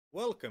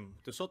Welcome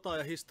to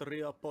Sotaa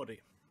historiaa podi,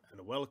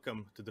 and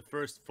welcome to the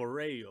first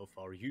foray of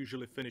our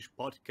usually Finnish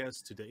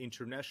podcast to the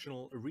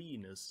international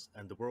arenas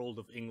and the world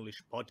of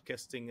English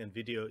podcasting and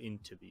video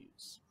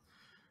interviews.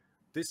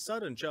 This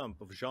sudden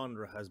jump of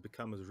genre has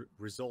become a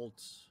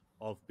result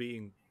of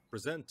being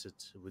presented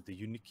with the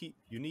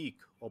unique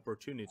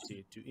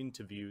opportunity to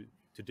interview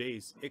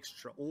today's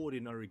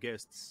extraordinary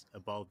guests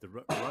about the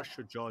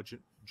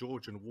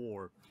Russo-Georgian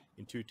War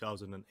in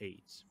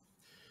 2008.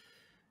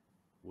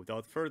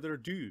 Without further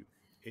ado,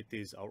 it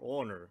is our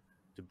honor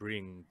to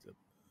bring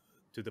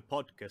to the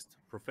podcast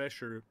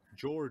Professor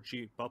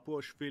Georgi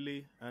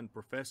Papuashvili and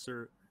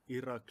Professor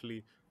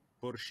Irakli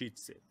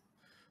Porchkhidze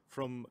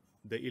from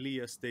the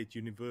Ilia State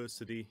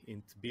University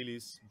in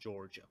Tbilisi,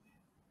 Georgia.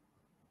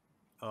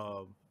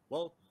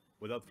 Well,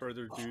 without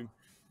further ado,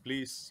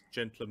 please,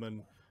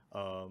 gentlemen,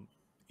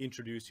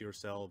 introduce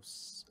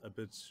yourselves a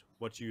bit,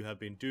 what you have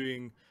been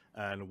doing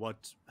and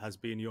what has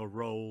been your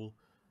role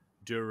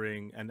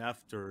during and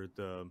after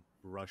the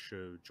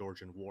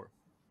Russo-Georgian War.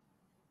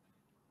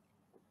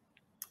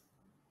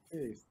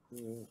 Okay,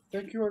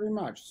 thank you very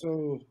much.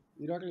 So,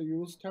 Irakli, you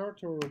will start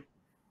or?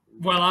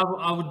 Well,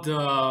 I would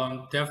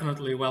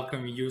definitely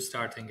welcome you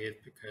starting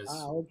it because.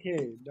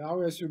 Okay.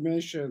 Now, as you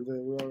mentioned,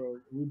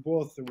 we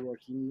both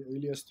work in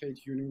Ilia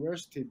State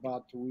University,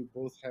 but we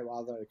both have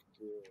other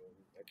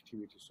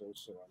activities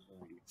also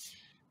ongoing.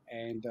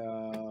 And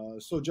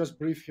so, just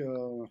brief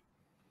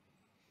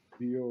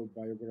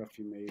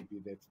biography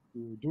maybe that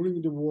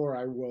during the war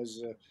I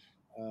was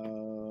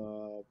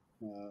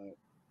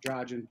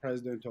judge and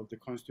president of the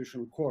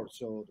Constitutional Court.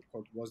 So the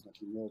court was not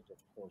involved, of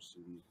course,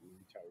 in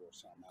military or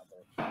some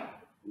other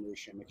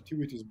nation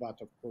activities,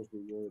 but of course we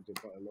worried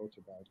a lot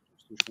about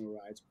constitutional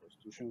rights,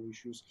 constitutional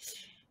issues.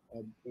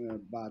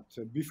 But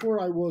before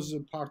I was a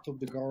part of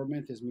the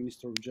government as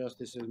Minister of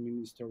Justice and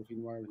Minister of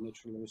Environment and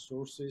Natural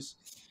Resources.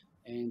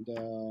 And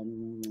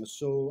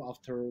so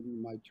after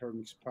my term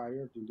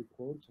expired in the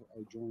court,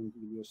 I joined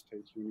Ilia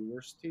State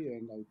University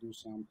and I do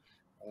some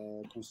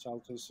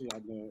consultancy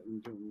at an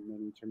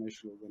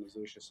international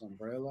organization's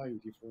umbrella in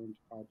different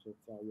parts of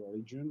our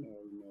region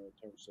in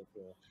terms of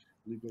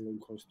legal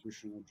and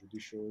constitutional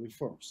judicial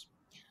reforms.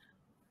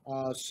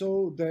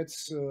 So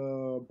that's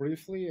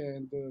briefly,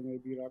 and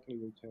maybe Irakli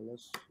will tell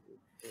us.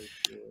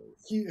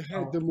 He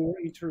had the more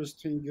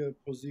interesting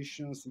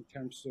positions in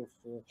terms of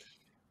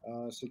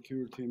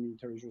security and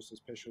military issues,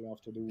 especially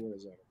after the war,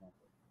 as I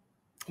remember.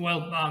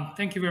 Well,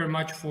 thank you very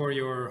much for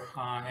your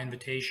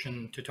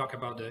invitation to talk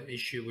about the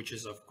issue, which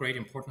is of great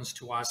importance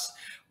to us.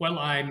 Well,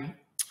 I'm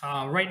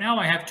right now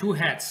I have two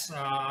hats.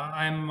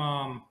 I'm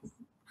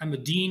a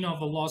dean of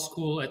a law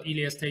school at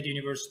Ilia State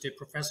University,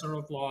 professor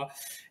of law,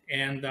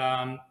 and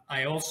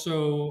I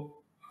also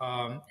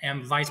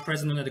am vice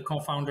president and the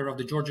co-founder of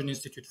the Georgian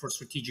Institute for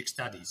Strategic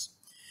Studies.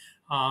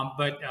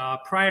 But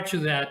prior to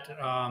that,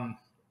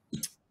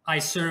 I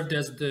served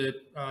as the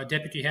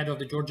deputy head of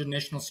the Georgian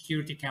National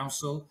Security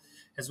Council,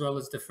 as well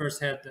as the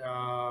first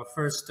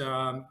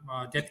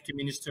deputy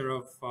minister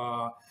of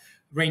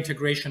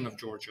Reintegration of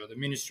Georgia, the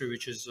ministry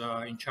which is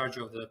in charge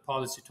of the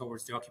policy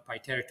towards the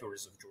occupied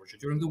territories of Georgia.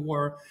 During the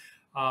war,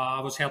 I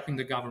was helping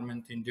the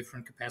government in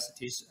different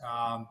capacities.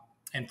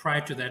 And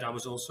prior to that, I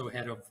was also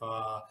head of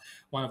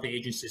one of the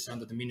agencies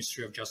under the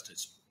Ministry of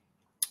Justice.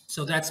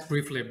 So that's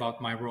briefly about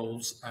my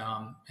roles,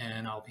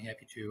 and I'll be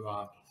happy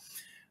to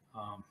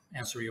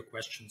answer your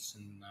questions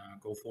and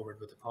go forward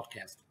with the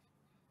podcast.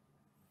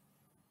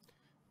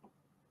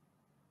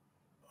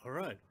 All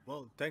right.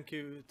 Well, thank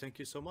you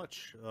so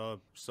much.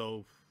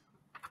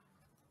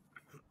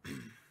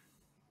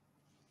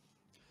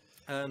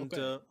 And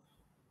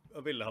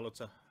Ville,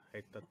 haluatko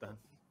heittää tähän?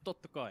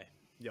 Totta kai.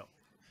 Joo.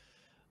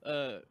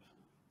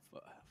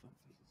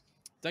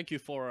 Thank you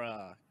for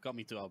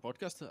coming to our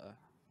podcast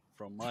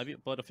from my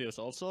point of view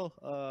also.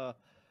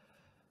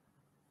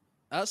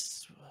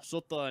 As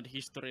Sotaa and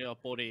historiaa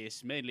podi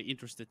is mainly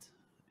interested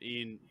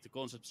in the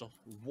concepts of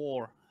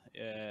war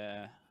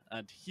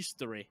and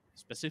history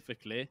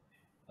specifically,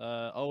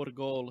 our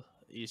goal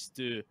is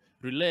to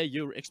relay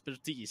your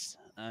expertise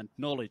and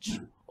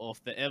knowledge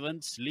of the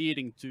events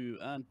leading to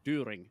and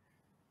during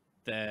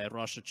the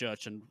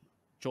Russo-Georgian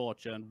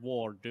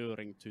War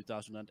during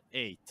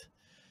 2008.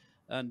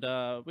 And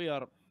we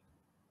are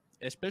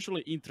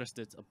especially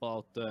interested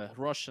about the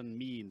Russian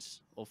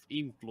means of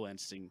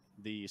influencing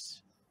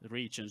these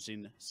regions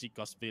in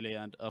Saakashvili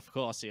and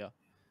Abkhazia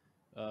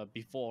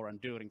before and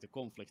during the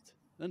conflict,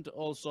 and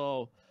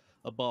also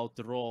about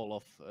the role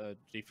of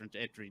different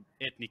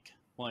ethnic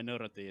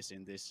minorities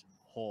in this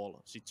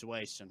whole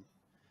situation.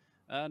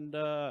 And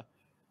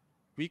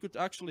we could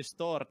actually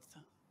start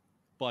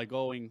by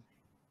going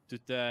to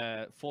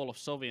the fall of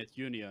Soviet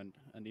Union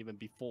and even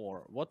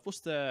before. What was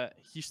the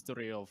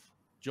history of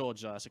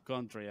Georgia as a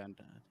country and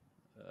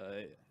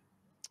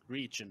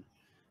region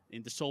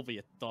in the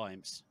Soviet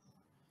times?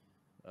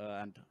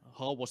 And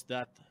how was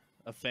that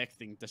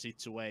affecting the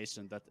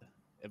situation that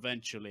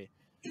eventually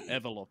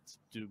developed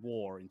to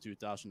war in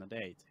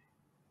 2008?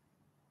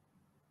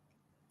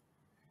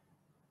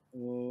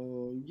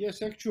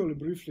 Yes, actually,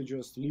 briefly,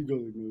 just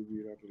legally,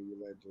 maybe Irakli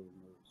will add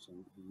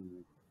some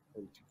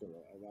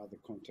political and other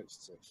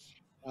contexts.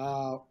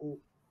 Uh,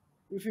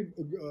 if we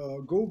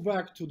go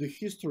back to the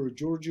history,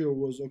 Georgia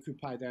was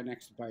occupied,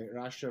 annexed by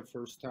Russia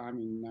first time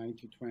in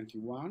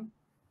 1921,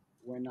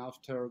 when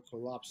after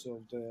collapse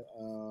of the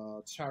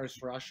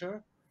Tsarist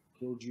Russia,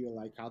 Georgia,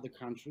 like other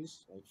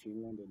countries like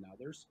Finland and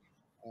others,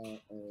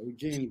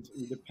 regained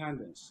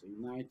independence.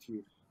 In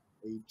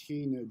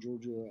 1918,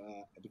 Georgia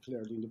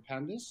declared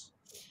independence,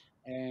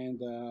 and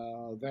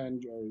then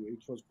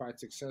it was quite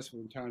successful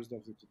in terms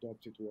of it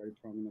adopted a very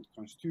prominent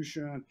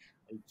constitution.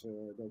 It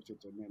adopted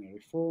many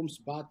reforms,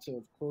 but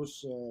of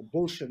course,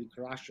 Bolshevik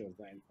Russia,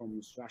 then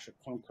communist Russia,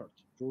 conquered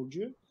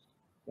Georgia.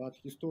 But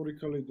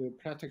historically, the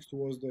pretext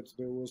was that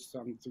there was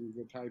something,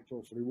 a type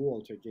of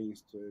revolt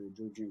against the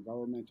Georgian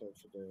government of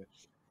the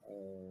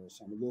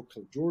some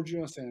local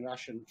Georgians, and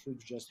Russian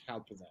troops just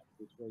helped them.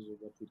 It was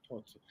what we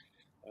taught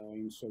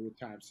in Soviet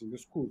times in the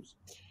schools.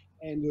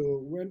 And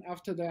when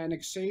after the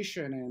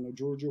annexation, and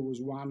Georgia was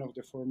one of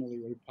the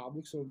formerly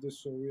republics of the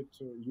Soviet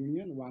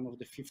Union, one of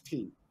the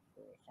 15,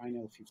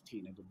 final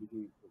 15 at the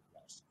beginning of the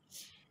class.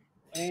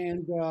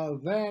 And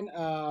then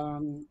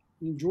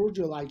in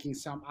Georgia, like in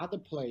some other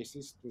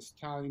places, the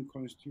Stalin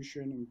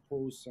constitution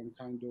imposed some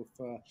kind of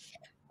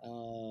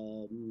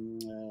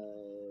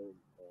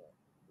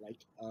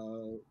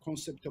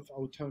concept of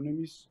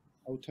autonomy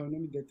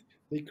that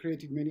they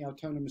created many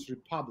autonomous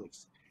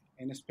republics,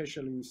 and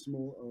especially in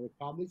small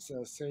republics,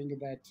 saying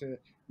that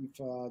if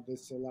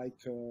this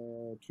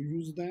to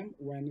use them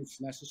when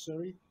it's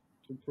necessary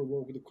to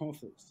provoke the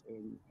conflicts,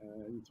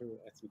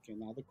 inter-ethnic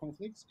and other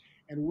conflicts.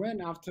 And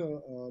when after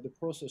the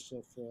process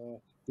of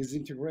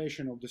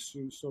disintegration of the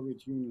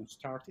Soviet Union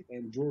started,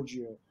 and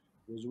Georgia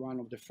was one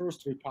of the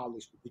first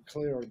republics who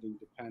declared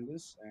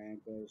independence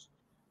and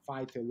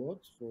fight a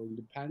lot for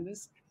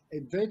independence.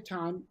 At that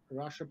time,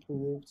 Russia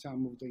provoked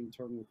some of the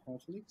internal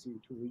conflicts in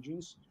two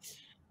regions,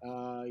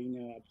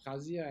 in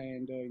Abkhazia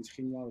and in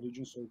Skhinval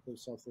region, so-called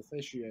South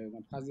Ossetia. And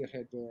Abkhazia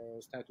had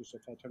status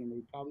of autonomous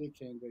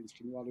republic, and in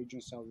Skhinval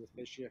region, South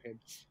Ossetia had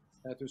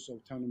status of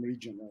autonomous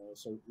region,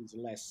 so with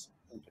less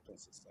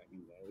competencies. I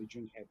mean, the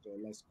region had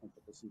less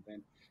competencies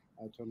than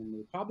autonomous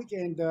republic.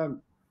 And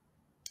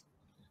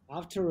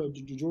after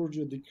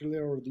Georgia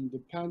declared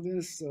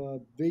independence,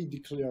 they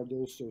declared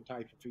also a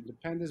type of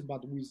independence,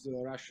 but with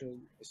Russian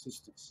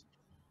assistance.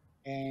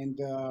 And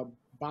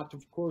but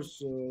of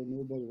course,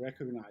 nobody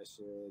recognized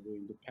the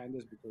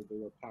independence because they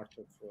were part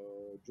of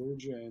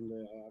Georgia, and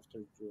after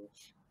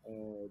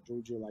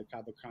Georgia, like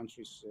other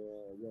countries,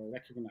 were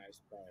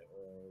recognized by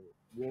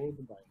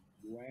world, by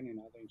UN and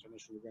other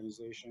international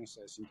organizations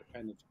as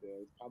independent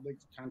republic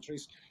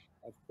countries.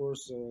 Of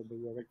course, they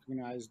were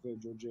recognized.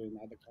 Georgia and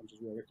other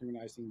countries were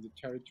recognized in the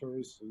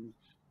territories,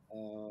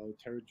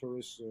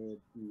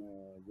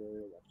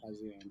 where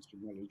Abkhazia and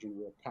Skhinval region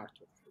were part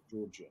of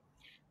Georgia.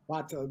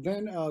 But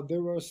then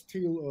there were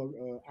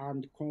still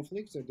armed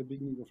conflicts at the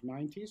beginning of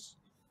 90s,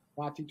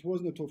 but it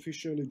was not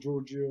officially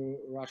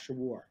Georgia-Russia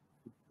war.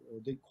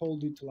 They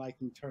called it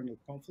like internal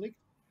conflict.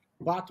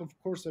 But of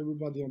course,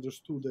 everybody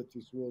understood that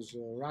it was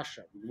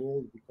Russia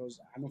involved because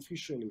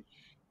unofficially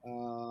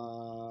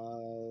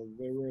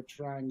they were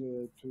trying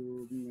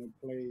to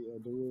play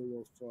the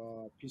role of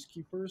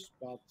peacekeepers,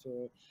 but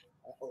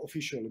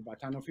officially,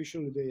 but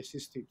unofficially they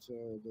assisted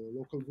the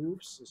local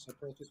groups,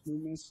 separatist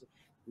movements,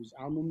 with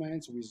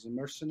armaments, with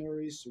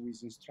mercenaries,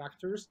 with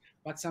instructors,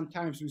 but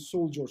sometimes with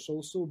soldiers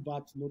also,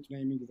 but not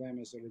naming them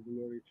as a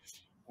regular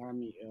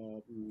army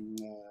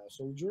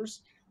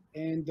soldiers.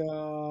 And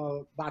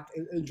but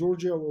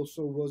Georgia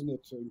also was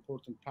not an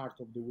important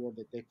part of the war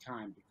at that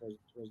time because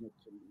it was not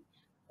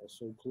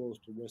so close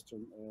to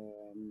Western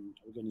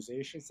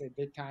organizations at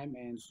that time,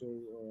 and so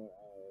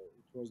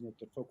it was not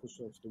the focus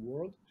of the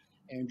world.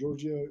 And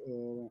Georgia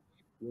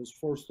was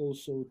forced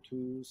also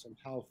to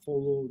somehow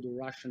follow the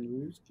Russian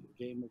rules,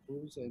 game of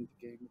rules, and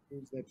game of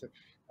rules that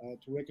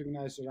to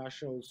recognize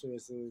Russia also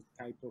as a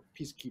type of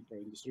peacekeeper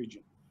in this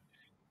region.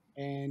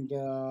 And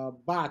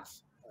but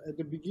at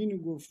the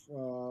beginning of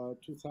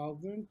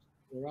 2000,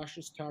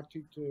 Russia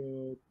started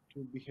to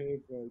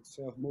behave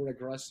itself more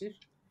aggressive.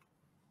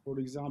 For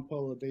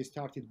example, they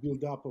started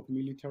build up of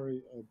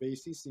military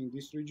bases in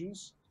these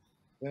regions.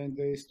 Then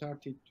they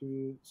started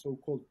to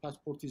so-called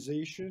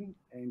passportization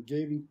and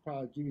giving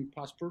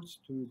passports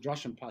to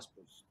Russian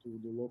passports to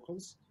the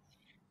locals,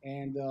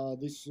 and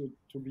this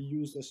to be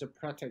used as a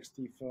pretext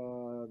if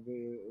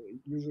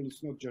usually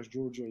it's not just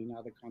Georgia, in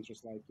other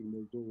countries like in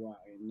Moldova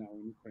and now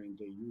in Ukraine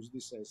they use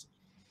this as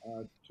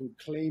to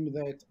claim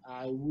that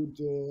I would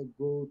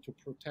go to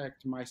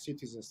protect my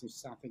citizens if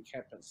something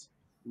happens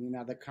in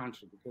another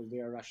country because they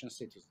are Russian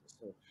citizens.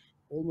 So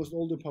almost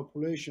all the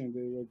population,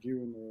 they were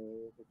given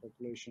the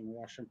population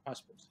Russian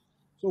passports.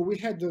 So we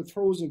had the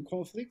frozen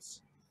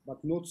conflicts,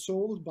 but not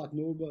solved, but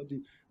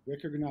nobody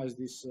recognized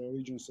these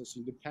regions as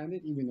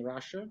independent, even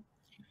Russia.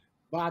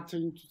 But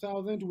in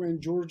 2000,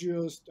 when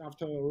Georgia,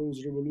 after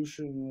Rose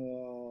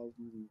Revolution,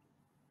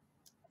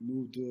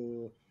 moved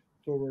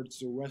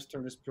towards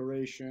Western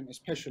aspiration,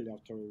 especially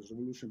after the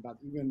revolution. But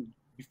even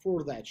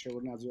before that,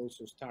 Shevardnadze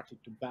also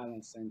started to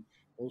balance and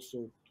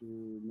also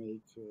to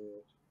make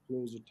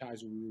closer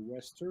ties with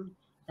Western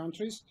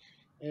countries.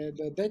 And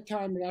at that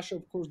time, Russia,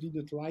 of course,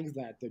 didn't like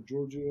that. That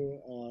Georgia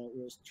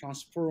was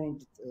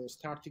transformed,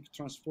 started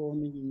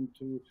transforming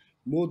into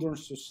modern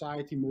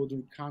society,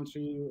 modern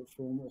country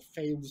from a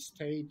failed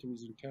state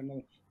with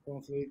internal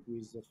conflict,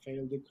 with a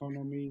failed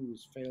economy,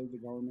 with failed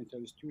governmental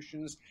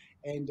institutions,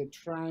 and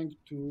trying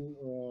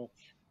to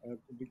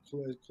be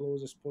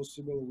close as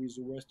possible with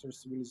Western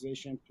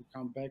civilization to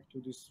come back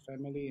to this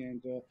family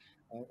and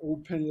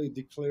openly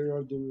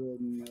declare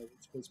the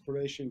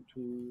aspiration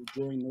to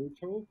join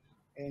NATO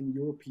and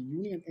European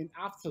Union. And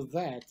after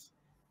that,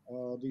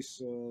 this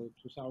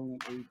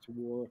 2008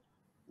 war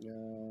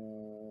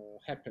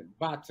happened.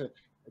 But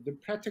the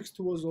pretext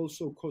was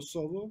also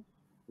Kosovo,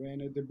 when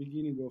at the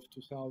beginning of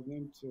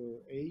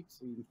 2008,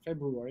 in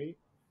February,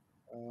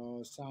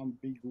 some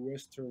big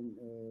Western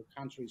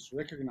countries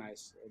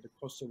recognized the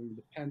Kosovo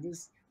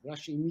independence.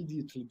 Russia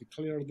immediately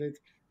declared that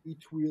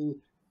it will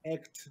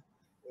act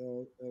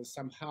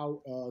somehow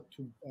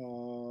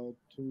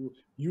to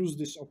use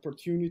this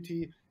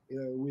opportunity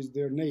with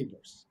their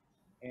neighbors.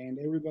 And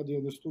everybody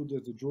understood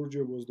that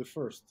Georgia was the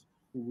first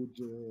who would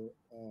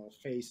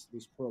face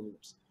these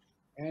problems.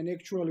 And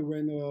actually,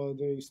 when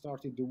they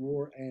started the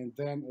war and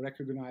then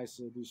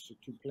recognized these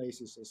two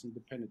places as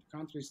independent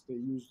countries, they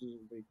used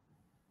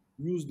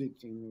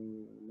it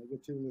in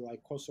negatively,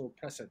 like Kosovo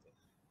precedent.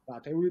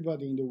 But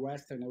everybody in the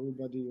West and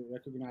everybody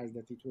recognized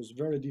that it was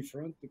very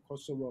different. The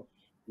Kosovo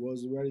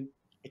was a very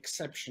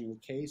exceptional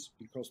case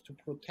because to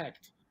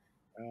protect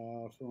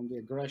from the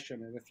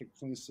aggression and ethnic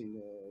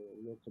cleansing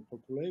local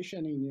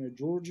population. In a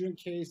Georgian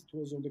case, it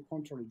was on the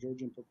contrary.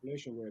 Georgian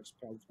population were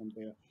expelled from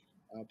their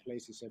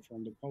places and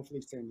from the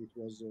conflicts, and it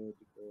was the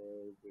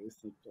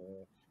ethnic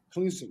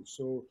cleansing.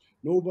 So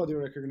nobody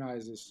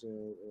recognizes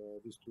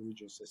these two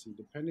regions as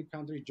independent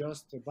countries,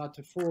 just but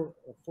four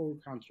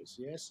countries,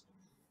 yes,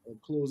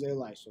 close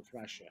allies of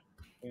Russia,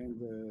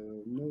 and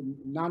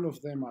none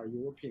of them are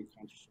European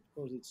countries. Of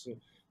course, it's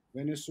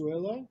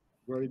Venezuela,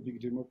 very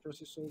big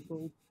democracy,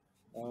 so-called.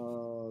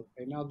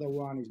 Another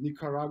one is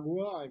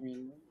Nicaragua, I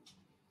mean,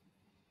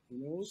 who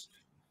knows,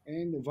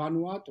 and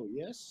Vanuatu,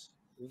 yes.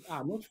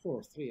 Not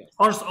four, three.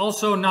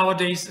 Also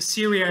nowadays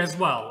Syria as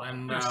well,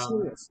 and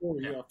Syria.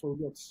 Sorry, I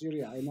forgot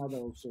Syria. Another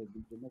also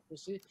big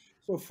democracy.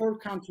 So 4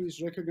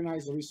 countries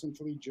recognized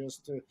recently.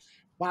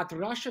 But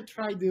Russia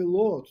tried a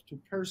lot to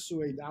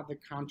persuade other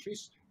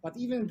countries. But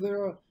even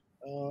their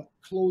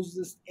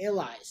closest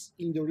allies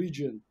in the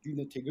region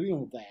didn't agree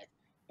on that.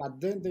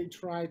 But then they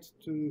tried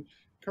to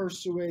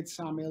persuade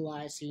some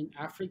allies in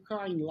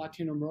Africa, in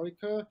Latin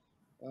America,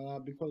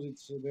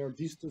 because they're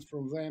distant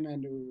from them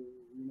and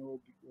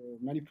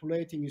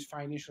manipulating his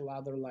financial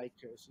other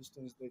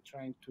systems. They're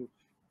trying to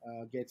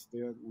get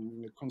their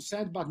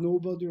consent, but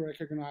nobody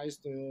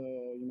recognized.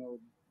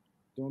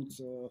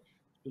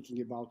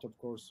 Speaking about, of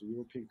course,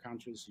 European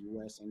countries,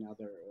 US, and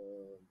other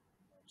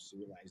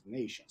civilized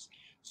nations.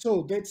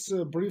 So that's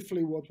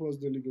briefly what was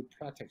the legal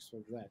pretext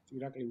of that.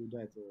 Irakli, with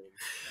that.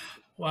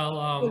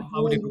 I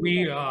would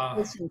agree.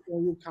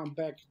 We'll come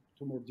back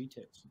to more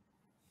details.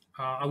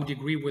 I would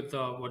agree with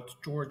what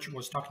George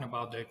was talking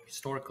about, the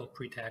historical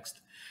pretext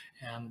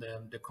and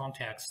the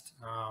context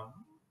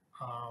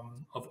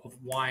of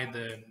why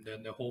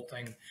the whole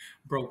thing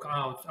broke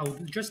out. I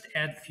would just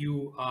add a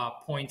few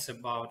points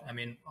about,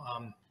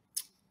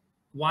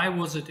 why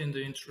was it in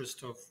the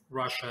interest of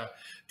Russia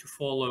to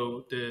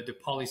follow the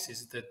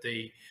policies that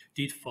they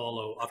did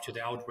follow after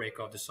the outbreak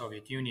of the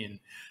Soviet Union?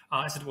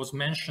 As it was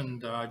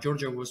mentioned,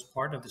 Georgia was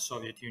part of the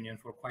Soviet Union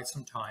for quite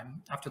some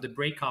time. After the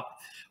breakup,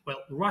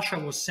 Russia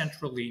was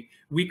centrally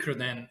weaker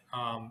than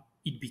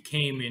it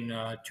became in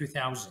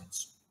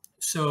 2000s.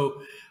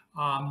 So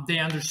they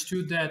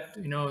understood that,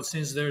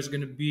 since there's going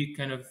to be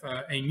kind of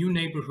a new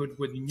neighborhood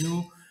with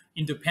new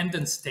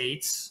independent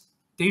states,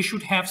 they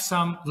should have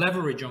some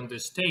leverage on the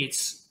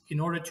states in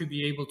order to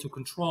be able to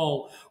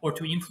control or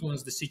to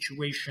influence the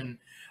situation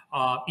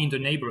in the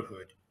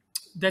neighborhood.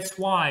 That's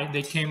why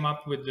they came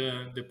up with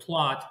the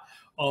plot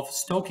of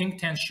stoking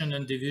tension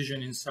and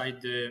division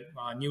inside the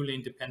newly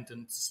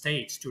independent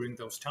states during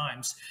those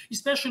times,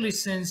 especially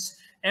since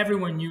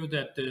everyone knew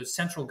that the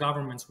central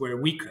governments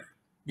were weaker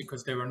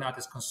because they were not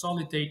as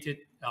consolidated.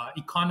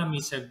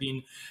 Economies have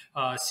been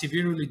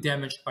severely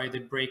damaged by the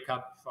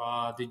breakup.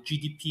 The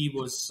GDP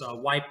was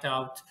wiped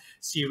out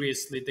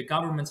seriously. The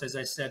governments, as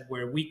I said,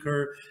 were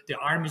weaker. The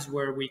armies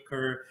were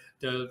weaker.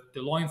 The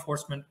law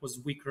enforcement was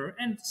weaker.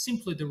 And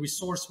simply the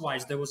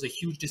resource-wise, there was a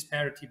huge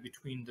disparity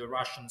between the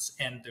Russians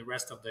and the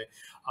rest of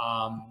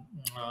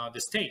the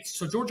states.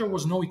 So Georgia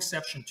was no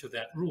exception to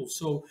that rule.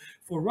 So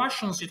for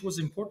Russians, it was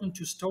important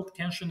to stoke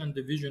tension and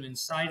division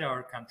inside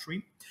our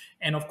country.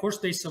 And of course,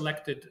 they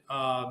selected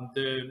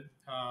the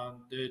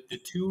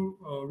two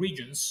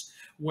regions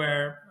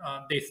where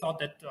they thought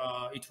that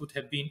it would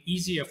have been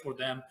easier for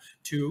them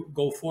to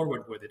go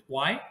forward with it.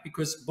 Why?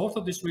 Because both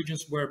of these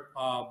regions were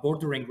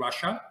bordering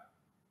Russia,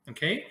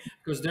 okay?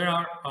 because there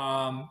are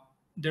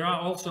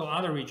also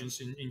other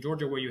regions in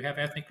Georgia where you have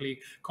ethnically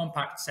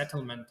compact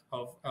settlement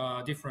of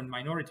different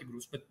minority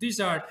groups, but these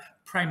are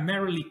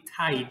primarily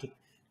tied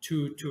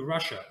to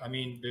Russia. I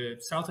mean, the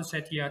South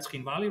Ossetia,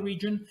 Tskhinvali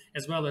region,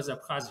 as well as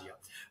Abkhazia.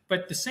 But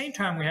at the same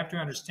time, we have to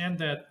understand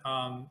that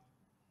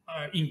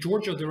in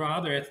Georgia, there are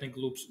other ethnic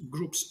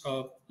groups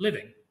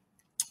living.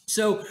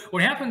 So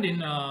what happened in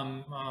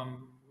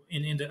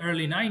the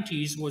early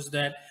 90s was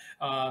that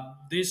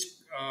the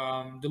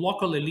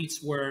local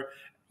elites were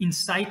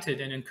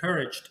incited and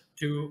encouraged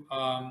to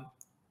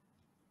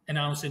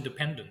announce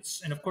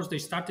independence. And of course, they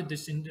started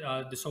this in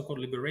the so-called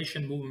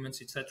liberation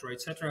movements,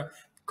 etc.,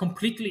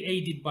 completely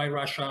aided by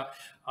Russia,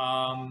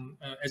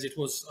 as it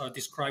was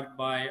described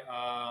by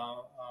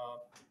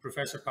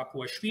Professor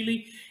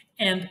Papuashvili.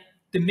 And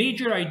the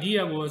major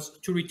idea was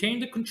to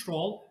retain the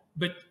control,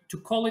 but to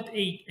call it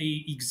a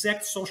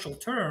exact social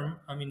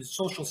term, I mean,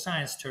 social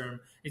science term,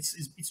 it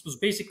was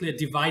basically a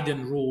divide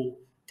and rule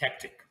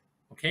tactic.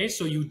 Okay,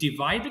 so you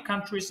divide the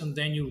countries and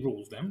then you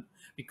rule them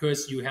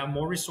because you have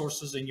more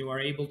resources and you are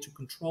able to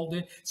control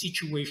the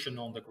situation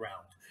on the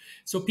ground.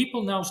 So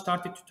people now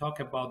started to talk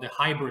about the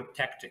hybrid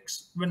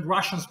tactics when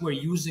Russians were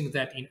using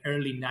that in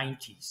early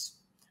 90s.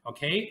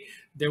 Okay,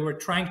 they were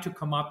trying to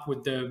come up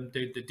with the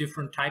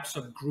different types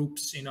of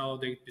groups, you know,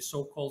 the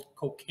so-called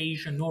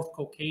Caucasian, North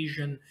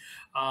Caucasian,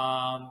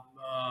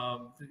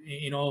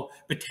 you know,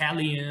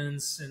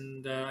 battalions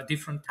and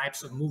different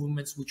types of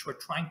movements which were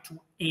trying to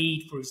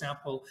aid, for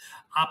example,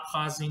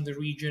 Abkhaz in the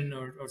region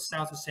or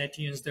South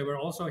Ossetians. They were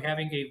also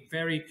having a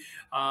very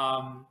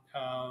kind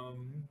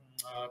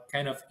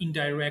of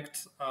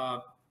indirect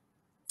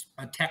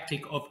a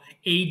tactic of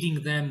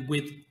aiding them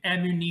with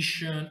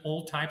ammunition,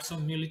 all types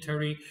of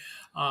military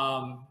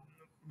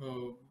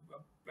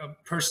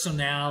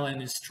personnel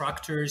and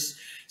instructors.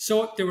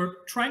 So they were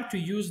trying to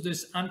use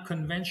this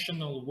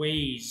unconventional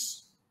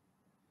ways,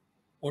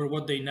 or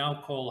what they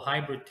now call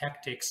hybrid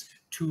tactics,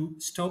 to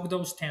stoke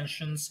those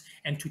tensions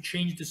and to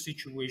change the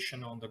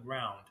situation on the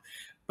ground.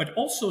 But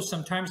also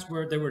sometimes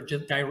where they were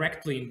just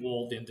directly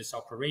involved in these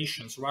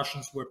operations,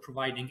 Russians were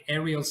providing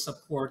aerial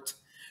support,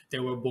 they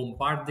were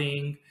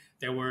bombarding,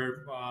 they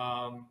were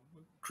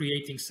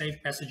creating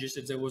safe passages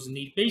if there was a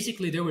need.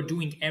 Basically, they were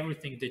doing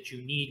everything that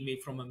you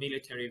need from a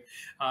military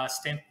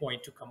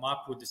standpoint to come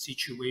up with a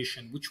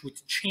situation which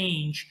would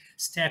change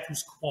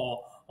status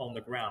quo on the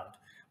ground.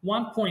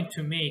 One point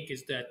to make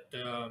is that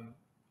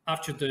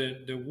after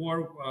the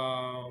war,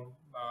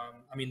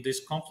 I mean,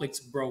 these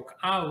conflicts broke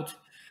out,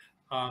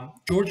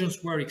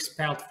 Georgians were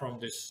expelled from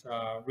these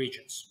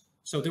regions.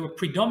 So they were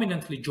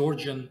predominantly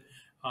Georgian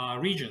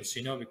regions,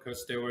 you know,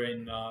 because they were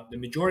in the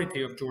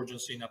majority of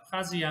Georgians in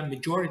Abkhazia,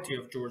 majority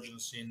of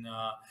Georgians in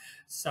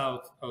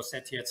South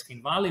Ossetia,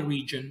 Tskhinvali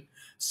region.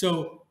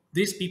 So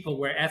these people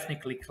were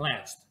ethnically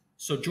cleansed.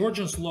 So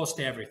Georgians lost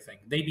everything.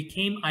 They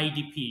became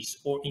IDPs,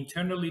 or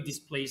internally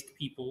displaced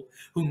people,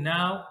 who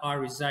now are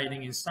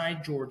residing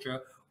inside Georgia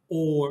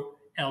or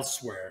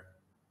elsewhere.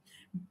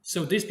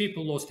 So these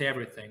people lost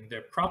everything.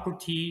 Their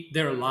property,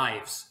 their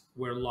lives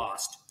were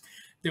lost.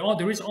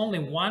 There is only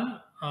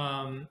one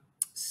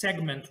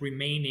segment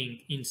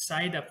remaining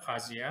inside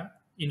Abkhazia,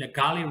 in the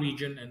Gali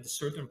region and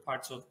certain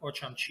parts of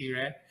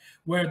Ochamchire,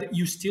 where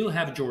you still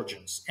have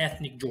Georgians,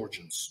 ethnic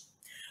Georgians.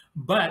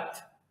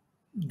 But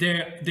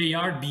they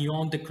are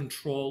beyond the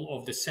control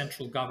of the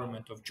central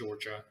government of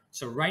Georgia.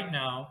 So right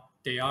now,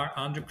 they are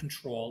under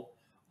control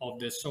of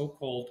the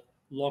so-called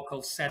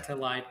local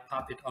satellite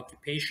puppet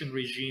occupation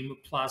regime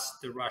plus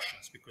the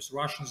Russians, because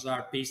Russians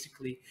are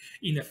basically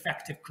in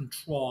effective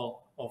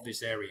control of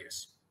these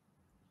areas.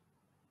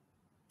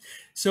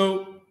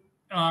 So,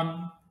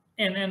 as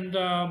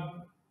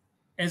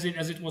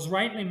it was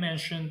rightly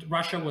mentioned,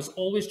 Russia was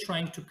always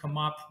trying to come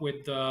up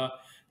with the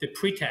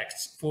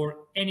pretexts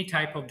for any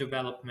type of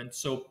development.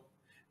 So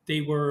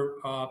they were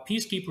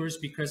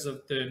peacekeepers because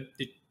of the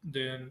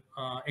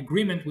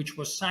agreement which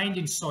was signed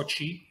in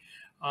Sochi,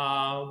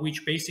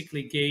 which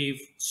basically gave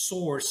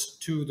source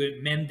to the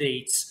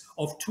mandates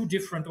of two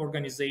different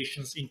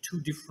organizations in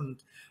two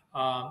different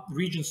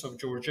regions of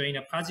Georgia. In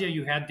Abkhazia,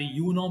 you had the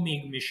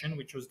UNOMIG mission,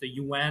 which was the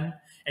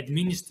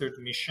UN-administered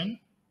mission.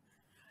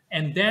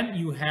 And then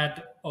you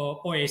had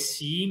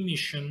OSCE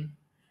mission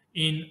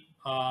in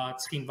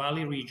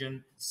Tskhinvali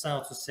region,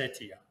 South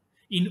Ossetia.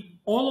 In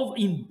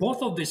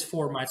both of these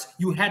formats,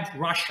 you had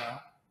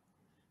Russia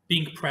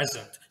being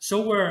present.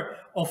 So we're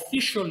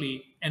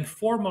officially and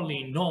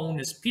formally known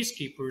as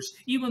peacekeepers,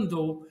 even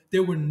though they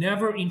were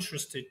never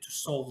interested to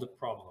solve the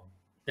problem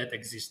that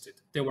existed.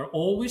 They were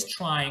always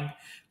trying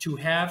to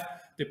have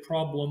the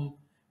problem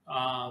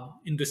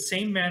in the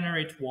same manner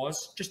it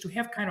was, just to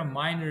have kind of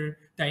minor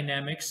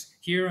dynamics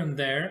here and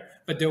there.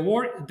 But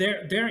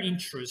their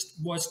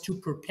interest was to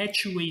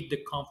perpetuate the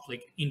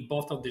conflict in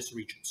both of these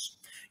regions.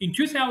 In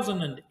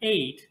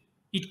 2008,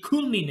 it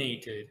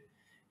culminated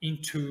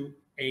into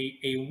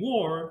a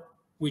war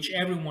which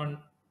everyone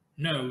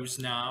knows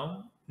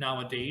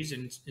nowadays,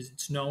 and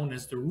it's known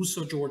as the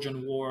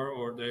Russo-Georgian War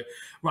or the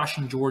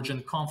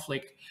Russian-Georgian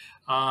conflict,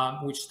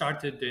 which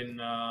started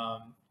in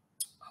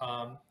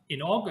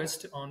in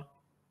August, on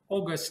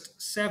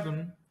August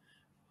 7.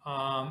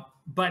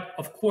 But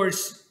of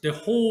course, the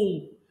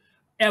whole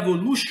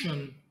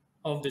evolution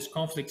of this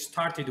conflict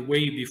started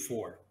way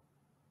before.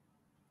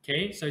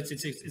 Okay, so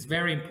it's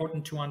very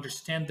important to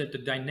understand that the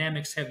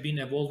dynamics have been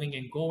evolving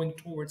and going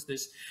towards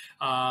this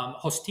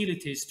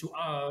hostilities to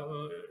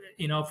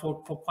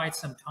for quite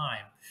some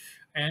time,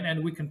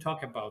 and we can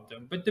talk about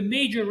them. But the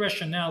major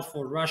rationale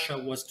for Russia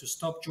was to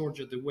stop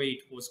Georgia the way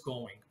it was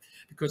going,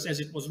 because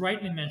as it was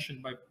rightly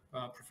mentioned by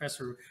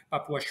Professor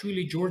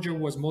Papuashvili, Georgia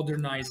was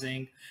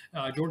modernizing.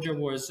 Georgia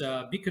was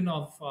a beacon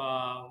of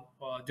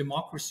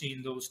democracy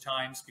in those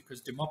times, because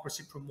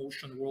democracy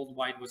promotion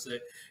worldwide was a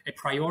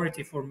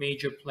priority for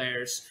major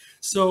players.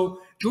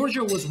 So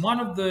Georgia was one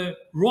of the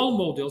role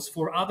models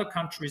for other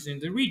countries in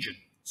the region.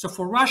 So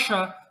for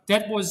Russia,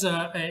 that was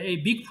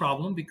a big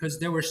problem, because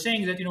they were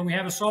saying that, we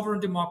have a sovereign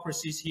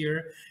democracies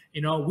here.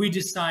 We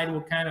decide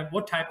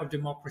what type of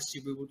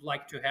democracy we would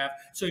like to have.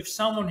 So if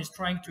someone is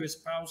trying to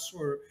espouse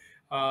or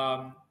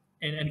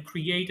and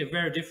create a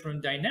very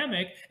different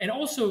dynamic, and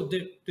also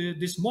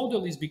this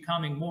model is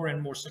becoming more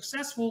and more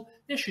successful,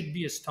 there should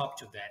be a stop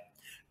to that.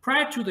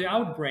 Prior to the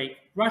outbreak,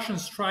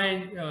 Russians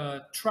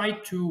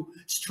tried to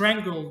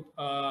strangle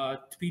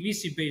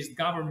Tbilisi-based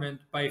government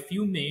by a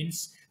few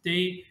means.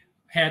 They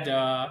had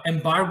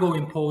embargo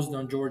imposed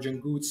on Georgian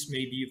goods.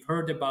 Maybe you've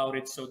heard about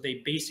it. So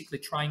they basically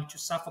trying to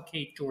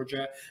suffocate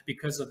Georgia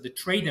because of the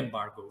trade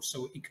embargo.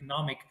 So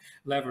economic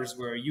levers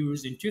were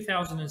used. In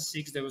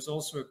 2006, there was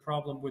also a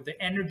problem with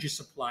the energy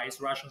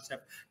supplies. Russians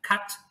have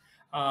cut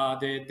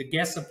the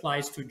gas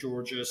supplies to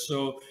Georgia.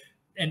 So,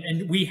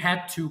 and we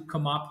had to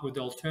come up with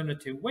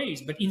alternative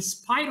ways. But in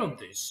spite of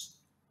this,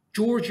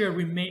 Georgia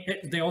remained.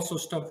 They also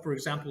stopped, for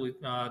example,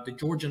 the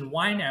Georgian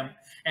wine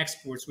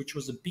exports, which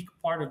was a big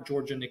part of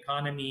Georgian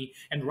economy,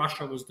 and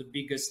Russia was the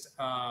biggest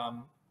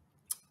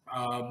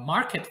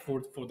market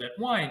for that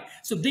wine.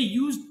 So they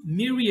used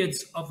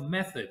myriads of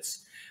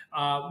methods,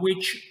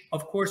 which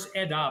of course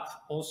add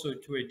up also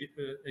to a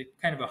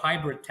kind of a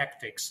hybrid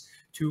tactics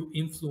to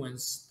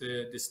influence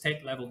the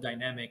state level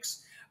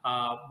dynamics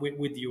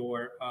with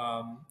your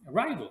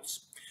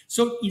rivals.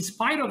 So in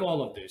spite of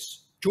all of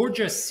this,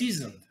 Georgia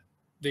seasoned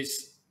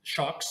these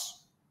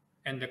shocks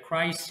and the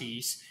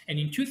crises, and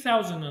in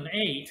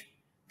 2008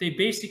 they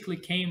basically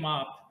came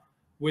up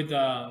with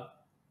the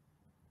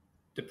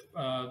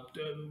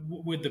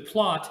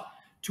plot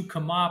to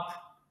come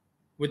up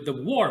with the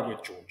war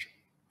with Georgia.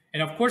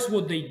 And of course,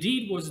 what they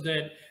did was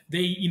that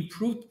they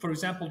improved, for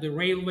example, the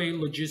railway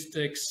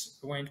logistics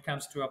when it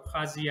comes to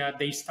Abkhazia.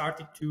 They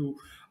started to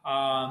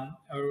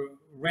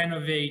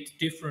renovate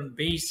different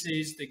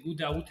bases, the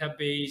Gudauta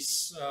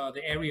base,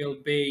 the aerial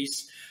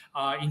base.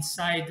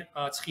 Inside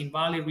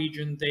Tskhinvali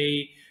region,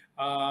 they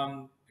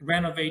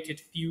renovated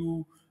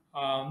few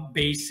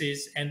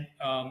bases and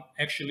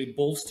actually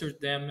bolstered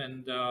them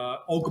and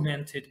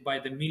augmented by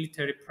the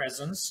military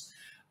presence.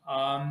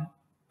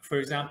 For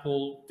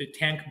example, the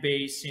tank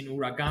base in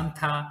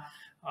Uraganta,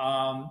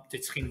 the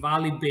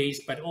Tskhinvali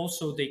base, but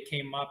also they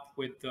came up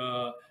with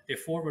the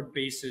forward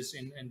bases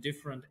in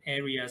different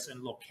areas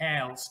and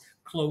locales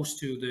close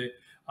to the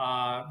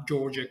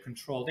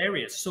Georgia-controlled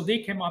areas. So they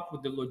came up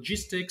with the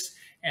logistics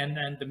and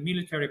the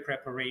military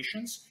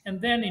preparations.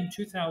 And then in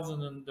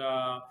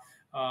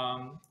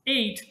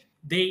 2008,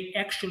 they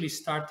actually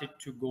started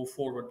to go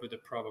forward with the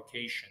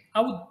provocation. I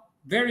would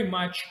very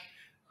much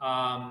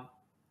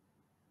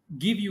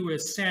give you a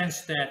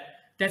sense that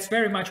that's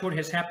very much what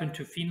has happened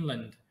to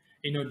Finland,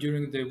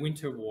 during the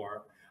Winter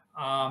War.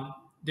 How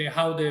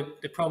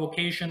the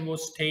provocation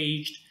was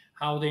staged,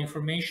 how the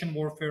information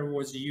warfare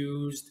was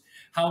used,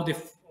 how the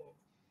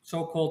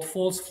so-called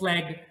false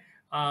flag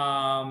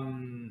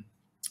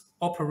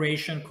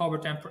operation,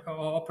 covert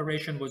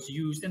operation was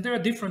used. And there are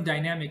different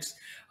dynamics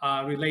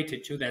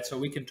related to that, so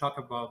we can talk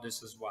about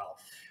this as well.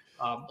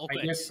 Okay.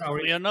 I guess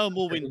we are now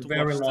moving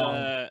towards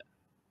the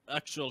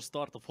actual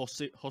start of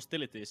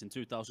hostilities in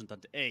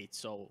 2008.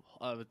 So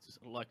I would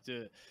like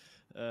to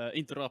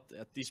interrupt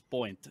at this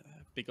point,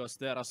 because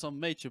there are some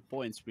major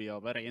points we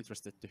are very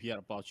interested to hear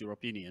about your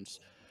opinions.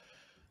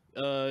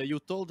 You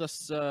told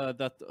us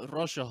that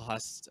Russia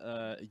has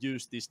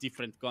used these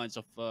different kinds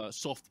of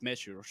soft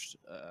measures.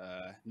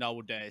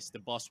 Nowadays, the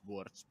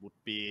buzzwords would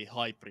be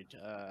hybrid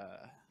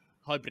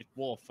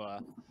warfare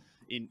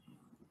in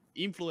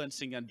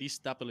influencing and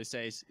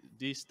destabilize.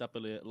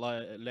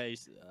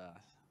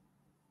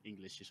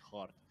 English is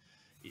hard.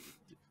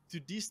 To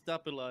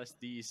destabilize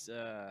these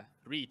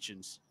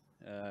regions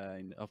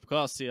in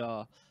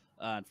Abkhazia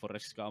and, for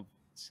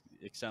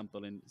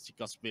example, in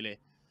Saakashvili.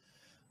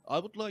 I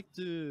would like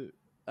to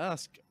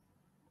ask,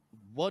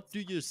 what do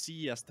you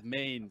see as the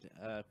main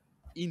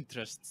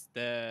interests,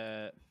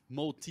 the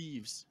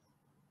motives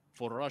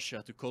for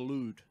Russia to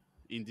collude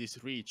in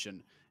this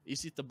region?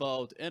 Is it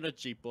about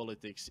energy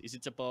politics? Is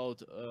it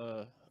about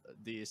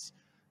this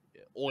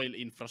oil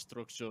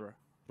infrastructure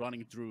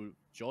running through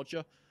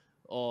Georgia?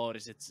 Or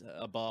is it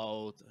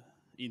about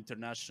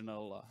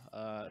international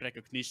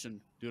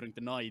recognition during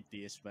the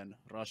 90s when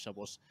Russia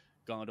was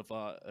kind of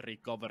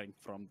recovering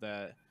from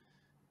the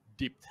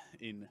dip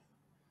in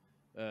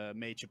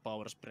major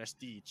powers'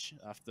 prestige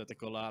after the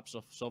collapse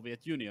of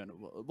Soviet Union.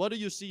 What do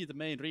you see the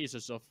main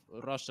reasons of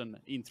Russian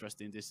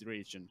interest in this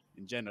region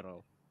in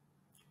general?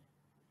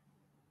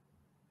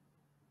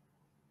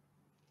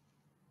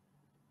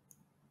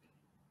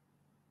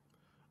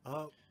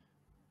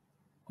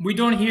 We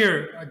don't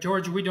hear,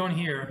 George. We don't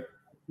hear.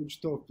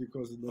 Switched off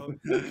because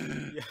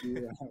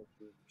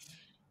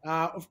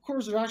Yeah. of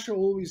course, Russia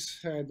always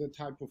had a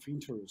type of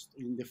interest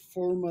in the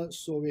former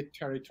Soviet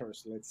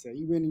territories, let's say,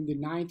 even in the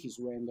 90s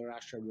when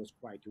Russia was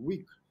quite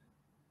weak.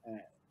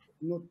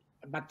 Not,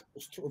 but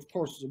of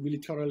course,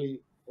 militarily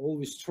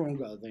always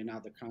stronger than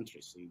other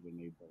countries, even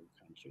neighboring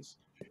countries.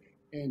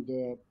 And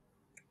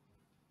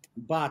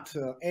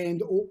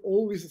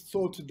always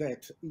thought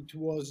that it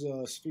was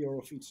a sphere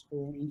of its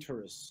own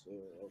interest,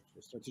 of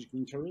strategic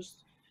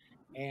interest.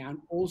 And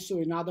also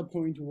another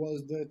point was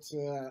that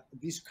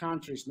these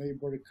countries,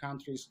 neighboring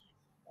countries,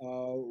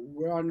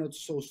 were not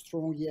so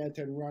strong yet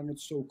and were not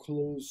so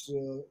close,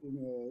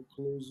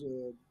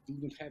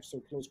 didn't have so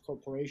close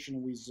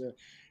cooperation with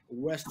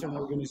Western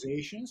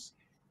organizations.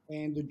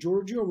 And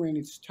Georgia, when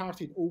it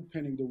started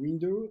opening the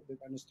window,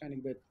 that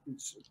understanding that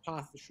its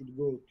path should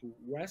go to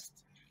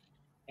West,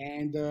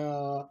 and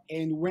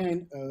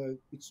when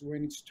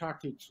it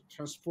started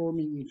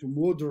transforming into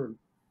modern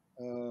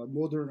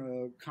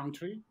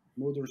country,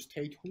 modern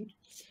statehood,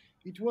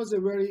 it was a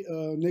very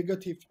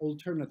negative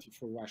alternative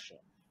for Russia,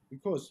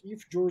 because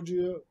if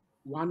Georgia,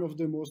 one of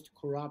the most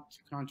corrupt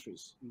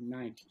countries in the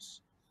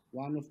 90s,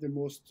 one of the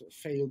most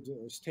failed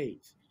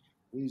states,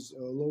 with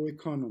low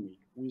economy,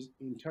 with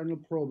internal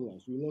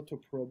problems, with a lot of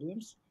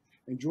problems,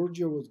 and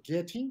Georgia was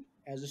getting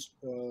as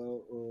a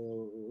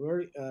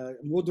very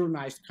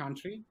modernized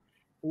country,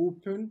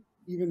 open.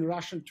 Even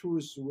Russian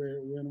tourists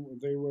were, when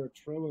they were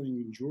traveling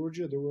in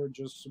Georgia, they were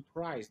just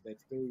surprised that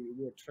they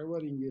were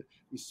traveling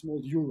in small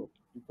Europe,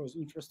 because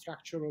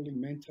infrastructurally,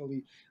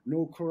 mentally,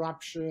 no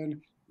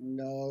corruption,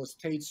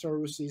 state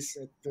services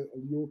at the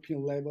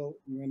European level,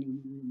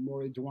 even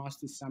more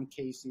advanced in some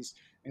cases,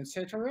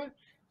 etc.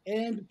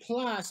 And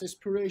plus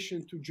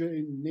aspiration to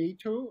join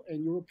NATO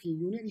and European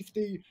Union.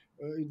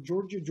 If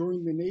Georgia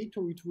joined the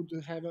NATO, it would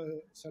have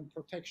some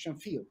protection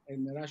field,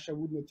 and Russia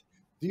would not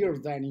dare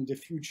then in the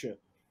future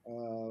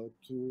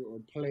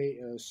to play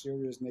a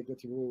serious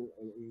negative role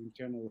in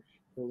internal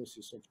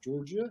policies of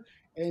Georgia.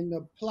 And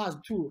plus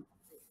two,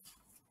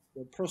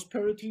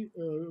 prosperity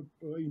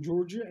in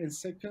Georgia, and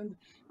second,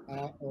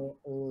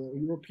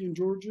 European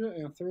Georgia,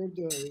 and third,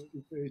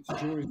 if it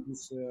joins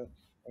this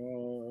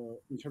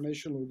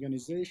international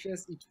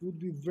organizations, it would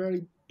be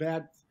very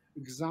bad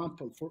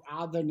example for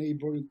other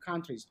neighboring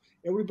countries.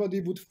 Everybody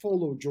would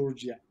follow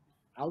Georgia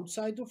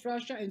outside of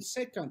Russia, and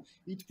second,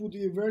 it would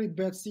be a very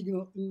bad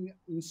signal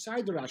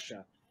inside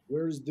Russia,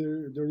 whereas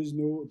there is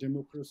no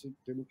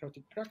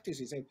democratic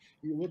practices. And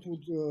what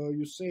would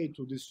you say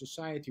to this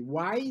society?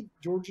 Why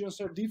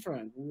Georgians are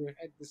different? We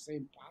had the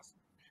same past,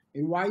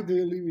 and why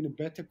they live in a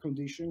better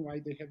condition? Why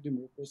they have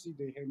democracy?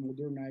 They have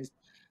modernized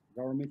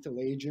governmental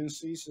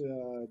agencies.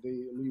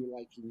 They live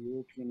like in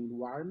European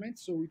environment.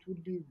 So it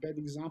would be a bad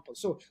example.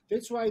 So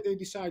that's why they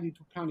decided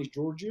to punish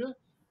Georgia,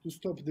 to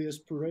stop the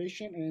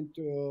aspiration, and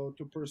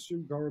to pursue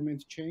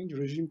government change,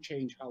 regime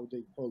change, how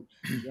they call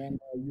it. When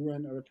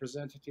UN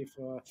representative,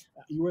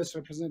 US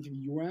representative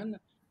UN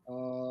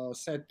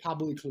said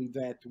publicly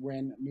that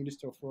when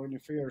Minister of Foreign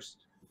Affairs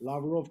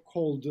Lavrov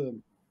called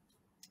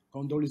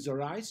Condoleezza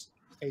Rice,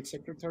 State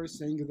Secretary,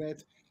 saying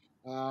that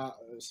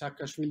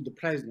Saakashvili, the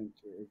president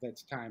at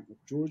that time of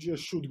Georgia,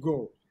 should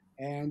go,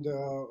 and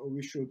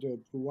we should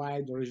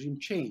provide regime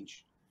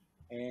change.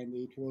 And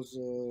it was,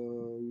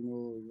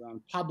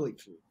 done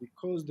publicly,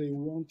 because they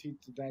wanted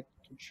that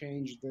to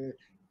change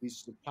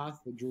this path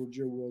that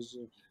Georgia was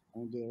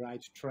on the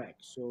right track.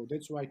 So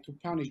that's why to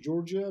punish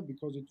Georgia,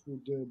 because it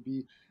would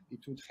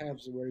have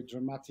a very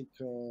dramatic,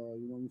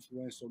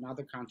 influence on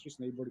other countries,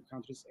 neighboring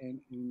countries, and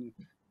in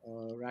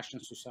Russian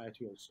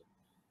society also.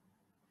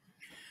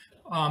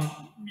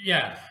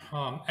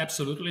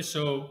 Absolutely.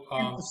 So,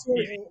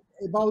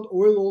 about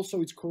oil also,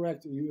 it's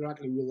correct.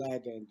 Irakli will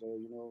add, and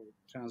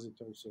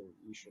transit also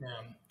issue.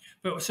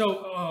 But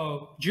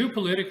so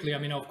geopolitically, I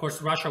mean, of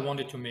course, Russia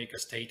wanted to make a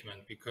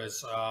statement,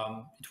 because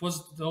it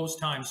was those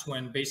times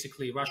when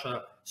basically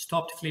Russia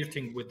stopped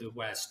flirting with the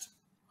West.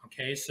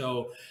 Okay,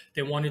 so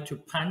they wanted to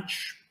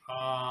punch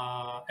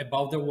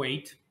above their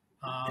weight.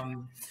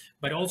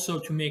 But also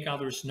to make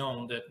others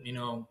known that,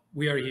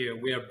 we are here,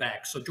 we are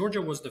back. So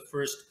Georgia was the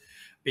first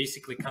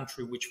basically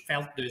country which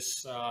felt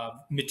this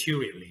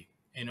materially,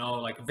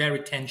 like very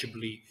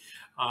tangibly.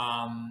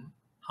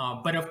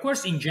 But of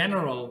course, in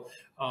general,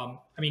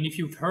 if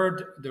you've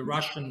heard the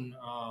Russian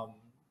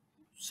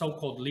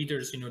so-called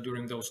leaders,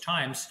 during those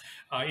times,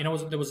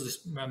 there was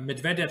this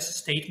Medvedev's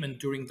statement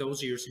during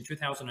those years in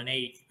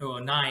 2008 or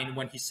 2009,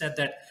 when he said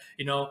that,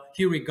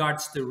 he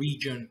regards the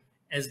region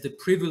as the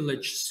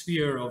privileged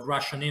sphere of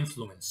Russian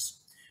influence.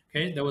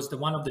 Okay, that was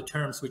one of the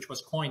terms which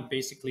was coined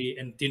basically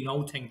in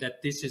denoting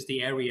that this is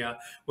the area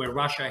where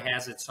Russia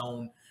has its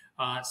own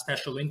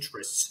special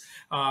interests.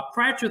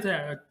 Prior to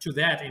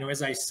that,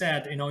 as I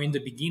said, in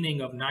the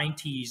beginning of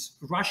 90s,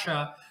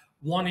 Russia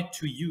wanted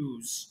to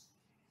use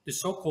the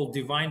so-called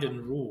divide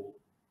and rule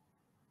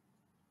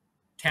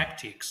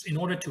tactics in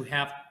order to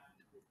have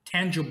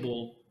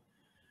tangible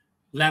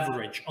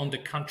leverage on the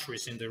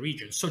countries in the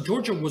region. So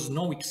Georgia was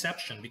no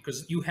exception,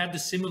 because you had the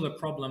similar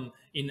problem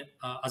in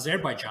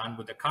Azerbaijan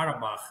with the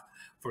Karabakh,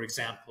 for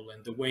example,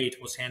 and the way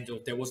it was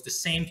handled. There was the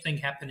same thing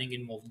happening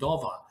in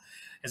Moldova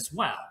as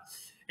well.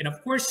 And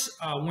of course,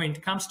 when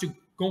it comes to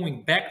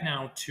going back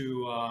now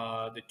to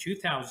the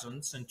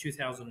 2000s and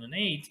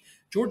 2008,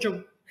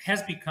 Georgia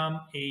has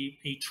become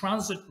a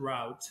transit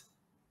route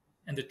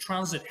and the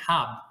transit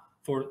hub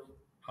for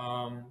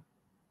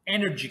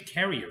energy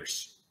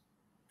carriers.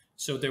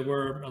 So there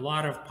were a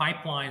lot of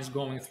pipelines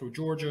going through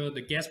Georgia,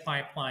 the gas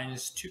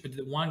pipelines,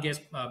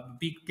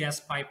 big gas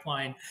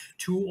pipeline,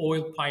 2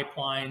 oil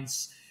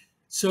pipelines.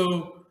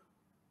 So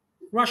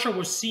Russia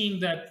was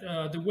seeing that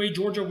the way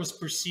Georgia was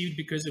perceived,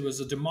 because it was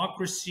a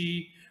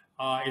democracy,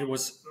 it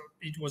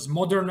was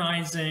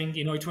modernizing,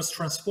 it was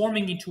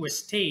transforming into a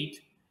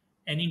state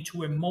and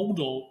into a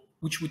model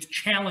which would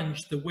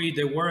challenge the way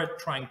they were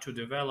trying to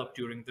develop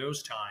during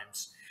those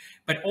times.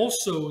 But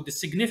also the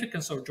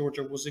significance of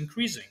Georgia was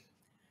increasing.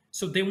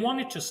 So they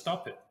wanted to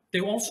stop it. They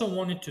also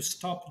wanted to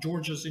stop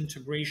Georgia's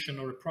integration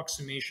or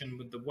approximation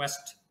with the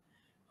West,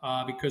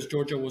 because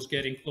Georgia was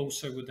getting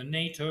closer with the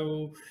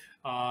NATO,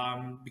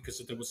 because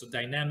there was a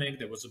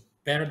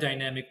better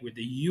dynamic with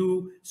the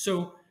EU.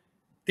 So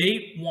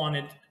they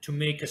wanted to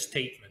make a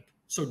statement.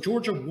 So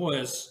Georgia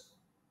was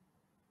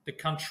the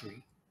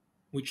country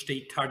which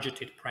they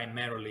targeted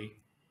primarily,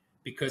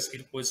 because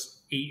it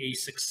was a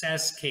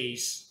success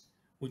case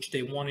which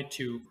they wanted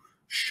to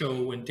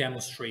show and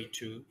demonstrate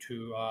to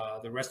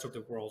the rest of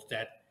the world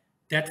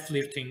that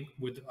flirting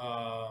with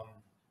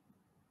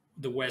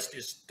the West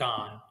is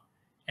done,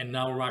 and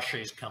now Russia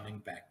is coming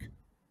back.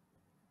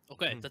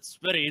 Okay, that's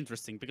very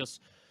interesting, because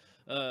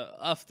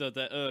after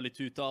the early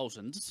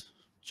 2000s,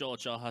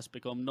 Georgia has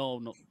become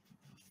known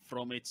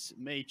from its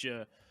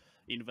major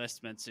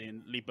investments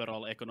in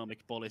liberal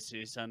economic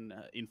policies and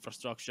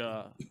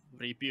infrastructure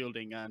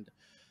rebuilding, and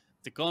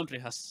the country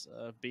has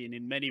been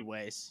in many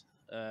ways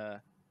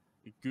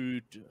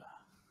good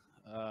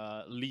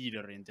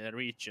leader in the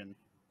region,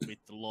 with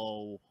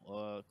low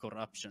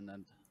corruption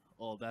and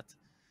all that,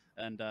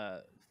 and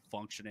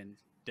functioning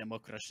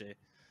democracy.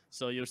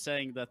 So you're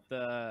saying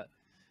that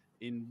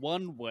in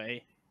one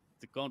way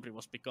the country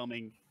was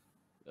becoming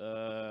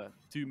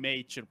too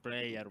major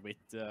player with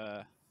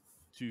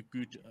too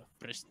good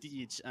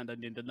prestige, and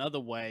then in another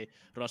way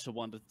Russia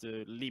wanted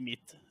to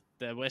limit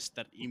the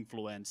Western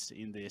influence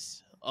in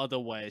this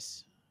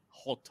otherwise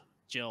hot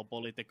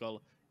geopolitical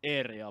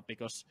area,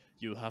 because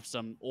you have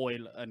some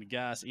oil and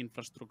gas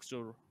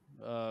infrastructure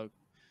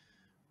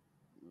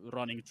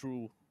running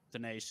through the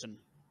nation.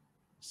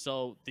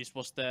 So this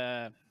was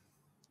the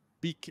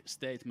big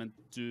statement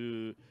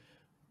to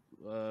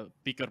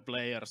bigger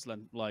players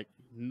like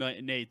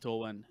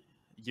NATO and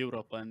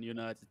Europe and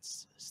United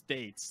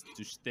States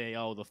to stay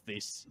out of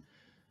this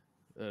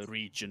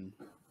region.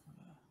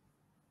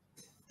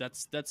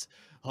 That's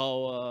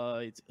how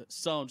it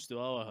sounds to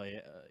our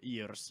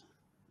ears.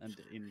 And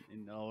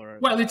in our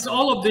it's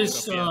all of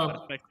this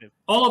perspective.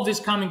 All of this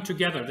coming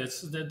together.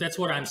 That's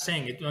what I'm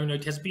saying.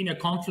 It has been a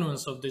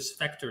confluence of these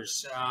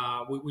factors,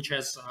 which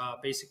has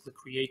basically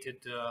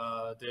created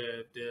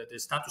the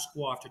status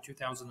quo after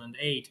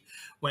 2008,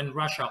 when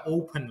Russia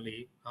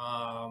openly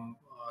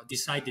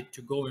decided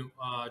to go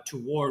to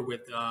war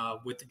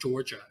with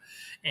Georgia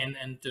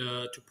and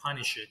to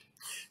punish it.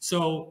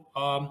 So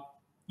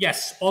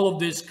yes, all of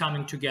this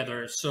coming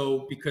together.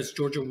 So because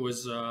Georgia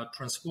was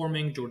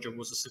transforming, Georgia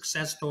was a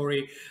success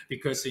story,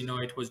 because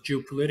it was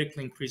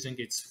geopolitically increasing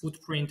its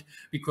footprint,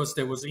 because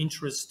there was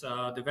interest,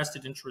 the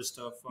vested interest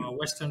of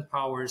Western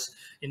powers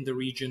in the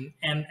region,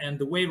 and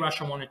the way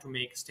Russia wanted to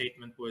make a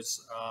statement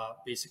was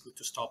basically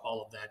to stop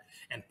all of that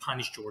and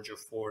punish Georgia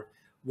for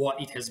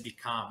what it has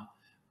become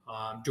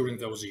during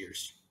those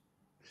years.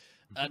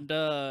 And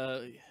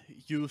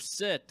you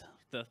said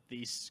that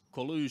this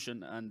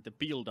collusion and the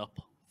build-up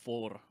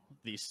for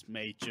this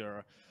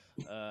major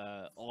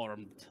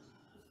armed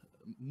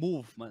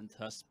movement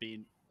has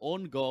been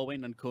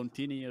ongoing and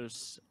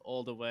continues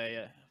all the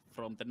way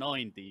from the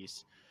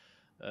 90s.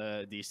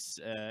 This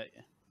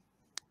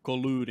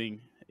colluding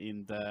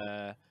in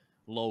the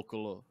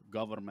local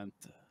government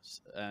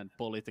and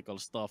political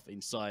stuff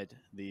inside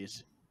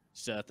these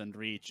certain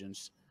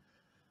regions.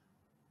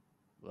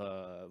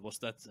 Was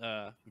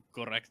that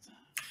correct?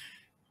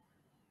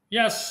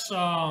 Yes,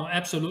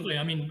 absolutely.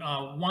 I mean,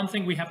 one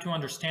thing we have to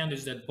understand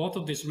is that both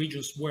of these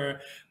regions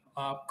were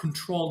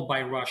controlled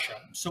by Russia.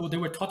 So they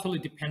were totally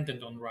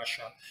dependent on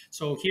Russia.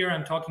 So here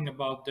I'm talking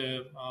about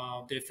the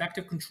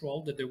effective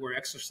control that they were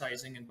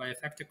exercising. And by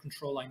effective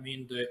control, I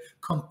mean the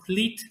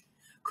complete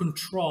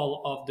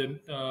control of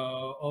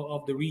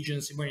the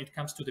regions when it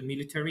comes to the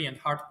military and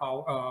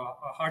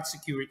hard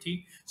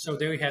security. So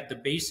they had the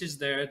bases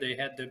there, they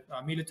had the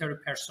military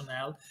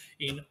personnel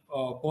in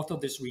both of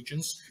these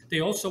regions.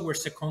 They also were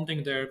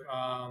seconding their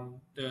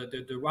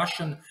the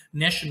Russian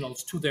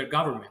nationals to their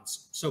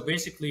governments. So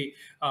basically,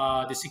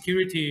 the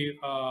security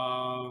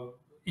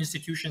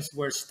institutions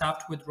were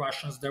staffed with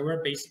Russians. They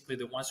were basically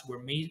the ones who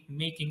were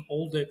making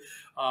all the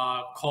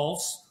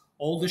calls.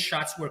 All the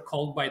shots were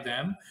called by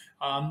them.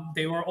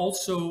 They were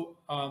also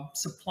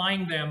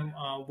supplying them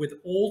with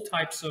all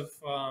types of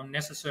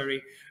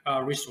necessary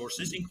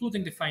resources,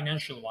 including the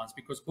financial ones,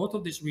 because both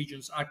of these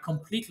regions are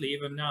completely,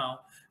 even now,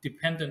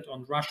 dependent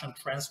on Russian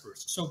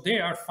transfers. So they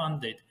are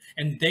funded,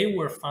 and they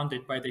were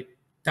funded by the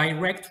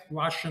direct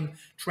Russian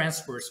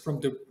transfers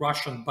from the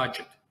Russian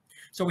budget.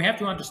 So we have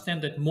to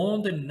understand that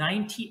more than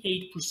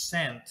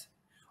 98%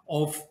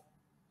 of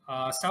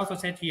South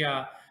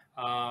Ossetia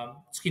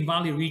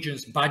Tskhinvali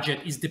region's budget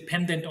is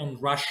dependent on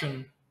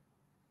Russian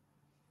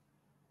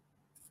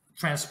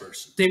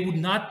transfers. They would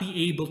not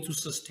be able to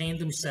sustain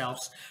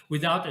themselves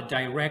without a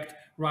direct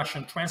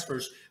Russian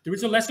transfers. There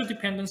is a lesser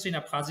dependency in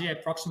Abkhazia.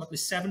 Approximately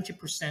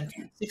 70%,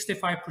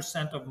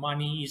 65% of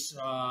money is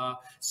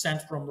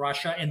sent from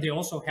Russia, and they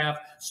also have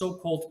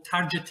so-called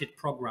targeted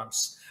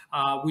programs,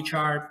 which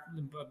are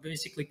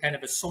basically kind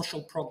of a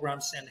social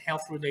programs and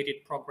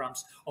health-related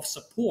programs of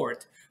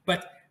support.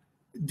 But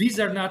these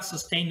are not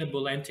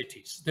sustainable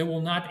entities. They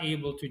will not be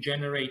able to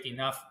generate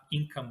enough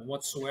income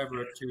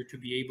whatsoever to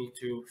be able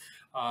to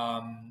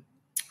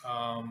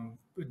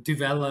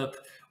develop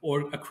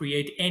or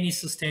create any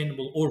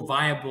sustainable or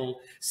viable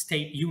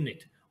state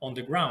unit on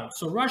the ground.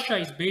 So Russia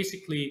is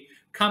basically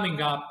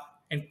coming up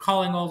and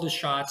calling all the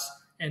shots,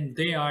 and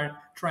they are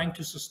trying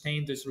to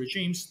sustain these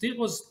regimes. It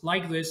was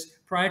like this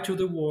prior to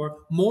the war,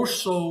 more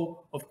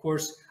so, of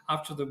course,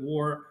 after the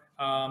war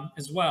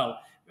as well.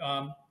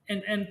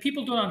 And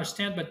people don't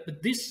understand,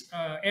 but these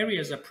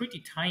areas are pretty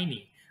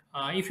tiny.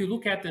 If you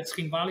look at the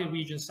Tskhinvali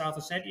region, South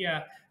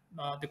Ossetia,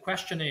 the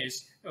question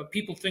is,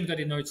 people think that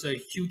it's a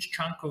huge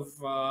chunk of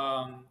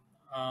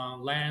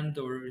land,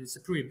 or it's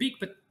pretty big.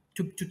 But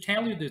to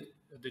tell you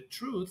the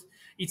truth,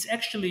 it's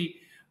actually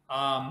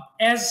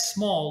as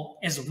small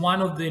as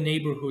one of the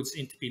neighborhoods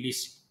in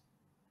Tbilisi.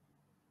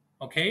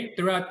 Okay,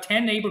 there are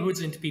 10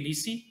 neighborhoods in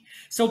Tbilisi,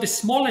 so the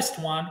smallest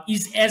one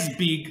is as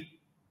big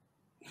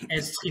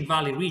as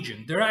Tskhinvali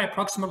region. There are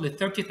approximately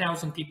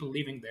 30,000 people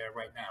living there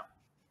right now.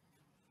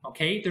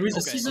 Okay, there is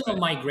a seasonal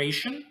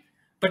migration,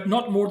 but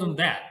not more than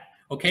that.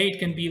 Okay, it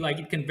can be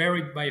it can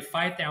vary by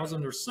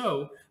 5,000 or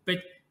so, but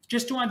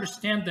just to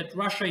understand that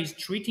Russia is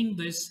treating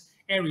these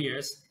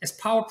areas as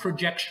power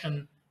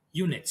projection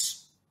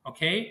units.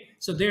 Okay,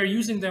 so they're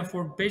using them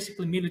for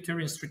basically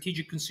military and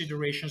strategic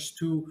considerations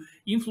to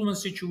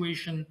influence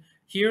situation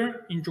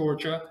here in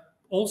Georgia,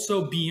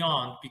 also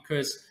beyond,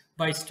 because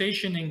by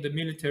stationing the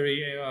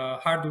military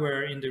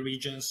hardware in the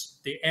regions,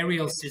 the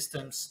aerial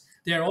systems,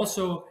 they are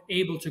also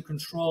able to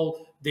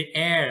control the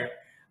air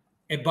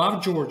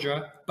above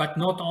Georgia, but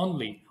not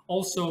only,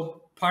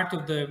 also part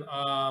of the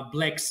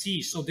Black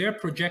Sea. So they're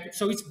projected.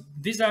 So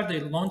these are the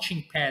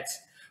launching pads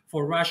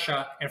for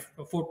Russia and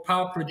for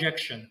power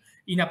projection.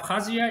 In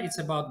Abkhazia, it's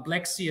about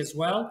Black Sea as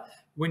well.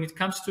 When it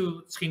comes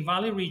to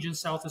Tskhinvali region,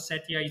 South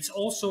Ossetia, it's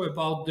also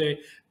about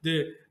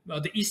the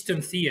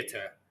Eastern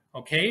Theater.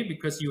 Okay,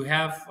 because you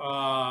have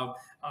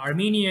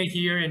Armenia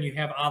here, and you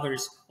have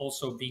others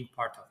also being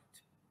part of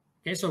it.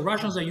 Okay, so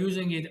Russians are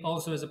using it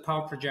also as a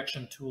power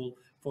projection tool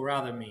for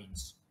other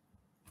means.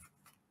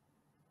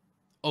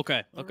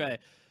 Okay.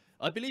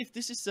 I believe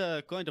this is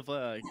a kind of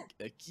a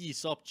key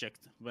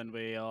subject when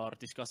we are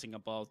discussing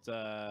about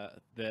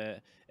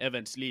the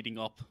events leading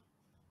up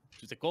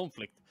to the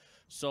conflict.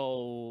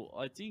 So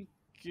I think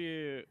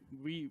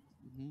we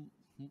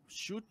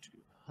should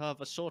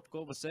have a short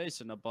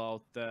conversation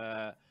about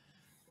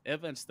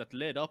events that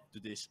led up to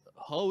this.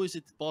 How is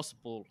it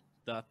possible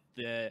that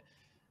the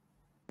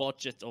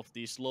budget of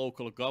these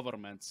local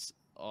governments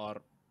are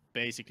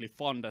basically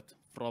funded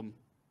from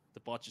the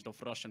budget of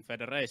Russian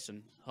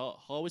Federation?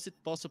 How is it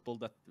possible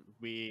that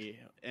we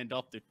end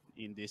up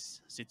in this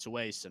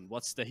situation?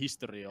 What's the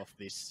history of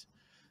this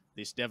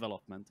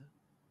development?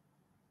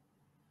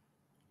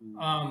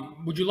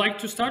 Would you like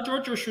to start,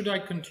 George, or should I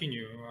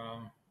continue?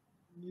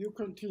 You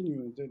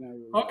continue, then I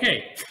will.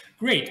 Okay,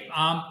 great.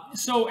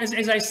 So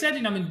as I said,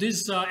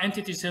 these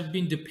entities have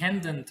been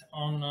dependent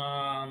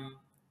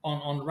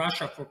on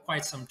Russia for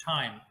quite some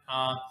time.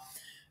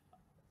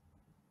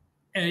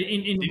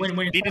 When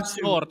it comes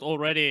to,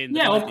 already in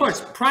the of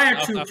course, prior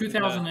to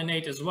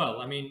 2008 as well.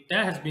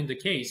 That has been the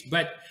case.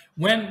 But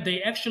when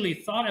they actually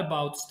thought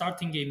about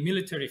starting a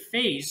military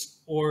phase,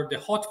 or the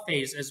hot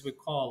phase, as we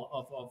call,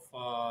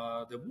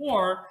 of the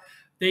war,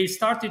 they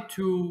started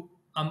to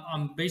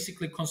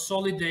basically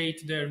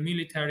consolidate their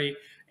military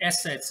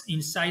assets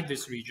inside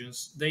these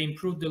regions. They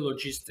improved the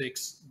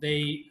logistics.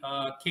 They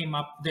came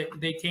up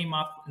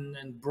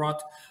and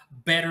brought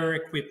better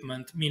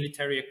equipment,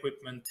 military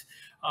equipment.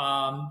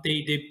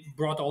 They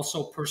brought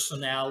also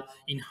personnel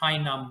in high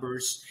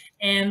numbers,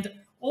 and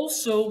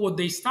also what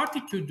they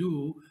started to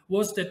do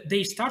was that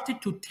they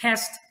started to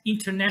test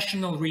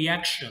international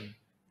reaction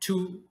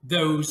to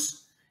those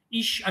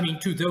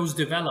to those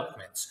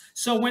developments.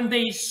 So when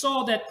they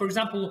saw that, for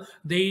example,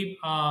 they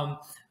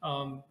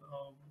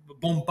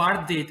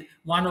bombarded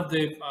one of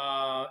the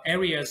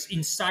areas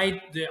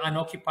inside the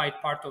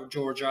unoccupied part of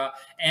Georgia,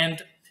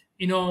 and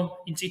in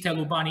Zita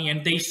Lubani,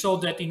 and they saw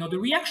that the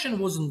reaction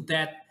wasn't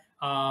that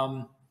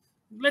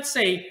let's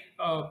say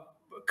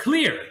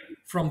clear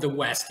from the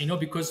West,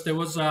 because there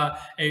was a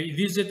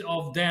visit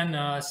of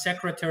then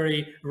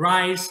Secretary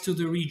Rice to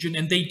the region,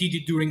 and they did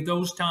it during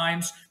those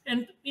times.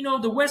 And,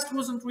 the West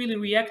wasn't really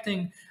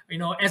reacting,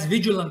 as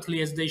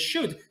vigilantly as they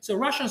should. So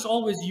Russians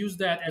always use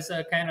that as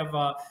a kind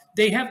of,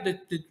 they have the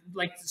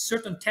like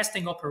certain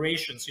testing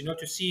operations,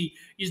 to see,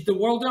 is the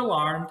world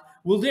alarmed?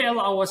 Will they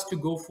allow us to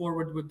go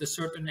forward with the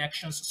certain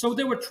actions? So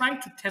they were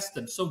trying to test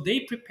them. So they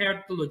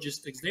prepared the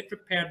logistics, they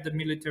prepared the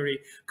military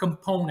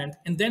component,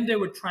 and then they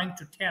were trying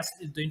to test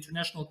if the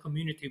international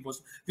community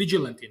was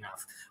vigilant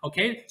enough.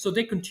 Okay, so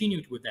they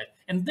continued with that.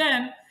 And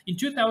then in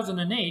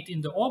 2008,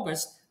 in the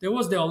August, there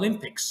was the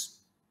Olympics.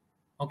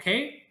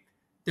 Okay,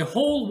 the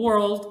whole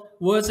world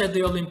was at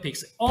the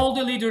Olympics. All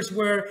the leaders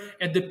were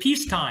at the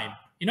peacetime.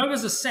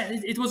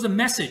 It was a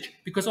message,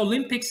 because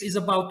Olympics is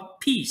about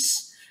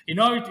peace.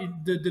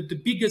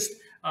 The biggest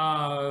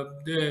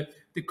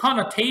the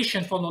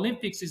connotation for the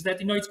Olympics is that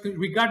it's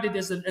regarded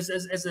as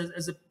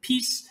a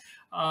peace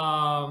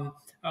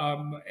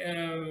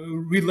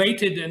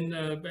related and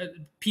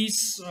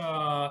peace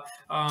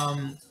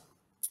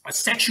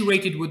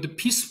saturated with the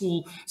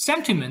peaceful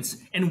sentiments.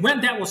 And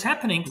when that was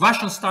happening,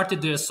 Russians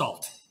started the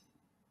assault.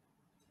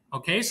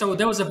 Okay, so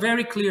there was a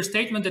very clear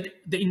statement that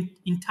the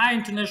entire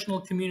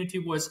international community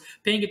was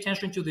paying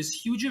attention to this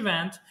huge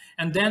event,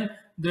 and then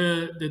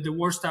the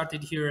war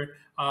started here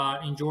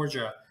in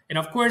Georgia. And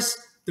of course,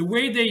 the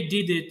way they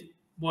did it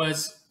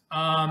was,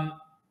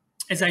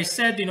 as I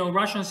said,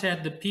 Russians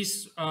had the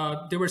peace.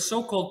 They were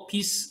so-called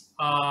peace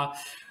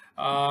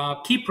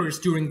keepers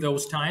during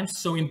those times.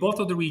 So in both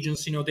of the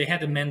regions, they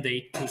had a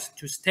mandate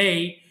to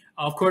stay.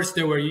 Of course,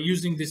 they were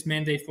using this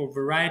mandate for a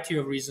variety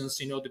of reasons.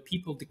 The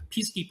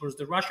peacekeepers,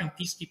 the Russian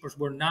peacekeepers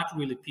were not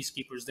really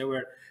peacekeepers. They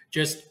were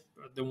just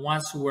the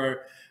ones who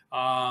were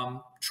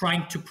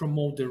trying to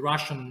promote the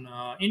Russian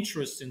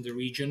interests in the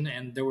region,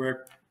 and they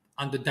were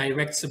under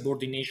direct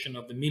subordination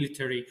of the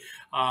military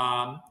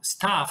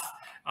staff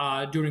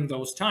during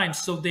those times.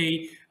 So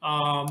they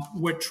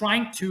were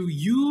trying to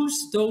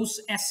use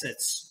those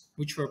assets,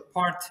 which were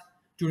part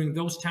during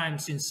those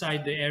times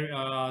inside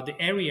the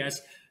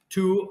areas,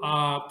 to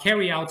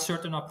carry out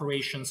certain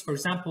operations. For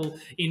example,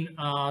 in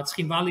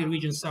Tskhinvali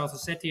region, South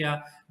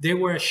Ossetia, they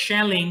were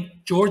shelling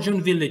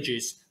Georgian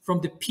villages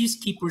from the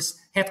peacekeepers'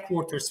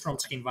 headquarters from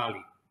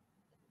Tskhinvali.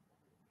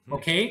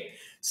 Okay,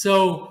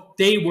 so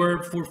they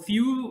were for a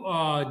few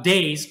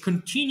days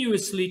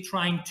continuously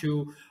trying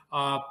to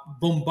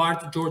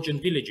bombard Georgian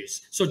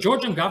villages. So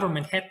Georgian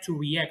government had to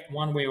react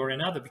one way or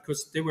another,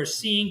 because they were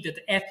seeing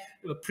that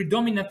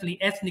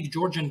predominantly ethnic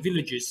Georgian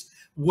villages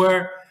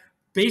were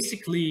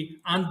basically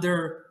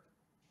under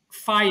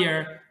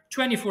fire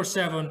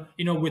 24/7,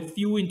 with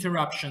few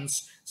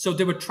interruptions. So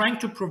they were trying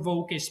to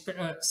provoke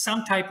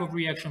some type of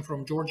reaction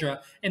from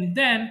Georgia. And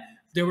then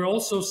there were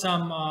also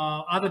some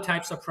other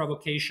types of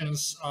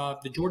provocations.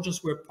 The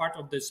Georgians were part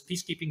of this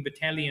peacekeeping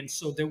battalion,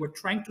 so they were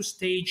trying to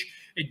stage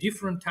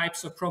different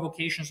types of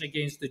provocations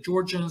against the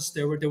Georgians.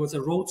 There was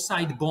a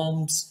roadside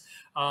bombs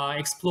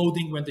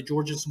exploding when the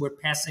Georgians were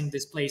passing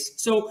this place.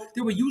 So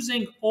they were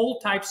using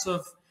all types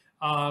of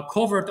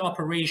covert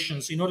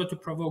operations in order to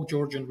provoke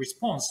Georgian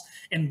response.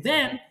 And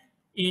then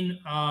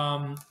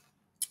on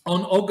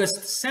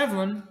August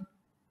 7,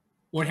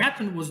 what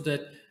happened was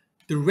that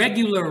the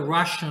regular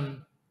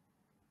Russian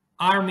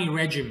army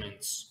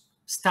regiments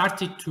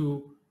started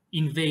to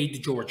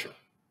invade Georgia.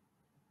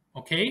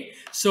 Okay,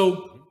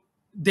 so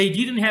they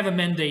didn't have a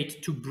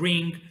mandate to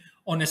bring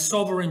on a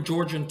sovereign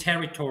Georgian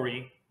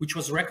territory, which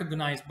was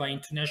recognized by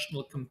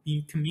international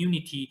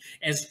community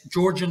as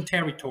Georgian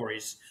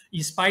territories,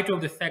 in spite of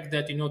the fact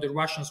that the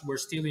Russians were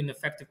still in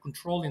effective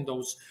control in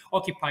those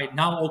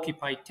now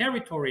occupied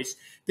territories.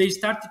 They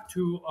started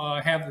to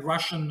have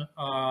Russian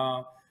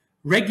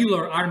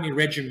regular army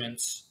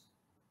regiments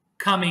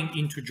coming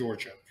into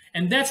Georgia.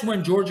 And that's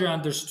when Georgia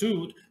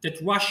understood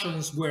that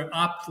Russians were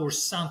up for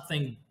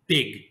something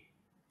big.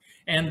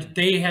 And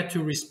they had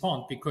to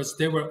respond, because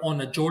they were on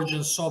a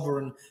Georgian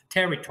sovereign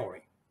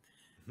territory.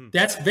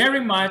 That's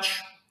very much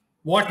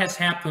what has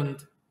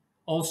happened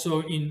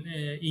also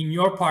in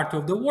your part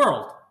of the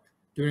world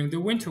during the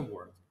Winter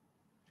War.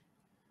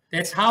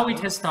 That's how it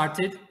has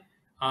started.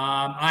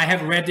 I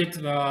have read it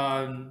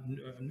on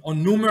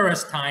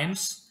numerous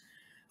times,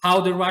 how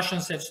the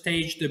Russians have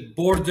staged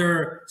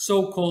the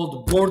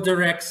so-called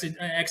border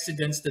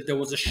accidents, that there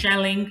was a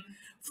shelling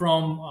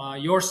from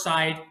your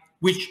side,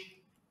 which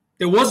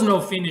there was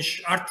no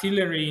Finnish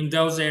artillery in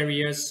those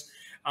areas,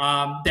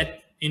 that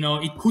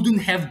it couldn't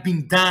have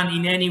been done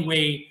in any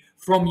way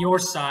from your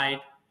side.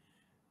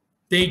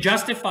 They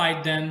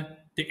justified then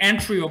the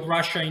entry of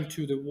Russia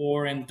into the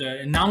war and the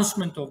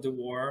announcement of the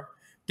war,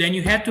 then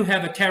you had to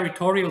have a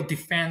territorial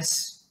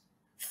defense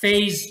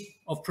phase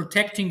of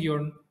protecting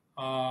your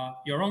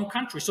own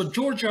country. So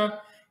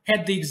Georgia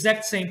had the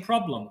exact same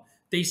problem.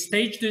 They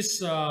staged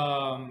this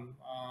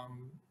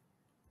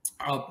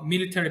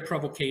military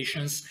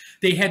provocations.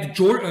 They had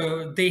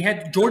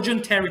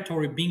Georgian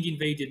territory being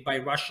invaded by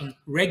Russian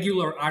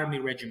regular army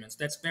regiments.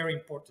 That's very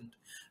important,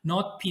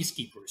 not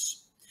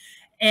peacekeepers.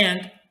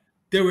 And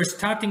they were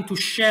starting to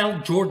shell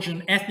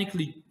Georgian,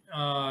 ethnically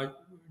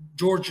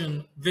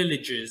Georgian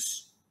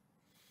villages.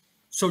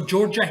 So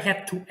Georgia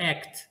had to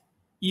act.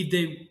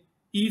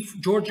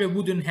 If Georgia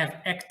wouldn't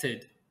have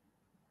acted,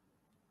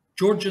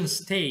 Georgian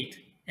state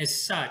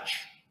as such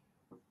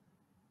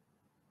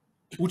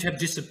would have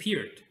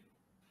disappeared.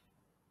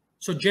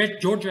 So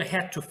Georgia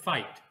had to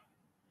fight.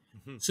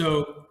 Mm-hmm.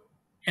 So,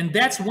 and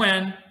that's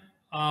when,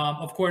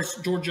 of course,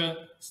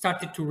 Georgia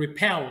started to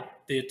repel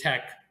the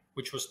attack,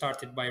 which was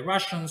started by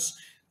Russians.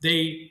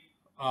 They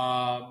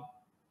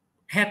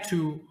had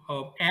to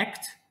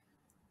act,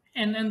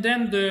 and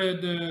then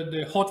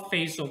the hot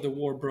phase of the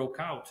war broke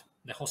out.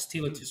 The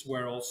hostilities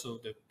were also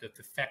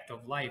the fact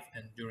of life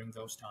then during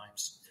those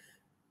times,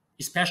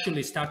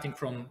 especially starting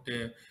from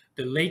the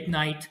late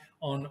night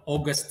on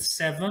August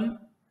 7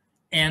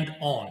 and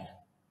on.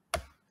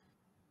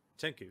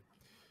 Thank you.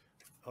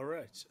 All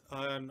right,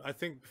 and I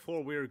think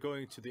before we're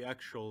going to the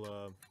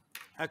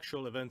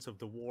actual events of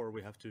the war,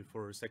 we have to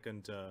for a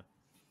second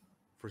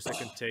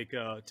take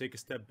a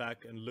step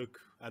back and look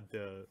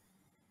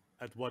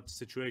at what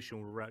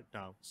situation we're at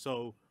now.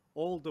 So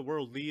all the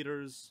world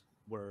leaders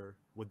were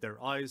with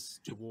their eyes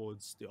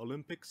towards the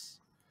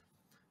Olympics.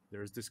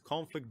 There's this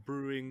conflict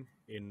brewing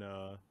in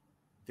the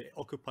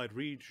occupied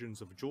regions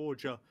of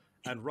Georgia,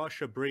 and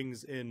Russia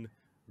brings in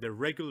their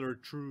regular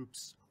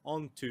troops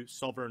onto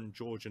sovereign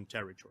Georgian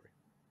territory.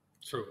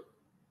 True.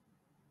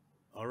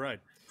 All right.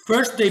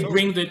 First, they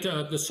bring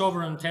the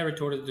sovereign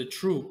territory, the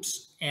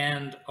troops,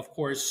 and of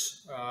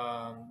course,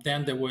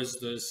 then there was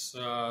this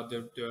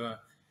the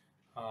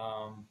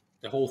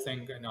whole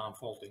thing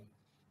unfolding.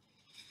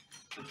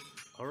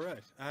 All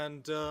right,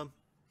 and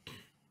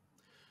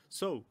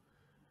so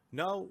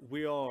now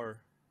we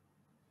are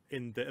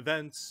in the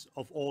events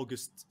of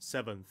August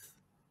 7th.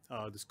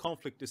 This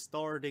conflict is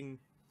starting,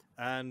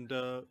 and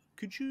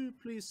could you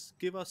please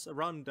give us a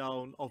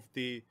rundown of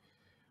the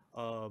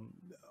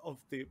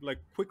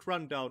quick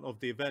rundown of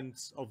the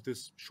events of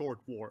this short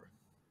war?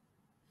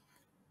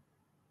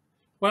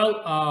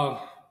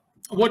 Well,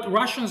 what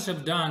Russians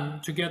have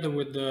done together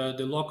with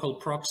the local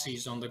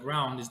proxies on the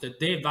ground is that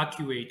they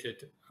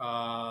evacuated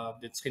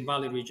the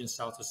Tskhinvali region,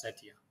 South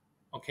Ossetia.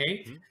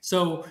 Okay, mm-hmm.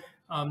 So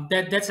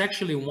that's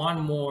actually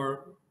one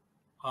more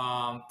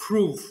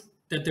proof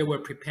that they were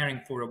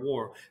preparing for a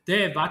war.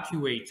 They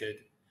evacuated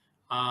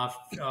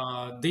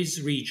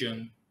this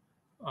region,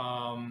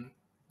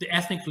 the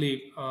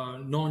ethnically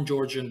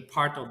non-Georgian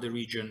part of the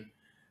region,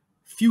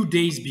 few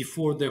days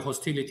before the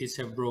hostilities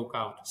have broke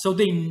out. So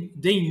they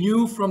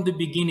knew from the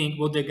beginning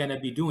what they're going to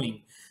be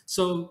doing.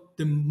 So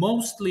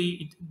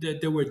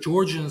there were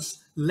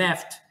Georgians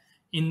left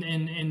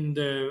in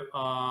the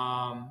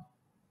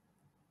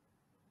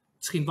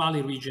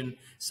Tskhinvali region,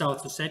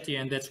 South Ossetia,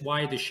 and that's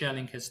why the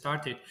shelling has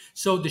started.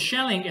 So the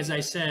shelling, as I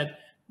said,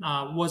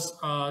 was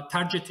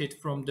targeted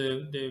from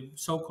the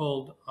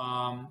so-called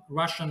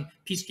Russian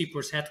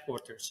peacekeepers'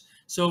 headquarters.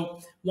 So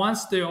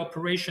once the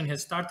operation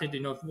has started,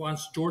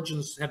 once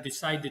Georgians have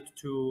decided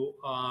to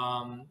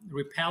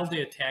repel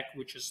the attack,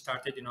 which has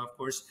started, of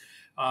course,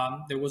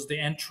 there was the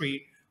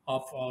entry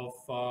of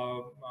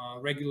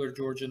regular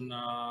Georgian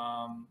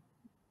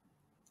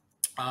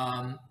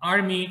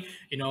army.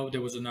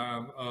 There was an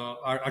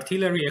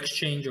artillery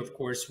exchange, of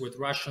course, with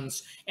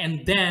Russians,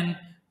 and then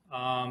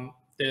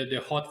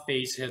the hot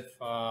phase have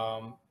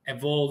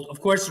evolved.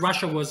 Of course,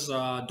 Russia was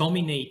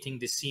dominating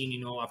the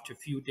scene, after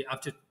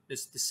the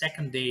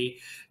second day,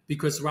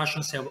 because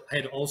Russians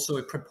had also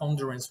a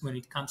preponderance when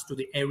it comes to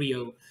the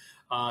aerial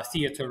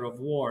theater of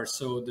war.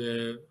 So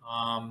the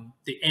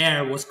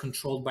air was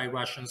controlled by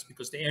Russians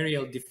because the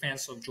aerial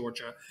defense of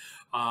Georgia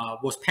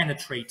was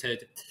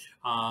penetrated,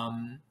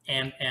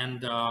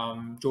 and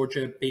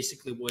Georgia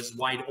basically was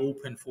wide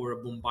open for a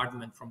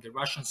bombardment from the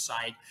Russian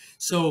side.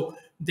 So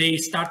they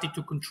started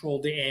to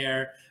control the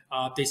air.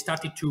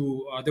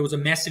 There was a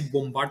massive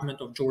bombardment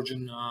of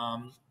Georgian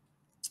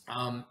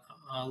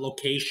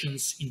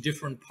locations in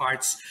different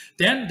parts.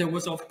 Then there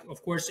was,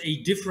 of course,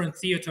 a different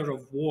theater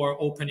of war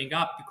opening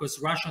up because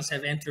Russians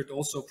have entered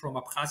also from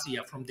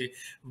Abkhazia, from the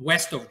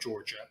west of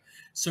Georgia.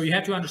 So you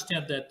have to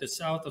understand that the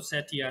South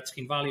Ossetia,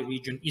 Tskhinvali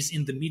region is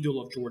in the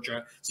middle of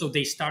Georgia. So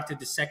they started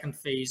the second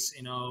phase,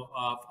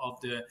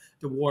 of the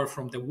war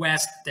from the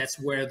west. That's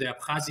where the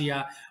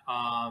Abkhazia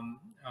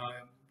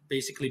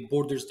basically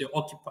borders the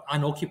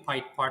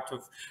unoccupied part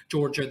of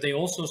Georgia. They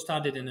also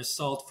started an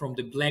assault from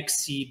the Black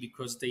Sea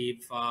because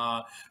they've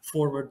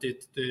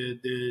forwarded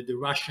the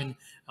Russian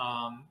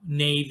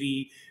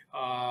Navy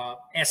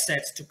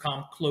assets to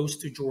come close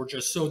to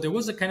Georgia. So there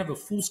was a kind of a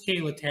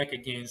full-scale attack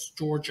against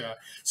Georgia.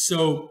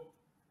 So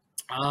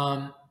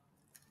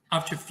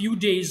after a few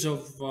days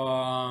of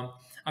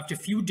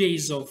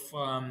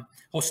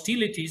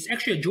hostilities,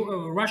 actually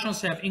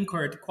Russians have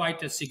incurred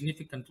quite a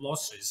significant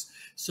losses.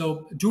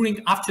 So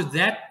after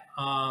that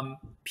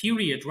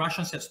period,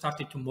 Russians have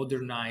started to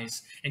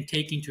modernize and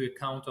take into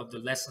account of the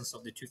lessons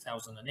of the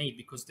 2008,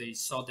 because they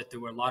saw that there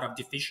were a lot of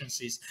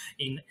deficiencies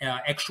in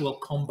actual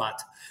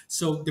combat.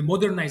 So the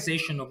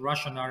modernization of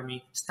Russian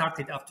army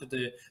started after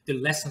the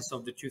lessons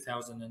of the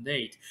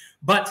 2008.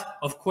 But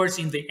of course,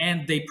 in the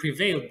end, they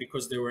prevailed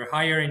because they were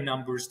higher in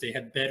numbers, they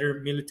had better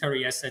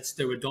military assets,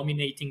 they were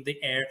dominating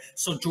the air.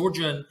 So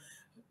Georgian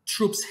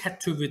troops had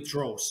to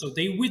withdraw. So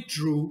they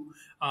withdrew.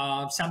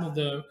 Some of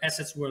the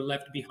assets were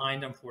left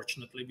behind,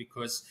 unfortunately,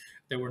 because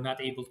they were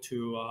not able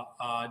to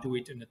do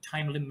it in a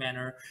timely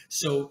manner.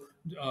 So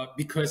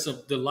because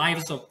of the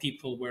lives of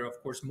people were, of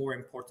course, more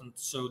important.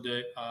 So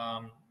the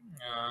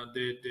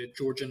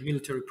Georgian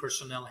military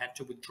personnel had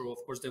to withdraw.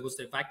 Of course, there was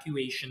the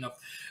evacuation of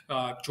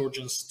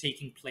Georgians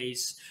taking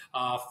place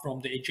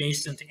from the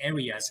adjacent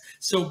areas.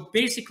 So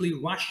basically,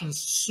 Russians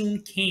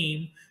soon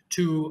came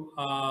to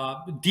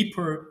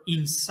deeper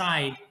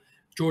inside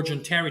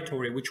Georgian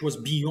territory, which was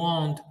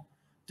beyond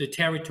the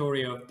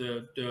territory of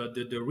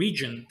the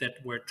region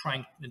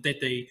that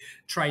they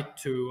tried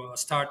to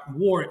start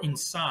war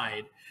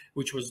inside,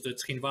 which was the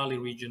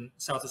Tskhinvali region,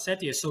 South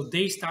Ossetia. So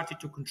they started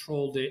to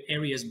control the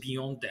areas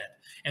beyond that.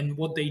 And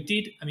what they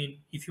did, I mean,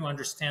 if you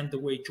understand the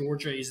way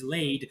Georgia is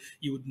laid,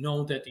 you would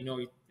know that, you know,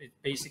 it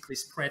basically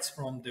spreads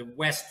from the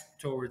west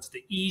towards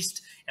the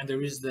east, and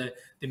there is the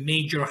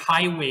major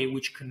highway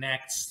which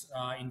connects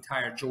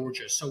entire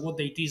Georgia. So what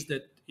they did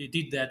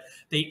that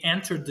they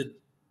entered the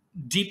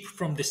deep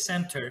from the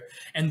center,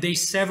 and they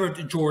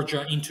severed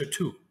Georgia into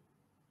two.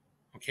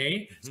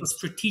 Okay, so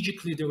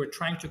strategically they were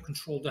trying to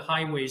control the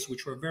highways,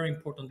 which were very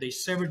important. They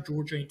severed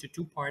Georgia into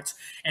two parts,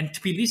 and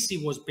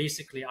Tbilisi was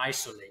basically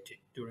isolated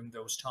during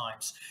those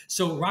times.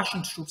 So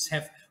Russian troops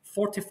have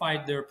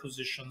fortified their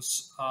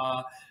positions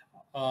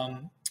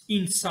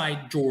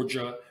inside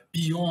Georgia,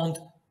 beyond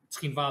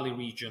Tskhinvali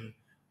region,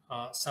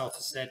 South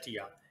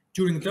Ossetia.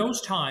 During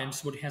those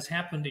times, what has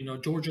happened, you know,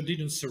 Georgia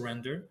didn't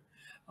surrender.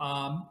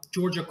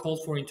 Georgia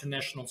called for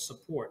international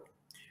support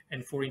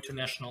and for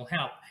international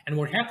help. And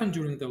what happened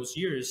during those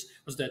years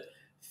was that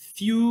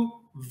few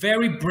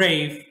very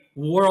brave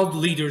world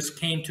leaders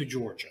came to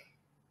Georgia.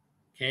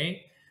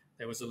 Okay,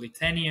 there was a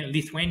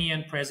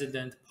Lithuanian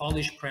president,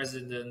 Polish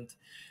president,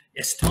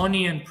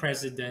 Estonian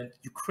president,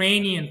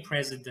 Ukrainian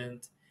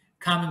president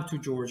coming to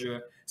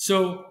Georgia.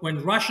 So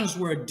when Russians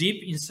were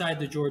deep inside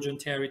the Georgian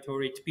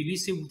territory,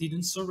 Tbilisi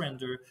didn't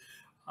surrender,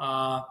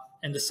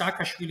 and the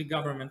Saakashvili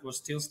government was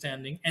still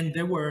standing, and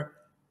there were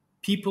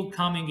people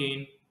coming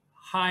in,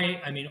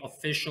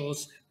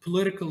 officials,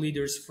 political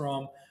leaders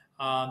from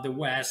the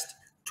West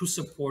to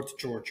support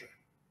Georgia.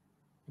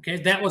 Okay,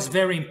 that was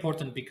very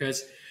important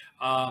because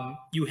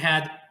you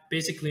had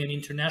basically an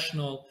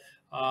international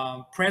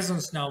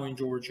presence now in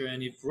Georgia,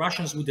 and if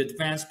Russians would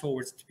advance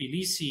towards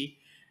Tbilisi,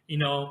 you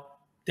know,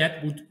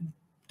 that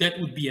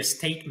would be a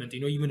statement,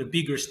 you know, even a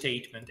bigger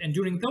statement. And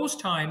during those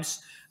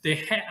times,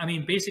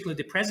 basically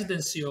the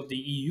presidency of the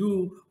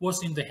EU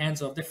was in the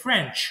hands of the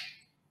French.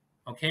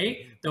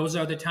 Okay, those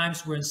are the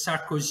times when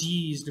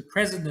Sarkozy is the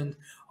president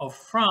of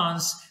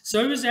France. So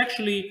it was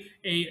actually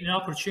an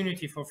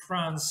opportunity for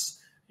France,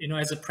 you know,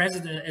 as a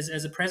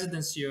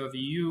presidency of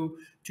EU,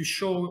 to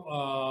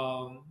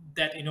show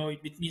that, you know,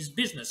 it means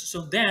business.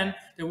 So then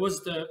there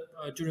was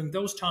during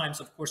those times,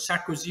 of course,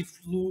 Sarkozy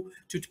flew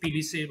to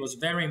Tbilisi. It was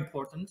very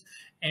important,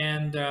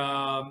 and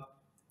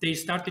they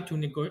started to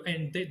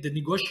the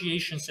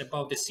negotiations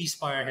about the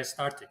ceasefire has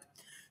started.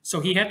 So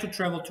he had to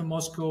travel to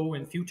Moscow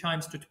and a few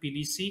times to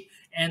Tbilisi,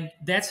 and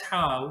that's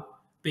how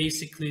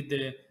basically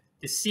the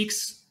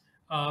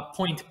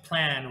 6-point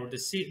plan, or the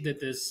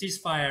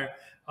ceasefire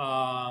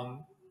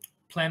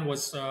plan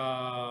was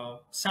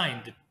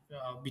signed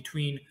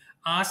between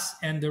us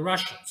and the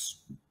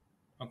Russians.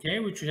 Okay,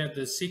 which had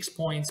the 6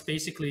 points.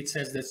 Basically, it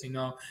says that, you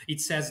know,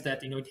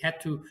 it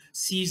had to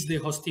cease the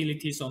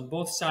hostilities on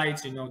both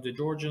sides, you know, the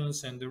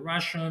Georgians and the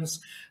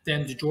Russians.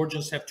 Then the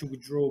Georgians have to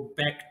withdraw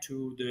back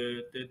to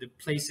the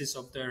places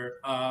of their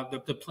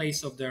the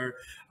place of their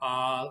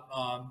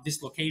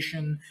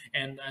dislocation,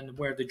 and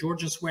where the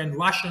Georgians were, and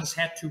Russians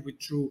had to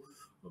withdraw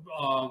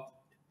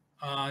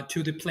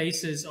to the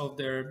places of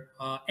their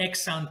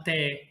ex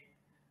ante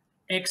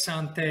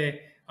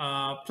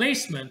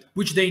placement,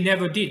 which they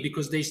never did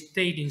because they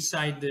stayed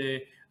inside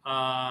the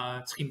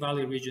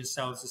Tskhinvali region,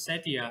 South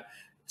Ossetia.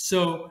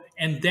 So,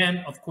 and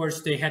then of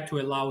course they had to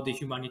allow the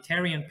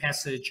humanitarian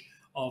passage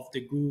of the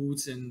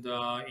goods, and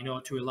you know,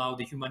 to allow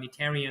the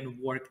humanitarian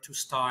work to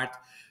start.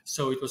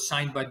 So it was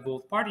signed by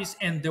both parties,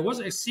 and there was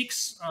a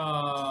 6th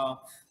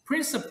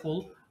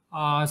principle,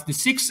 the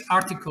 6th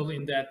article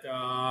in that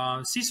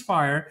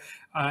ceasefire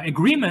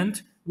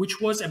agreement, which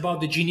was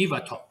about the Geneva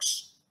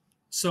talks.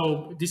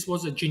 So this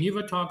was a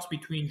Geneva talks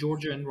between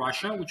Georgia and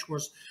Russia, which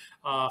was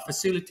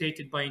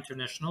facilitated by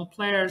international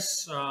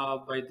players,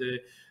 by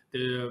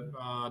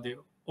the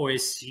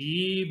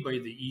OSCE, by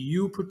the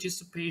EU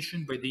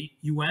participation, by the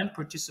UN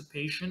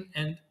participation,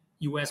 and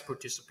US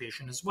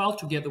participation as well,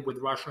 together with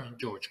Russia and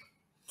Georgia.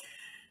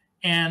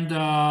 And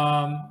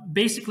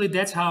basically,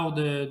 that's how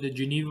the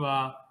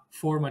Geneva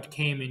format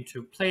came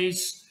into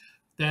place.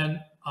 Then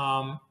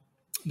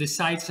the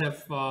sites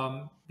have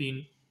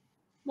been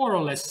more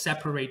or less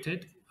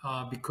separated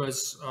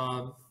because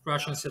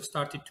Russians have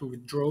started to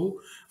withdraw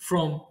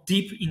from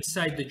deep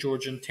inside the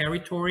Georgian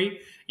territory.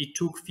 It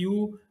took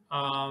few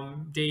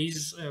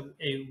days,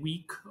 a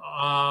week,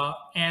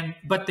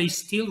 but they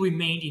still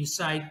remained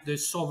inside the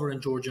sovereign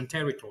Georgian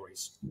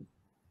territories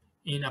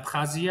in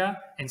Abkhazia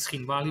and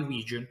Skhin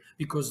region,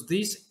 because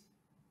these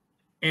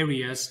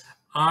areas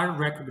are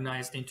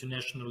recognized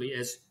internationally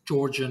as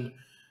Georgian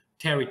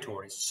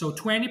territories. So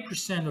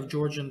 20% of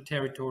Georgian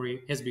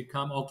territory has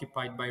become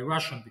occupied by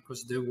Russian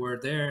because they were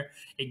there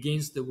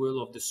against the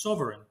will of the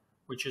sovereign,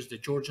 which is the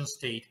Georgian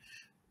state.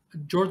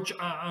 George,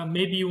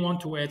 maybe you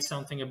want to add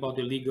something about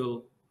the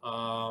legal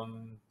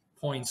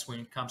points when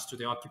it comes to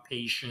the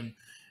occupation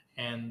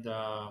and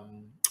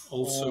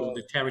also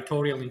the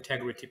territorial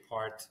integrity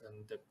part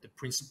and the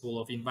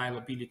principle of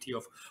inviolability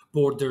of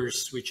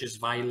borders, which is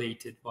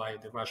violated by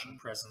the Russian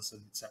presence,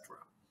 and etc.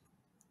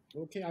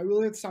 Okay, I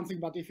will add something,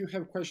 but if you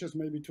have questions,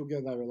 maybe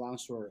together I will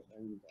answer,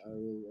 and I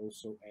will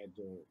also add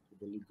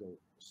the legal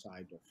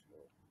side of.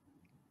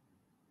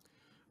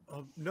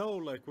 No,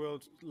 like, well,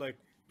 like,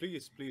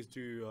 please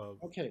do.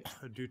 Okay.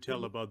 Do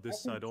tell about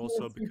this side two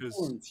also, because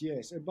points,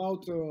 yes,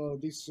 about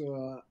this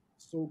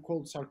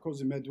so-called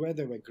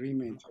Sarkozy-Medvedev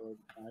agreement.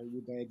 I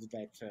would add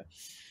that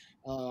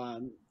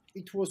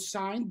it was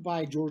signed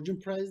by Georgian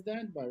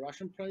president, by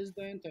Russian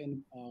president,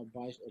 and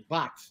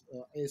but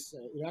as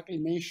Irakli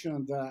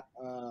mentioned,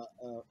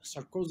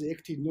 Sarkozy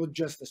acted not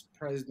just as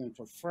president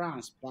of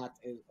France, but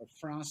as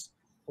France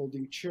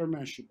holding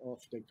chairmanship of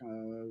the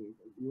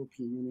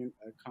European Union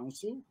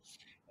Council.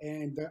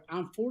 And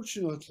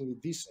unfortunately,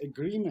 this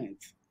agreement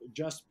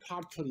just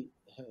partly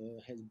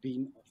has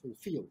been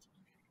fulfilled.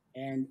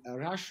 And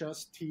Russia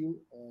still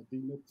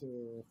did not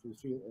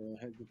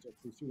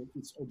fulfill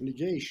its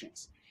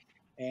obligations.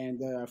 And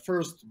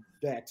first,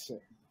 that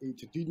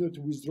it did not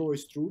withdraw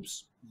its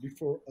troops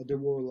before the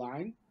war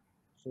line.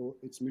 So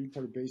its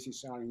military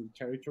bases are in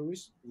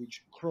territories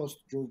which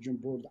crossed Georgian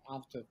border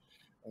after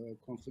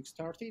conflict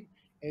started.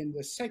 And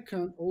the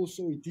second,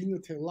 also, it did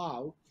not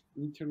allow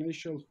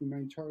international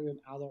humanitarian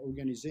other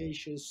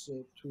organizations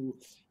to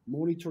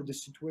monitor the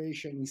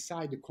situation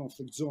inside the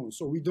conflict zone.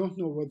 So we don't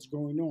know what's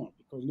going on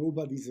because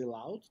nobody is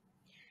allowed.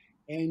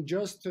 And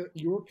just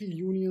European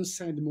Union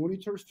sent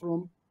monitors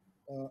from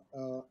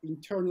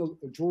internal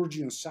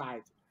Georgian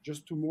side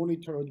just to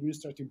monitor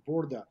administrative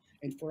border.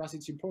 And for us,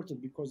 it's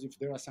important because if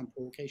there are some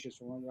provocations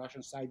from on the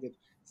Russian side, that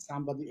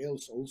somebody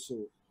else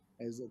also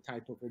has a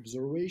type of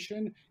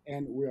observation,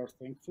 and we are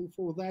thankful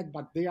for that.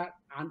 But they are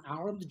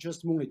unarmed,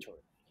 just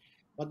monitoring.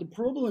 But the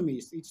problem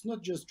is, it's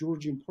not just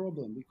Georgian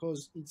problem,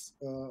 because it's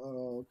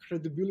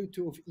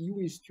credibility of EU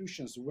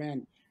institutions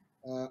when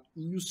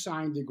EU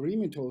signed the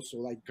agreement also,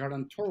 like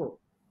guarantor,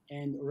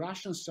 and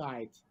Russian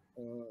side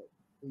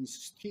is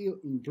still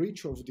in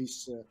breach of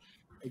this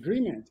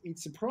agreement.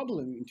 It's a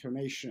problem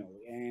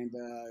internationally, and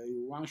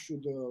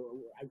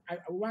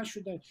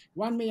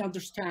one may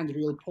understand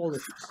real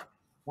politics,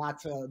 but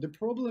the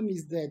problem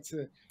is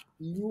that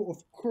EU,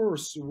 of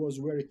course, was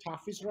very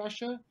tough with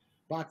Russia,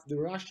 but the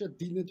Russia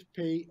didn't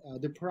pay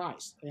the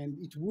price, and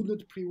it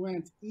wouldn't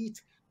prevent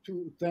it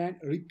to then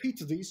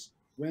repeat this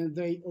when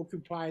they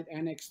occupied,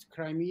 annexed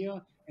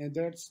Crimea, and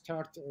then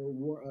start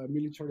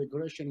military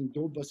aggression in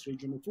Donbas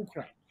region of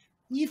Ukraine.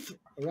 If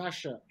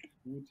Russia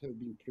would have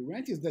been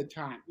prevented at that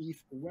time,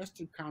 if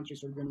Western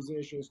countries,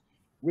 organizations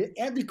were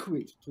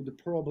adequate to the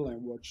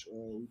problem which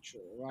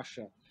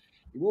Russia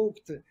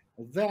evoked,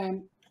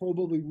 then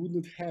probably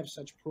wouldn't have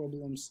such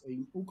problems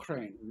in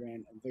Ukraine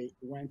when they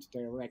went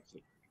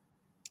directly.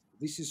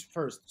 This is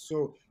first.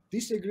 So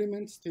this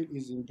agreement still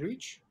is in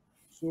breach.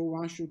 So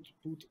one should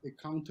put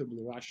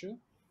accountable Russia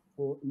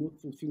for not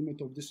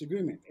fulfillment of this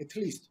agreement, at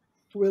least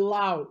to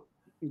allow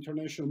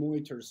international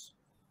monitors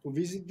to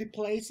visit the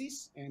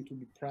places and to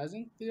be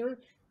present there.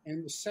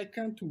 And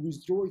second, to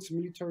withdraw its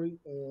military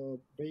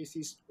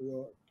bases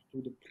to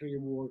the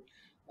pre-war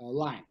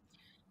line.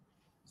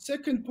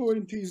 Second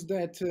point is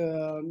that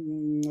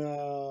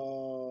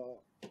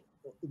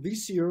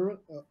this year,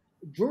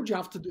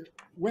 Georgia,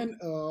 when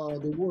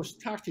the war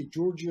started,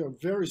 Georgia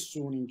very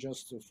soon, in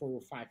just 4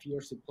 or 5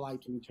 years,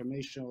 applied to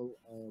international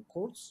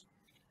courts.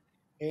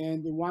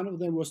 And one of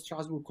them was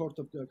Strasbourg Court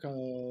of the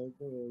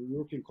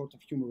European Court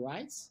of Human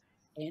Rights.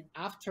 And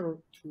after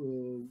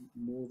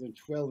more than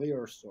 12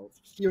 years of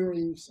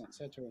hearings,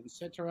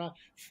 etc.,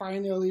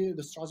 finally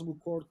the Strasbourg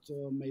Court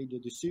made a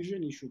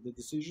decision, issued the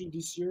decision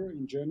this year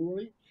in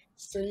January,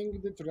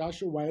 saying that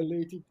Russia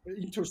violated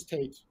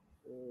interstate.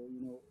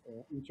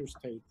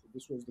 Interstate.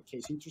 This was the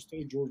case.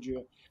 Interstate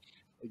Georgia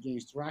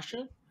against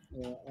Russia,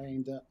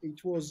 and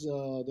it was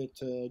that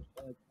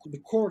the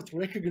court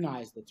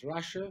recognized that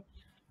Russia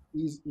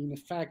is in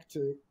effect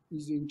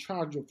is in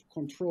charge of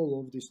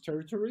control of these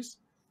territories,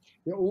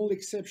 The only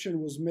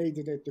exception was made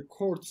that the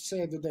court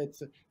said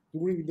that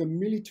during the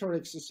military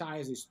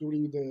exercises,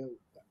 during the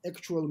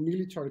actual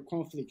military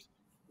conflict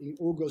in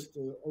August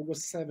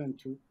 7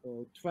 to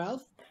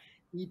 12,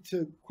 it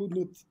could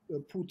not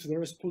put the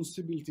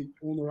responsibility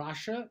on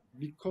Russia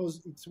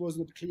because it was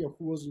not clear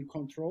who was in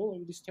control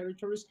of these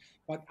territories.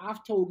 But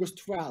after August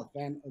 12,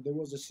 when there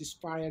was a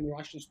ceasefire and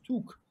Russians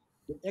took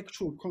the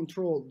actual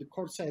control, the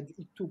court said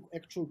it took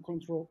actual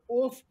control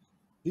of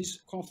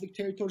these conflict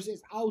territories.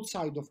 Is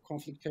outside of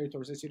conflict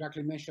territories. As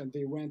Irakli mentioned,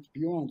 they went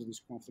beyond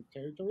these conflict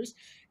territories.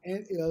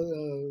 And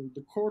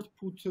the court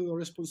put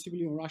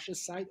responsibility on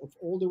Russia's side of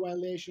all the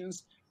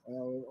violations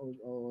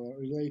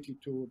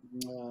related to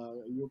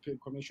European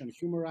Convention on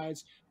Human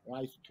Rights,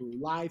 right to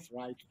life,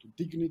 right to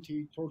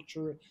dignity,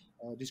 torture,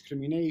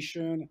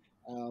 discrimination,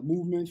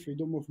 movement,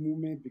 freedom of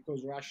movement,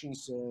 because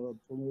Russians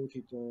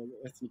promoted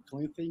ethnic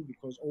cleansing,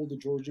 because all the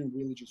Georgian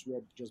villages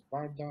were just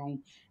burned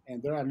down,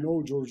 and there are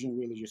no Georgian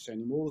villages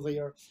anymore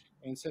there,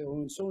 and so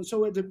on and so on.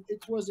 So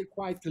it was a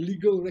quite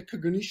legal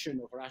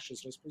recognition of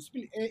Russia's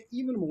responsibility.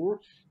 Even more,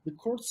 the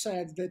court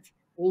said that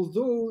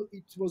although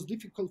it was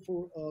difficult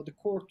for the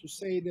court to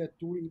say that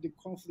during the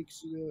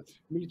conflicts,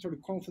 military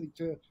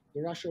conflict,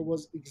 Russia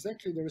was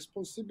exactly the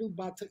responsible,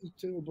 but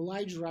it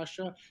obliged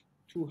Russia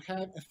to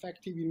have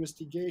effective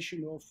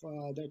investigation of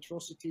the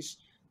atrocities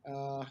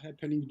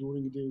happening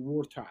during the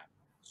wartime.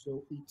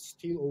 So it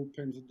still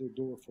opened the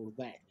door for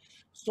that.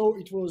 So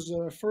it was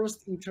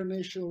first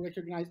international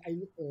recognized,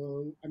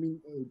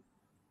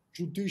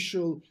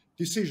 judicial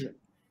decision,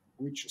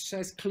 which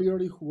says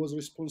clearly who was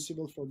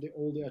responsible for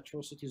all the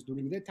atrocities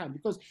during that time.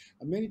 Because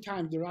many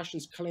times the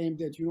Russians claim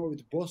that,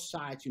 with both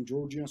sides in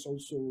Georgians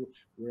also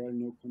were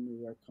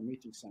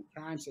committing some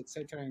crimes,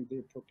 etc. And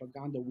their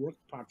propaganda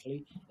worked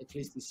partly, at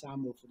least in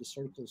some of the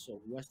circles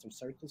of Western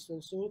circles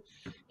also.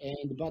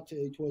 But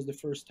it was the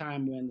first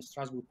time when the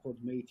Strasbourg court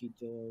made it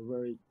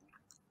very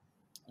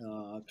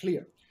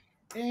clear.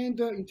 And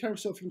in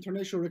terms of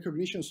international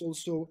recognitions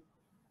also,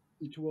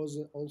 it was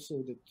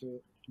also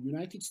that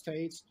United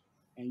States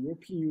and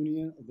European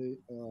Union, they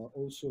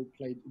also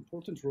played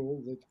important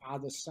role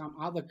that some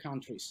other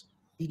countries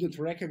didn't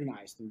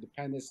recognize the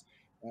independence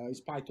in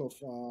spite of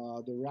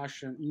the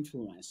Russian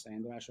influence,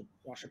 and Russia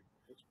was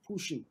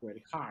pushing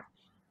very hard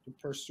to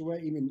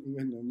persuade, even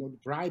not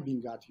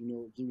bribing, but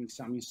giving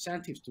some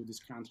incentives to these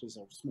countries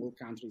or small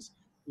countries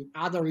in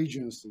other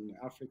regions in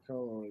Africa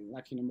or in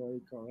Latin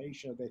America or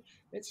Asia.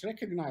 Let's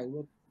recognize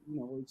what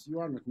you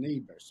are not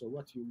neighbors, so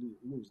what you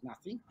lose?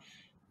 Nothing.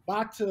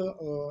 But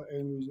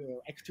an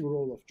active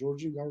role of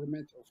Georgian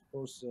government, of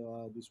course,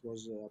 this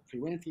was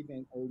prevented,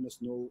 and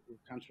almost no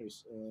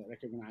countries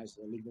recognized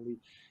legally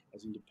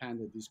as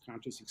independent these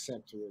countries,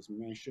 except, as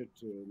mentioned,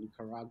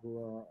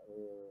 Nicaragua,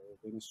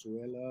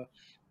 Venezuela,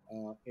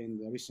 and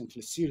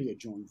recently Syria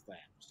joined them.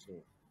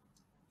 So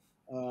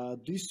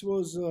this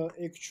was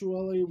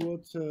actually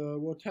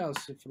what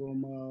else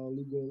from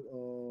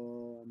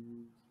legal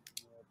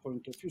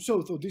point of view.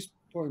 So this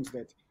point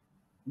that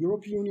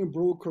European Union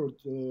brokered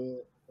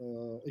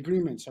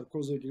agreement,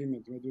 Sarkozy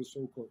agreement,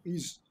 so-called,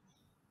 is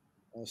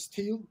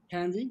still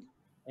pending,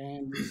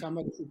 and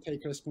somebody should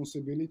take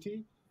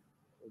responsibility.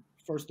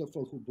 First of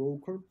all, who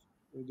brokered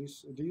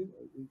this deal?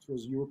 It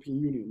was European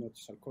Union, not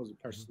Sarkozy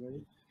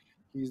personally.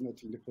 He is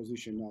not in the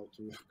position now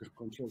to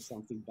control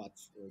something, but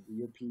the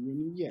European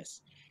Union,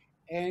 yes.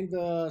 And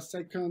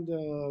second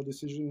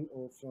decision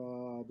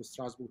of the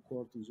Strasbourg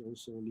court is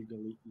also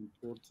legally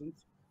important.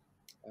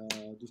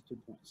 These 2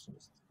 points.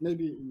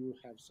 Maybe you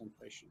have some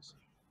questions.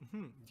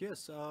 Mm-hmm.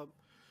 Yes.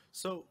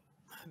 So,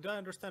 do I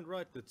understand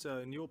right that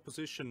in your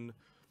position,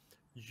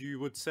 you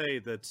would say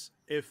that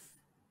if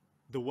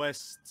the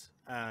West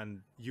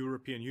and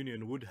European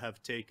Union would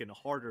have taken a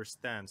harder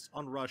stance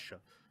on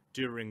Russia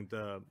during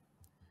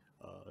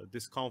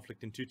this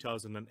conflict in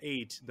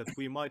 2008, that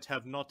we might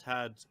have not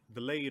had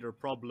the later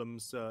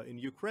problems in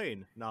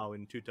Ukraine now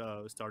in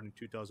starting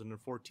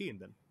 2014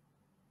 then?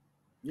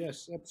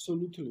 Yes,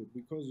 absolutely,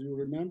 because you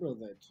remember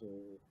that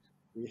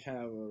we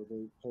have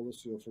the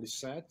policy of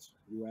reset,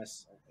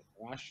 US,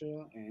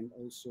 Russia, and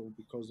also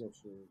because of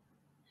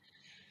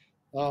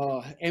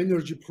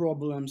energy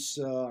problems,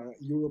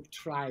 Europe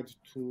tried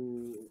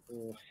to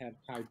have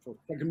type of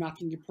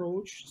pragmatic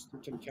approach,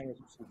 taking care of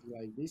something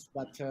like this,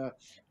 but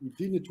it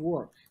didn't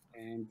work.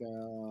 And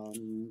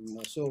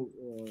so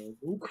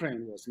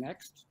Ukraine was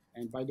next.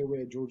 And by the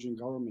way, Georgian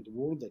government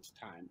warned at the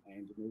time,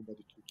 and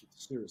nobody took it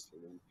seriously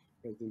when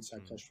President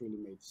Saakashvili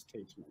made a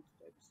statement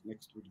that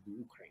next would be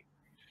Ukraine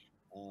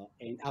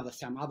and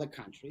some other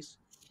countries.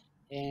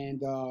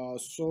 And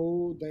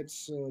so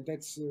that's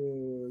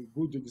a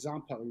good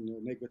example in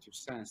a negative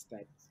sense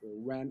that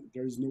when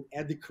there is no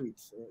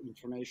adequate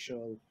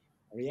international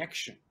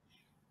reaction,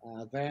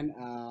 then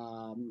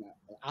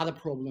other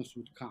problems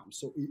would come.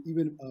 So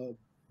even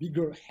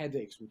bigger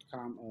headaches would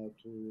come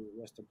to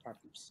Western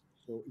partners.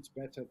 So it's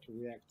better to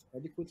react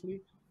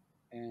adequately,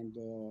 and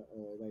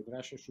that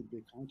Russia should be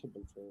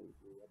accountable for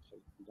what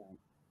has been done.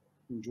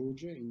 in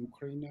Georgia, in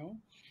Ukraine now.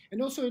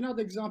 And also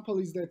another example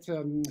is that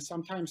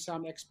sometimes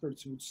some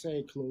experts would say,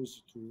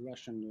 close to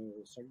Russian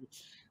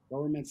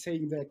government,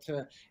 saying that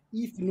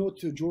if not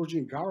the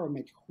Georgian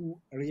government who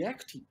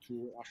reacted to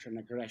Russian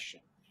aggression,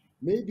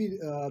 maybe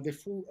the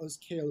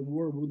full-scale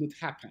war wouldn't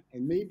happen.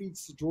 And maybe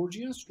it's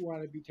Georgians who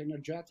are a bit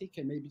energetic,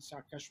 and maybe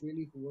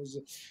Saakashvili, who was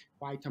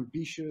quite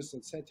ambitious,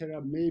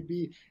 etc. Maybe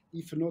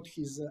if not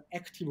his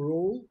active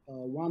role,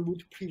 one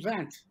would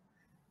prevent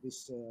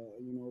this,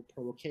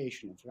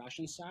 provocation of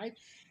Russian side.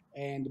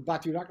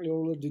 But Irakli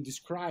already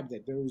described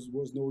that there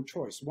was no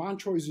choice. One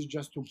choice is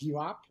just to give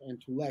up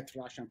and to let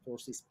Russian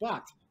forces,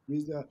 but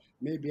with the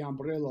maybe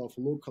umbrella of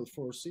local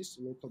forces,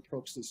 local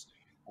proxies,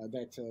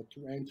 that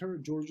to enter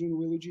Georgian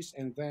villages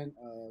and then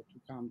to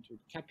come to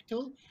the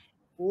capital,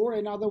 or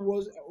another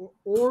was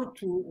or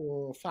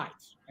to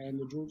fight. And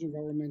the Georgian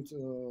government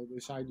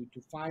decided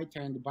to fight.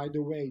 And by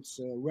the way, it's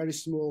a very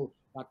small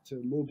but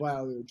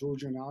mobile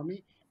Georgian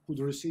army could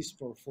resist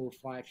for 4 or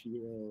 5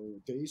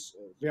 days.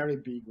 Very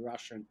big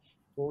Russian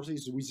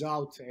forces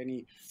without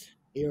any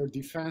air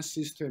defense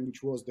system,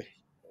 which was the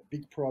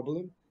big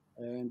problem.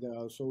 And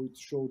so it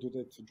showed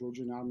that the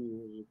Georgian army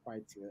was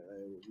quite,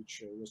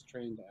 which was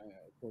trained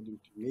according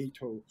to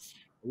NATO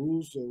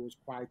rules, was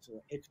quite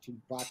active,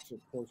 but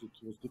of course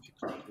it was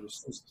difficult to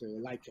resist.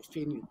 Like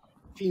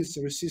Finns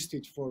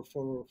resisted for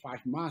 4 or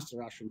 5 months,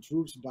 Russian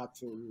troops, but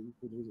we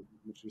could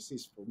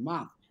resist for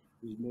months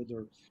with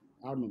modern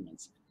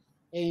armaments.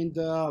 And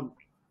the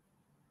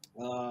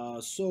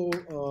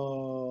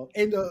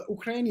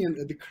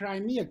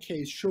Crimea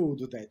case showed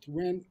that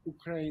when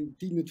Ukraine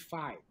didn't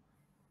fight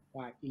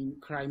in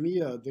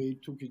Crimea, they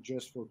took it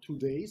just for 2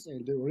 days,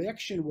 and the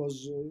reaction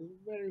was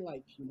very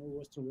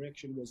Western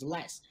reaction was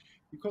less,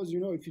 because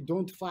if you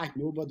don't fight,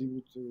 nobody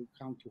would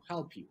come to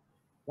help you.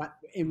 But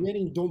and when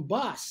in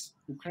Donbass,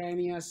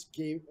 Ukrainians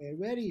gave a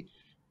very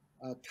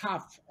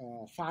tough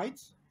fight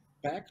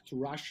back to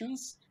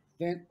Russians.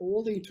 Then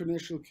all the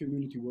international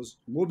community was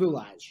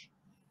mobilized,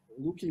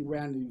 looking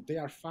when they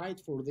are fight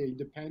for their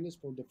independence,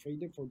 for the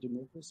freedom, for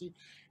democracy.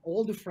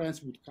 All the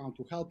friends would come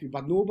to help you,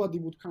 but nobody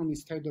would come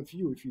instead of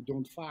you if you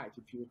don't fight,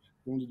 if you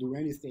don't do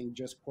anything,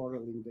 just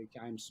quarreling that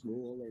I'm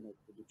small and I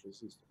couldn't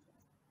resist.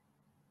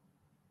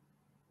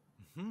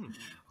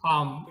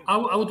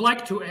 I would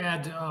like to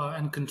add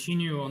and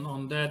continue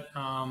on that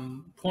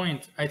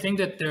point. I think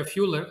that there are a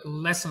few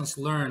lessons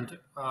learned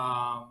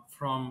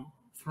from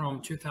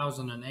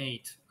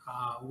 2008.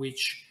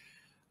 Which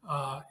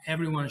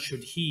everyone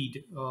should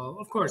heed.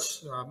 Of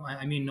course,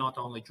 I mean not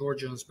only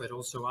Georgians, but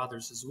also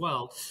others as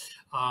well.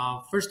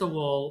 First of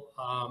all,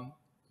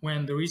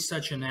 when there is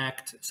such an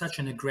act, such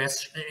an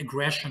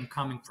aggression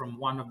coming from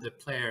one of the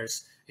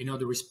players,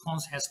 the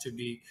response has to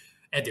be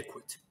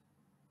adequate.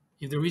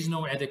 If there is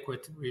no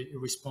adequate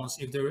response,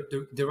 if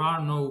there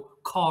are no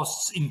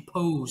costs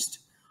imposed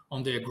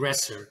on the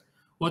aggressor,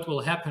 what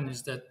will happen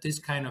is that this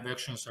kind of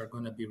actions are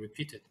going to be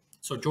repeated.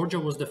 So Georgia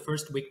was the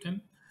first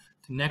victim.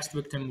 The next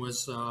victim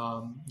was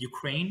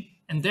Ukraine.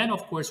 And then,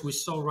 of course, we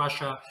saw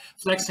Russia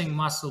flexing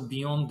muscle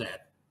beyond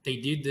that. They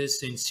did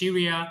this in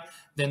Syria.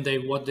 Then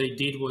what they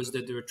did was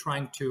that they were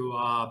trying to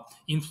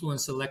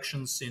influence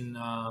elections in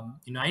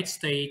United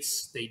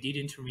States. They did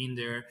intervene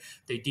there.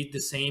 They did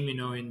the same,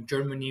 in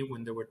Germany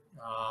when they were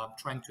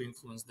trying to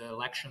influence the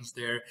elections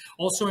there.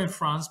 Also in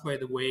France, by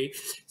the way.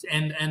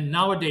 And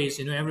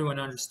nowadays, everyone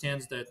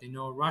understands that,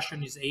 Russia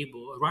is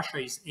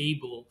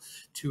able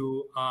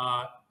to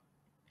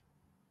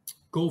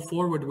go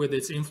forward with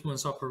its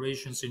influence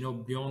operations,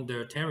 beyond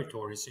their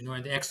territories, and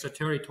the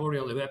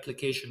extraterritorial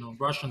application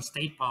of Russian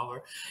state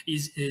power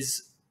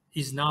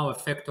is now a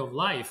fact of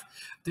life.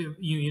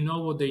 You know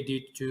what they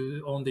did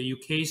on the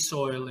UK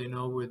soil,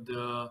 with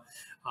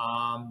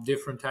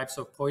different types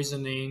of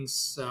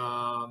poisonings,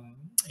 and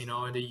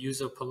the use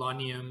of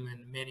polonium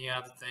and many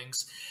other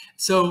things.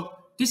 So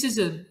this is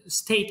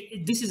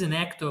an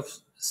act of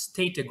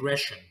state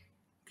aggression.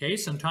 Okay,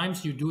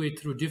 sometimes you do it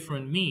through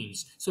different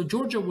means. So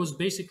Georgia was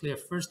basically a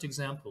first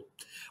example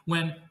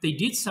when they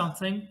did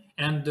something,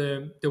 and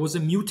there was a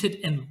muted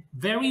and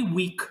very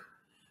weak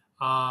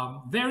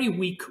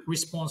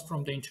response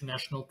from the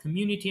international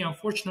community.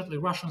 Unfortunately,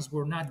 Russians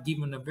were not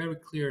given a very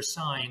clear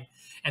sign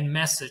and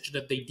message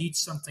that they did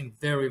something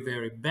very,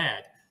 very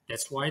bad.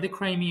 That's why the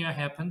Crimea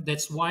happened.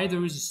 That's why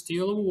there is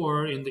still a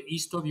war in the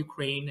east of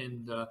Ukraine,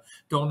 and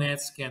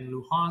Donetsk and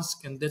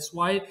Luhansk. And that's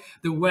why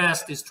the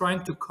West is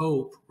trying to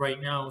cope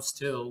right now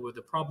still with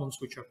the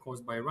problems which are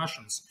caused by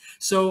Russians.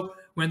 So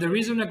when there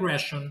is an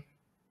aggression,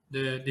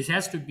 this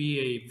has to be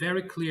a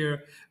very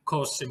clear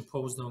cost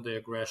imposed on the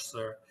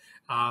aggressor.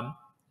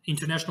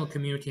 International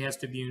community has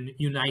to be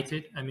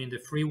united. I mean, the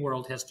free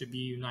world has to be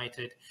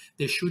united.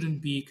 There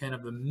shouldn't be kind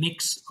of a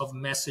mix of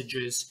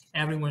messages.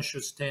 Everyone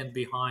should stand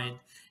behind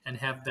and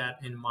have that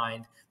in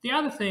mind. The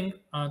other thing,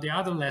 the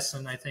other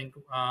lesson, I think,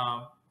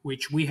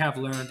 which we have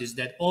learned is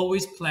that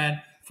always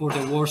plan for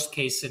the worst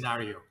case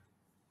scenario.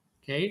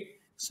 Okay?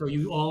 So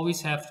you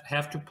always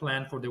have to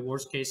plan for the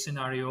worst case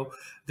scenario.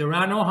 There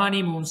are no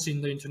honeymoons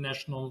in the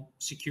international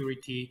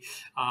security.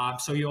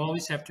 So you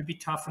always have to be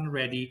tough and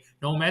ready,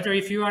 no matter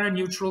if you are a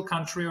neutral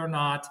country or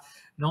not,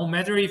 no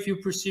matter if you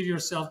perceive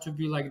yourself to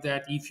be like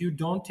that. If you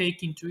don't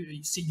take into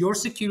your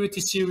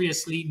security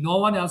seriously, no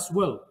one else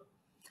will.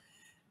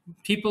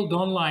 People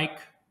don't like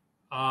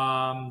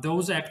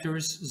those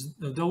actors,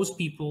 those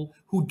people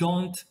who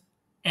don't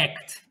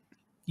act.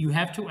 You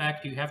have to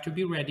act. You have to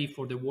be ready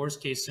for the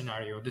worst case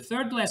scenario. The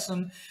third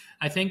lesson,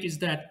 I think, is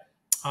that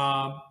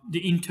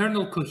the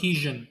internal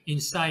cohesion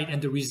inside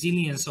and the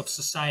resilience of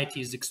society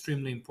is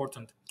extremely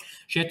important.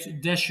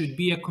 There should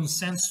be a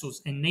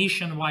consensus, a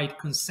nationwide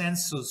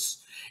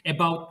consensus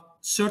about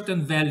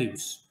certain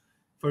values.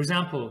 For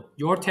example,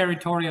 your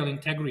territorial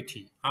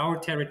integrity, our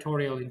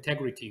territorial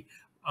integrity,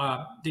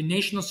 the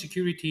national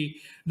security.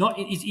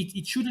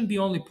 It shouldn't be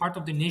only part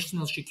of the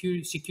national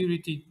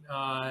security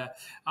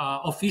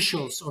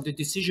officials or the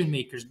decision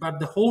makers, but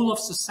the whole of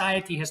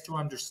society has to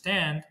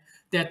understand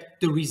that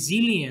the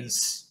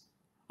resilience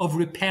of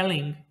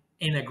repelling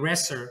an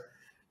aggressor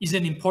is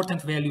an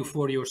important value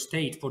for your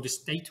state, for the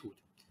statehood.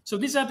 So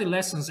these are the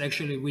lessons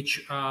actually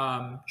which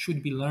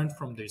should be learned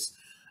from this.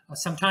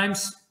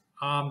 Sometimes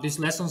these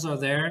lessons are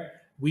there.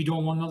 We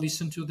don't want to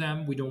listen to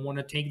them. We don't want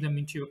to take them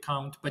into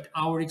account. But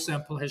our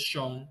example has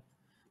shown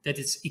that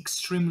it's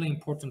extremely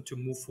important to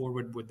move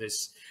forward with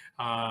this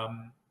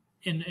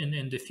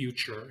in the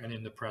future and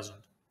in the present.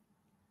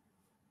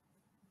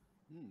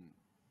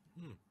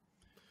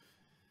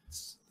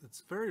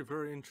 It's very,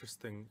 very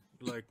interesting,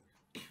 like,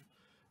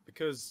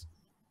 because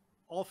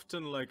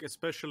often, like,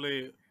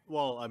 especially,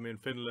 well, I mean,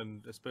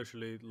 Finland,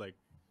 especially, like,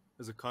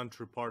 as a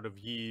country part of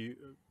EU,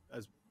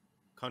 as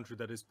country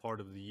that is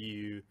part of the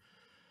EU,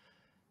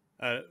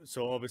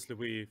 so obviously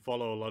we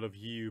follow a lot of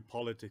EU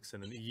politics,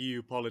 and in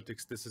EU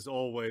politics, this is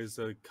always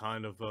a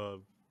kind of a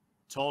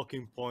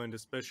talking point,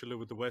 especially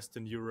with the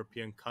Western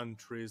European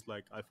countries.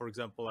 Like, for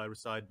example, I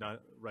reside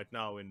right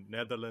now in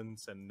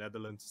Netherlands, and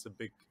Netherlands is a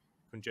big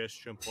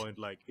congestion point.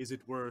 Like, is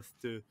it worth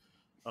to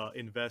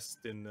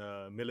invest in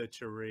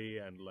military,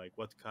 and like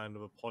what kind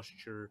of a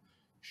posture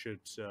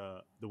should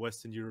the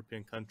Western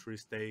European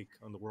countries take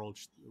on the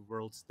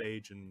world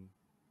stage and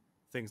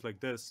things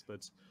like this?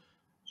 But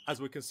as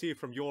we can see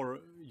from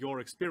your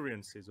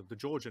experiences of the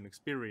Georgian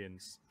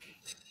experience,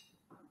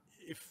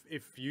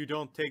 if you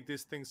don't take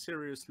these things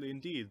seriously,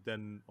 indeed,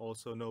 then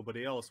also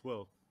nobody else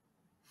will.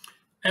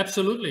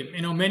 Absolutely.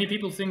 Many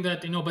people think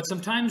that, but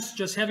sometimes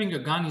just having a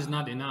gun is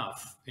not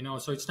enough,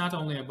 so it's not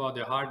only about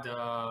the hard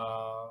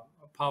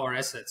power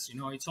assets,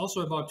 it's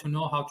also about to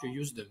know how to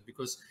use them.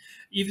 Because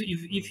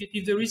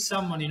if there is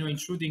someone,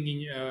 intruding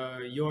in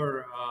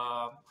your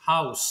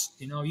house,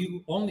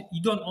 you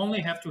don't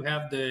only have to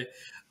have the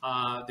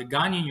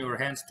gun in your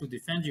hands to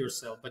defend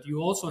yourself, but you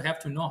also have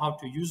to know how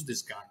to use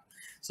this gun.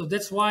 So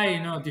that's why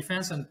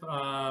defense and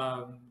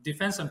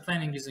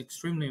planning is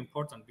extremely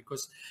important,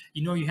 because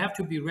you have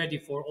to be ready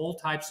for all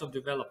types of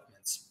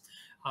developments.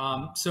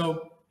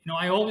 So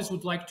I always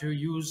would like to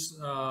use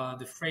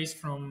the phrase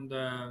from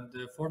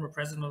the former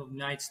president of the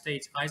United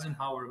States,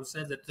 Eisenhower, who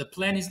said that the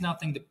plan is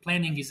nothing, the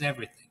planning is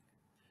everything.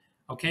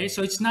 Okay,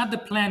 so it's not the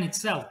plan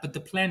itself, but the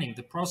planning,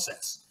 the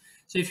process.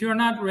 So if you're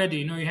not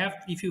ready,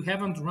 if you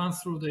haven't run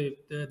through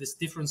these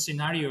different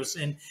scenarios,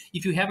 and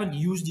if you haven't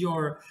used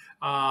your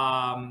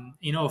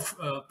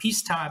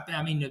peacetime,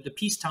 the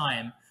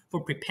peacetime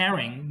for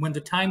preparing, when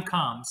the time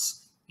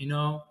comes,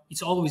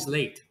 it's always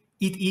late.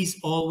 It is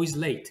always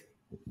late.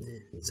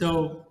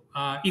 So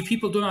if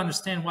people don't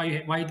understand why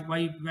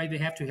they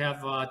have to have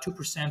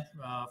 2%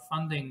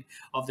 funding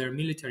of their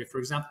military, for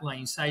example,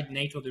 inside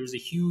NATO, there's a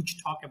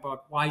huge talk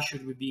about why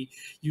should we be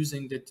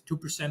using the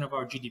 2% of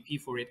our GDP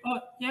for it. Oh,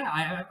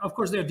 yeah, of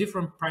course, there are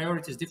different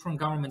priorities. Different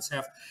governments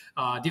have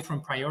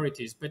different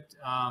priorities, but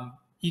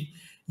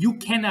you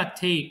cannot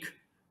take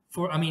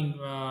for.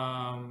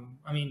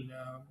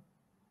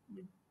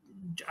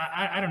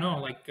 I don't know,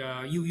 like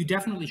you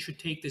definitely should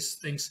take these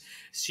things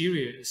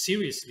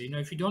seriously.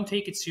 If you don't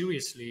take it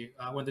seriously,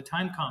 when the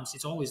time comes,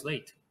 it's always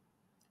late.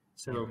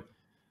 So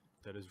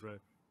that is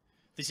right.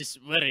 This is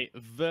very,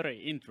 very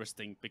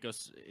interesting,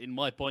 because in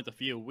my point of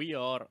view, we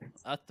are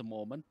at the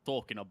moment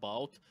talking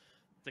about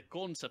the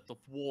concept of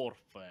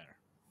warfare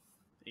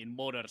in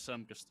modern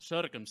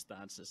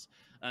circumstances.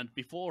 And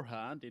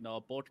beforehand, in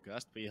our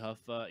podcast, we have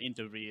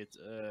interviewed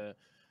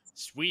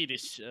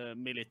Swedish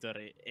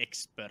military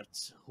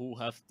experts who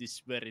have this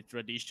very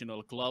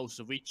traditional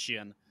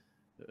Clausewitzian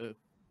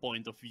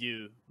point of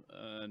view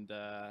and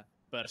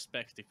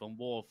perspective on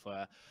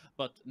warfare.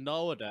 But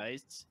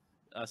nowadays,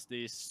 as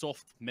these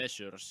soft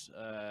measures,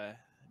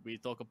 we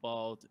talk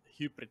about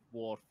hybrid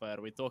warfare,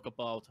 we talk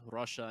about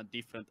Russia and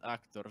different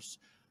actors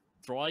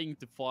trying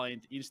to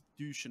find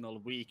institutional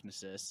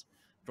weaknesses,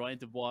 trying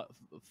to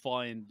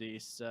find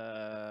these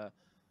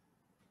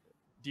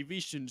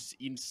divisions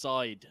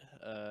inside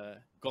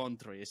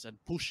countries and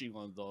pushing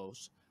on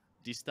those,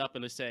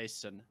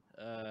 destabilization.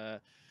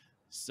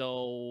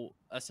 So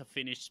as a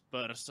Finnish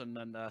person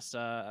and as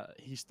a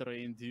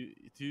history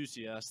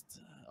enthusiast,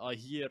 I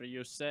hear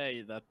you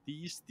say that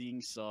these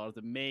things are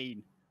the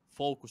main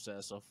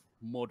focuses of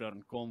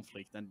modern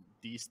conflict, and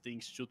these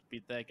things should be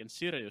taken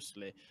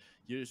seriously.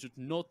 You should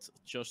not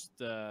just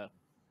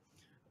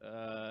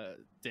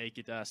take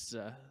it as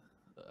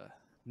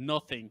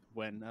nothing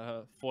when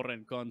a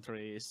foreign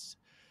country is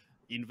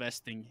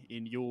investing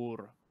in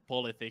your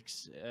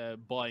politics,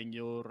 buying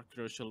your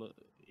crucial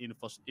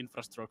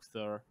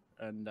infrastructure,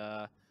 and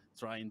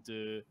trying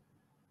to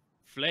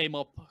flame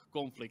up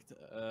conflict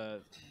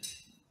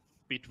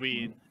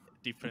between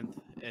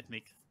different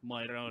ethnic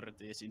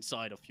minorities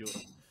inside of your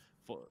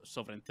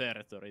sovereign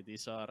territory.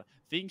 These are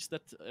things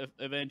that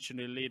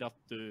eventually lead up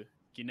to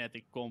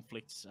kinetic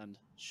conflicts and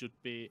should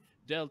be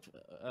dealt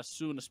as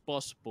soon as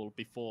possible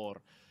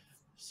before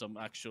some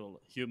actual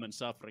human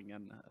suffering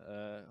and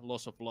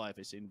loss of life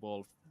is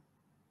involved.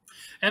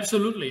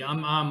 Absolutely.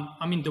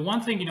 I mean, the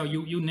one thing,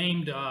 you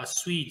named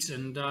Swedes,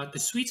 and the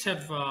Swedes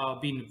have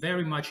been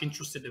very much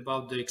interested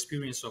about the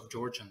experience of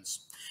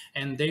Georgians,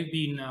 and they've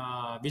been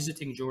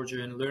visiting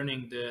Georgia and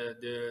learning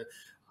the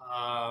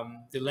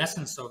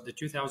lessons of the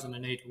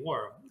 2008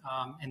 war,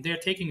 and they're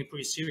taking it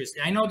pretty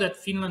seriously. I know that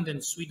Finland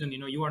and Sweden,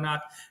 you are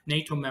not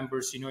NATO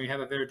members, you have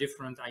a very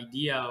different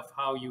idea of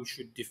how you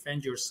should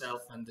defend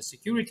yourself and the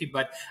security,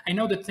 but I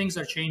know that things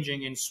are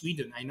changing in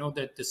Sweden. I know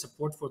that the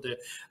support for the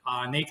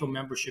NATO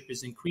membership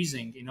is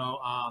increasing.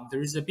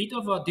 There is a bit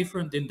of a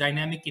different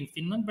dynamic in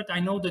Finland, but I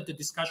know that the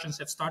discussions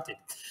have started.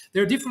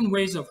 There are different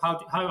ways of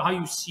how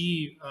you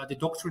see the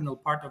doctrinal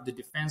part of the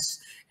defense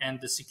and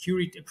the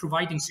security,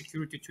 providing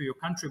security to your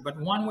country. But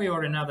one way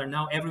or another,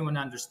 now everyone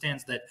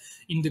understands that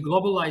in the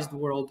globalized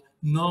world,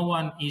 no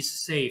one is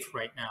safe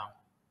right now.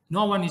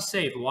 No one is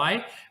safe.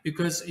 Why?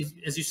 Because,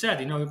 as you said,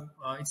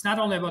 it's not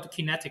only about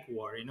kinetic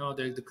war.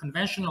 The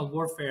conventional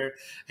warfare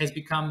has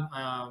become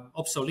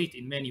obsolete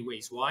in many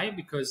ways. Why?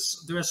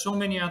 Because there are so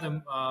many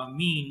other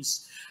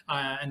means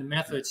and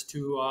methods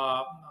to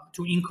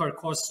incur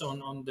costs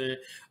on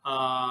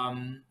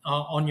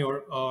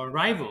your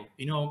rival.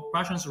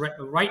 Russians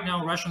right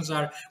now. Russians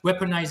are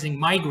weaponizing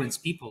migrants.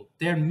 People.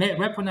 They're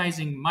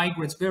weaponizing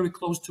migrants very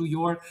close to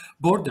your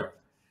border.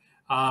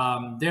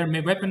 They're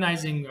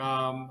weaponizing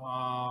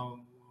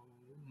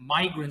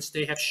migrants.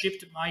 They have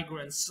shipped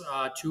migrants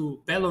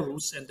to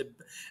Belarus,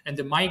 and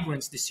the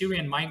migrants, the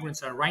Syrian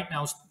migrants, are right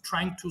now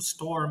trying to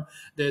storm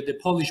the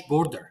Polish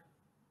border.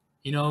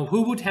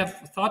 Who would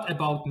have thought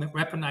about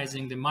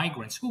weaponizing the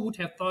migrants? Who would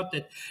have thought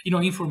that,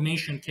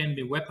 information can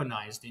be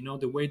weaponized,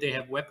 the way they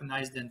have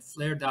weaponized and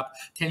flared up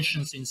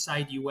tensions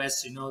inside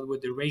US,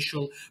 with the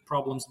racial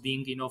problems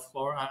being,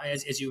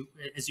 as you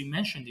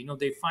mentioned,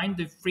 they find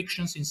the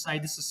frictions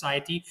inside the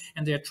society,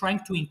 and they're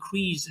trying to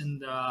increase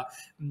and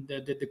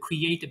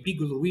create a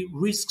bigger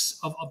risks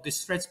of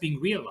these threats being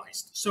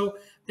realized. So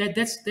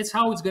that's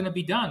how it's going to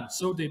be done.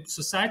 So the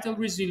societal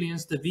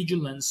resilience, the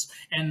vigilance,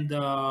 and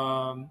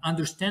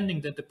understanding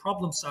that the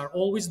problems are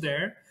always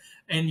there,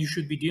 and you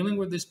should be dealing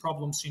with these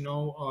problems,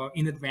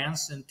 in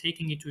advance and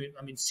taking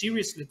it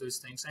seriously. Those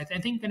things, I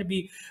think, going to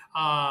be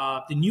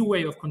the new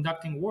way of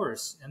conducting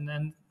wars,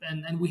 and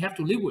we have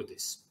to live with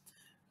this.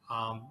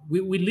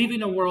 We live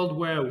in a world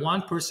where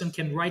one person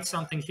can write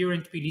something here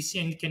in Tbilisi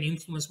and it can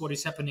influence what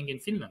is happening in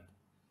Finland,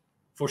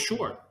 for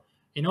sure.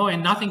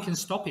 And nothing can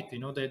stop it.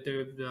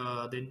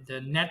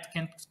 The net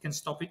can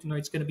stop it.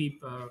 It's going to be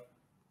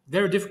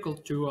very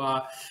difficult to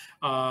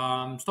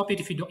stop it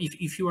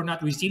if you are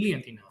not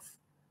resilient enough.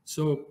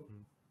 So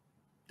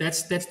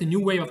that's the new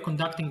way of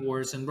conducting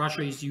wars, and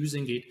Russia is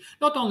using it.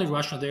 Not only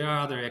Russia, there are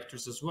other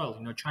actors as well.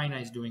 China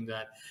is doing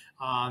that.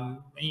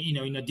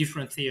 In a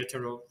different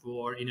theater of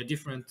war, in a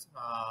different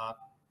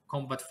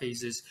combat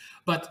phases,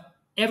 but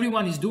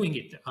everyone is doing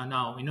it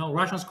now.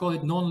 Russians call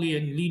it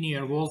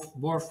non-linear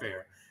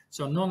warfare.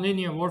 So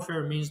non-linear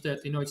warfare means that,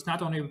 it's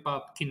not only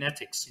about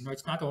kinetics,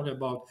 it's not only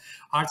about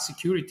hard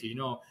security.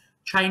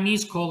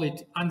 Chinese call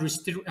it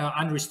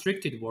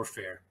unrestricted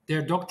warfare.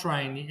 Their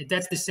doctrine,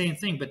 that's the same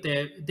thing, but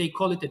they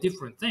call it a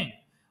different thing.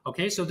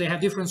 Okay, so they have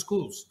different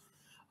schools.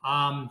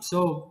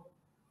 So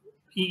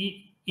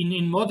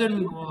in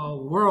modern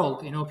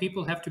world,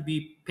 people have to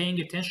be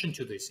paying attention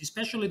to this,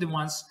 especially the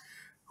ones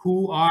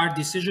who are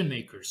decision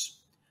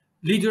makers.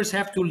 Leaders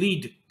have to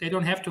lead. They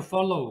don't have to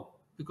follow.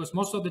 Because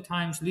most of the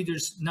times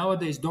leaders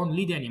nowadays don't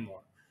lead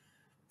anymore.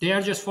 They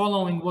are just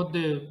following what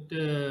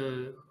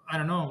the I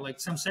don't know, like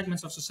some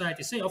segments of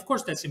society say. Of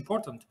course, that's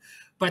important,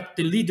 but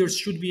the leaders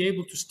should be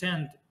able to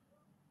stand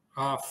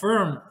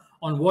firm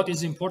on what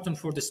is important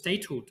for the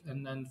statehood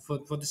and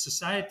for the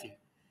society.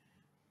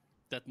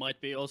 That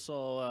might be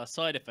also a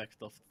side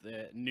effect of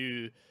the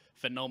new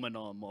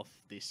phenomenon of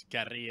this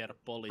career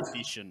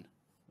politician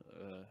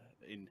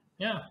in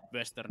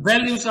Western.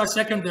 Values are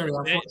secondary.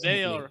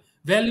 They are.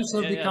 Values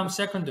have become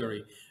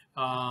secondary,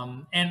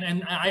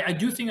 and I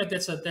do think that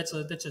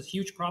that's a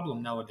huge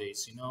problem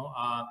nowadays.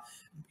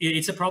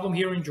 It's a problem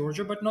here in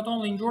Georgia, but not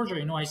only in Georgia.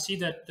 I see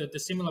that the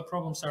similar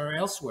problems are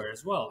elsewhere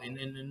as well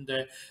in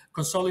the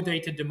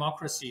consolidated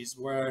democracies,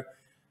 where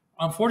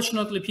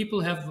unfortunately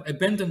people have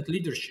abandoned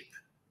leadership.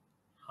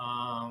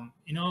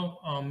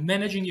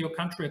 managing your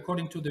country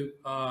according to the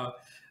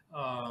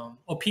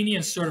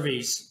opinion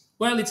surveys,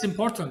 well, it's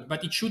important,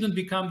 but it shouldn't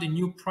become the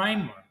new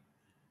primer.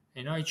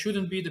 It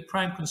shouldn't be the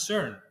prime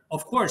concern.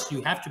 Of course,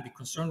 you have to be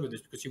concerned with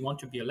this because you want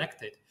to be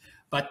elected,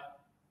 but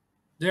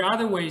there are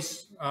other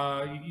ways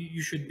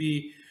you should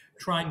be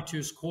trying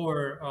to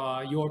score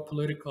your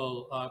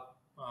political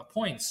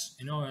points,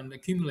 and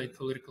accumulate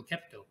political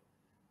capital.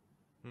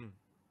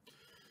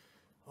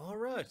 All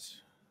right.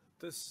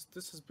 This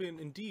has been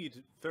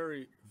indeed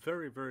very,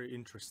 very, very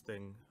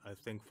interesting, I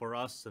think, for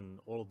us and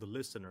all of the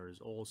listeners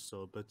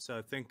also. But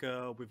I think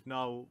we've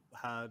now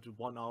had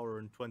 1 hour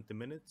and 20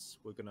 minutes.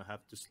 We're going to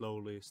have to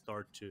slowly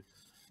start to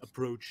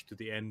approach to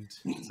the end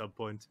at some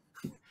point.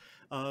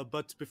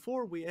 But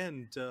before we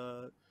end,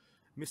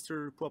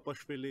 Mr.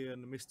 Papuashvili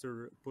and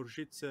Mr.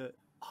 Porchkhidze,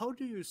 how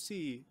do you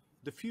see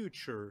the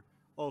future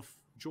of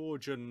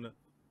Georgian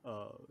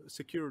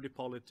security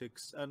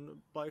politics,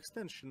 and by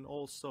extension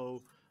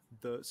also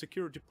the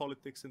security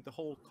politics in the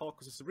whole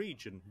Caucasus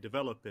region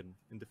developing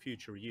in the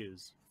future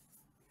years?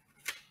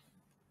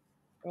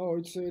 Oh,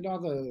 it's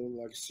another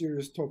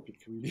serious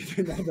topic. We need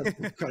another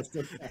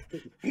podcast.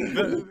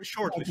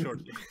 Shortly.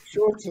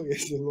 Shortly,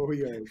 as a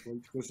lawyer,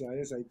 because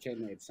I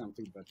can add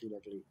something, but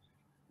Irakli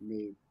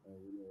may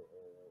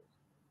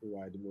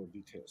provide more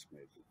details.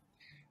 Maybe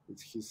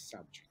it's his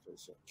subject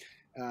also.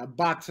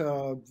 But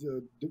the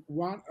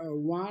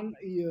one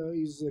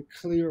is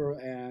clear,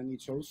 and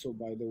it's also,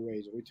 by the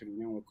way, written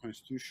in our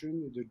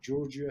constitution. That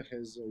Georgia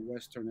has a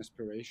Western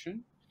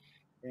aspiration,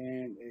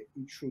 and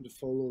it should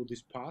follow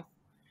this path.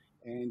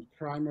 And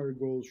primary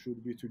goal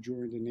should be to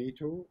join the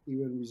NATO,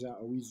 even with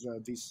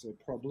these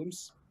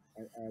problems.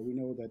 We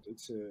know that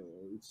it's a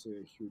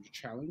huge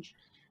challenge,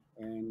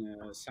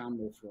 and some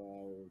of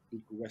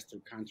big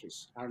Western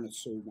countries are not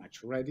so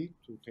much ready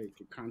to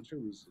take a country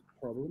with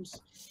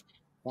problems.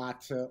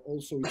 But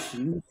also it's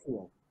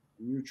mutual,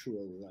 it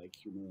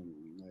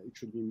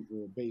should be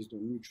based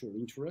on mutual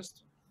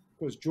interest,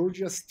 because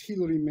Georgia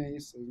still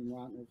remains in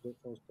one of the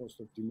first posts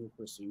of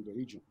democracy in the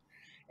region.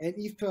 And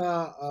if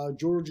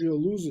Georgia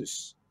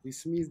loses,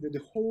 this means that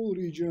the whole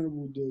region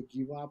would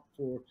give up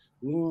for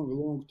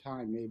long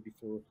time, maybe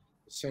for a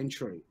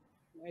century.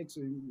 It's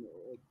a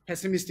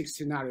pessimistic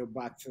scenario,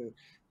 but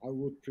I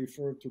would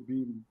prefer to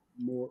be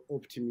more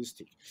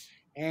optimistic.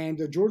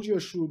 And Georgia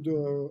should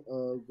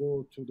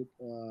go to the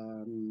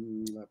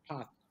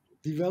path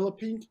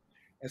developing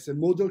as a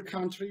model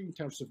country in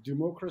terms of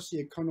democracy,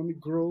 economic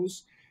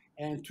growth,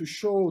 and to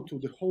show to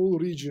the whole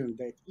region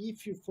that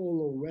if you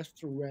follow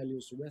Western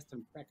values,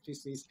 Western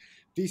practices,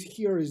 this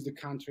here is the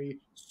country,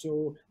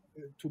 so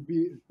to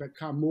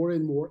become more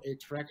and more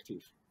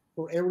attractive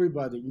for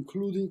everybody,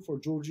 including for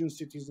Georgian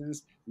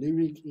citizens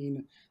living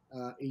in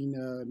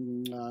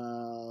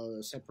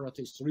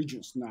separatist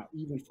regions. Now,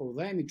 even for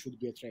them, it should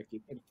be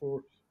attractive, and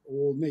for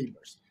all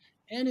neighbors.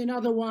 And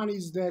another one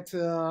is that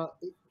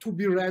to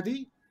be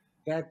ready,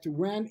 that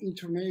when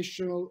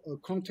international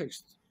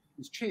context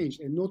is changed,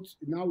 and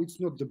now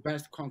it's not the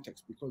best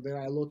context, because there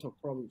are a lot of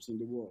problems in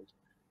the world,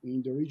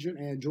 in the region,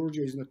 and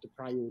Georgia is not the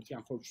priority,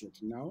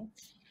 unfortunately, now.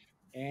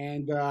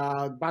 And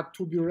but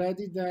to be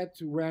ready that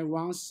when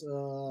once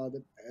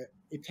the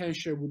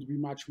attention would be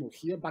much more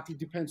here, but it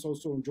depends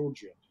also on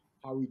Georgia,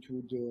 how it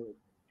would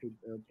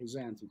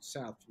present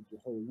itself to the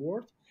whole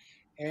world,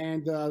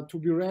 and to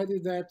be ready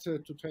that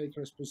to take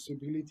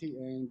responsibility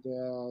and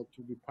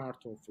to be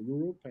part of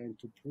Europe and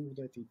to prove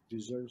that it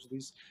deserves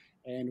this.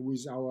 And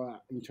with our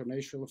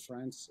international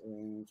friends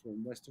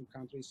from Western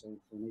countries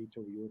and from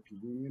NATO, European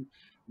Union,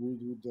 we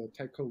would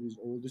tackle with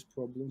all these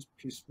problems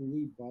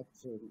peacefully but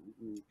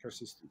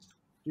persistently.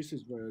 This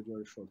is very,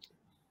 very short.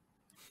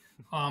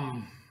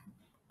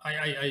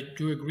 I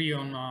do agree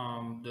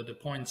on the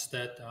points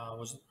that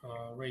was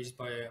raised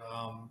by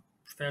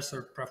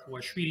Professor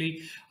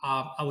Papuashvili.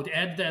 I would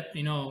add that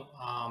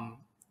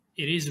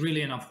it is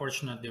really an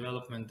unfortunate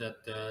development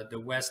that the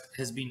West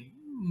has been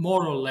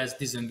more or less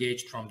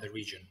disengaged from the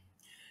region.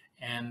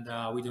 And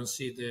we don't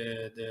see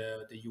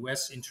the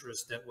U.S.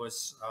 interest that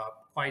was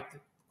quite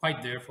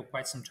there for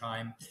quite some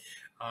time.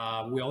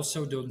 We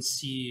also don't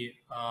see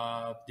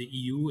the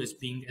EU as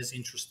being as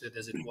interested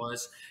as it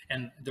was,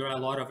 and there are a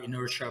lot of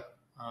inertia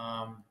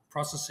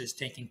processes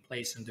taking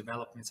place, and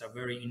developments are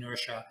very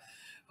inertia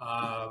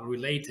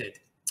related.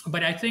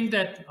 But I think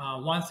that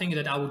one thing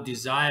that I would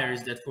desire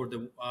is that for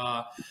the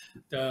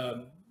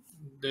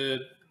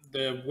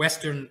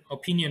Western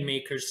opinion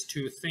makers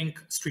to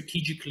think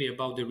strategically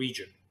about the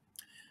region.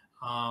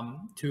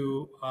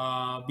 To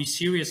be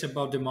serious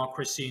about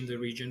democracy in the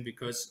region,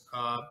 because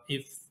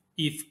if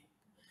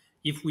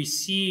we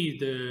see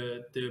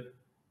the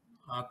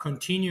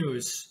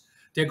continuous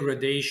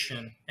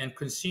degradation and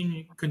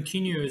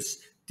continuous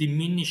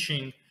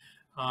diminishing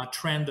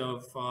trend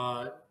of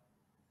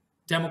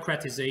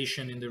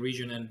democratization in the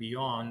region and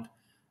beyond,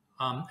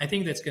 I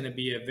think that's going to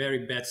be a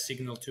very bad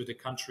signal to the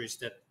countries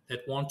that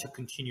want to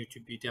continue to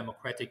be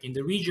democratic in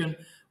the region,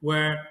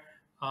 where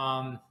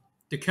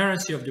the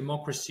currency of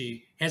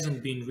democracy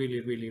hasn't been really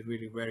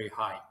very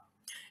high.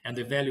 and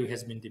the value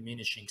has been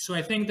diminishing. So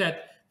I think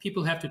that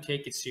people have to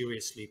take it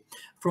seriously.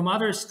 From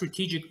other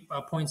strategic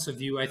points of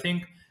view, I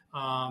think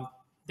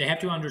they have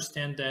to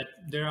understand that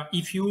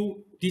if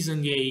you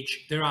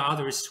disengage, there are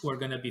others who are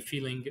going to be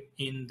filling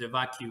in the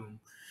vacuum.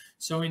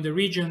 So in the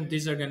region,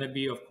 these are going to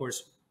be, of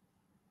course,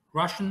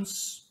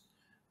 Russians.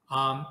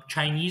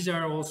 Chinese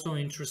are also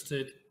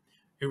interested.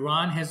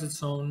 Iran has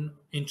its own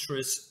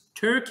interests.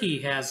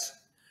 Turkey has,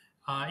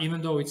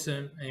 even though it's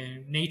a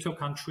NATO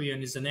country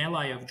and is an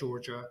ally of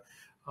Georgia,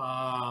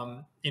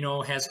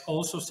 has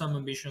also some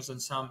ambitions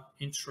and some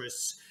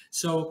interests.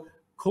 So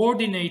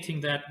coordinating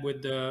that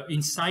with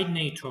inside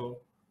NATO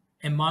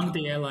among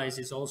the allies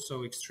is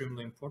also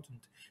extremely important.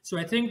 So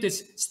I think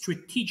this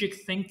strategic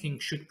thinking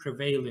should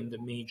prevail in the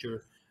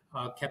major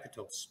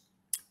capitals.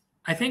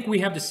 I think we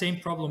have the same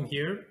problem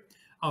here.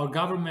 Our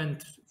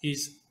government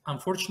is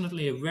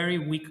unfortunately a very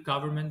weak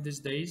government these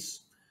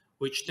days,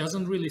 which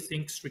doesn't really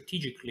think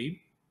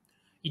strategically.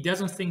 It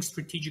doesn't think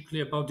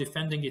strategically about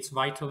defending its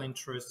vital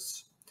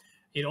interests.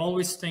 It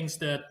always thinks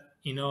that,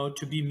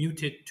 to be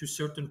muted to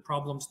certain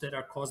problems that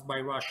are caused by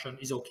Russia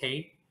is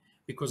okay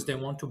because they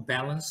want to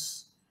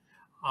balance.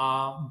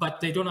 But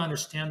they don't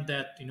understand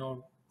that,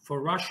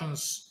 for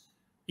Russians,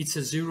 it's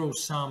a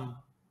zero-sum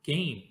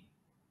game.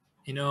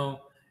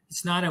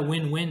 It's not a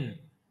win-win.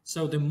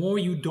 So the more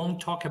you don't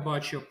talk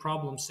about your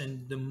problems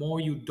and the more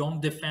you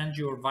don't defend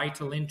your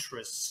vital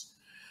interests,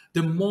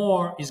 the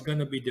more is going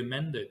to be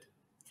demanded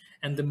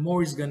and the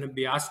more is going to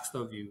be asked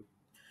of you.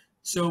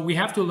 So we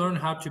have to learn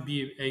how to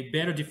be a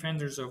better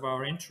defenders of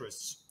our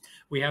interests.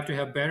 We have to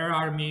have better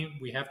army.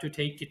 We have to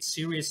take it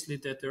seriously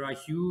that there are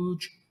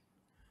huge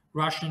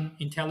Russian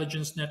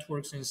intelligence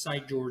networks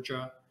inside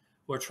Georgia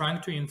who are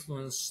trying to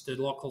influence the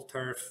local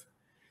turf.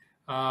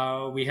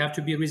 We have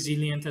to be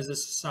resilient as a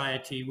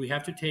society. We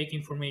have to take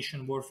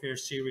information warfare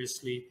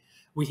seriously.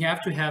 We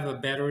have to have a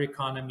better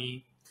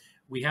economy.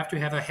 We have to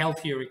have a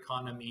healthier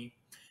economy.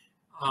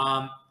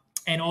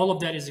 And all of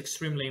that is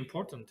extremely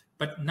important.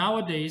 But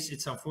nowadays,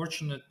 it's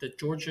unfortunate that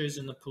Georgia is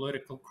in a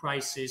political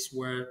crisis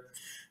where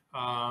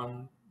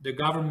the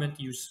government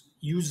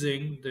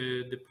using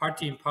the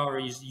party in power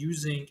is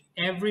using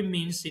every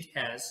means it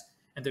has,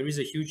 and there is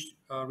a huge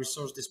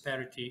resource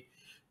disparity,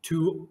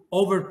 to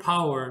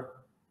overpower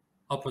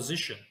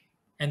opposition.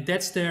 And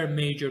that's their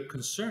major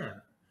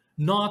concern,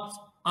 not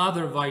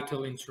other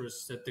vital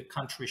interests that the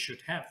country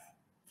should have.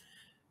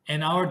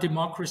 And our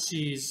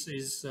democracy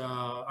is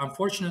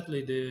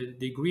unfortunately, the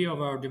degree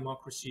of our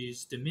democracy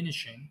is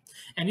diminishing.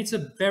 And it's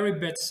a very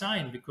bad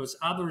sign because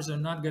others are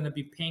not going to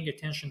be paying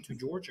attention to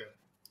Georgia.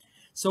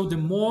 So the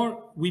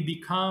more we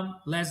become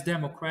less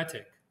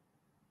democratic,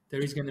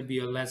 there is going to be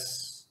a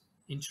less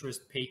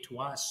interest paid to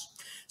us.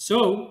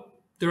 So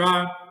there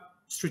are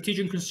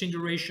strategic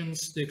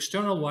considerations, the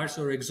external ones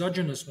or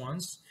exogenous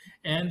ones,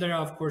 and there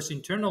are, of course,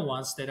 internal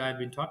ones that I've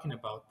been talking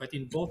about. But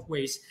in both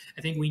ways,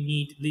 I think we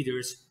need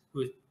leaders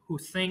who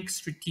think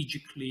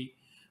strategically,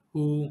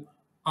 who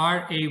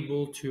are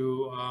able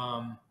to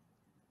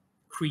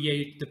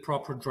create the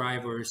proper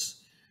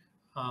drivers.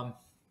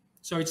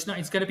 So it's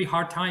going to be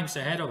hard times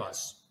ahead of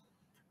us.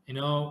 We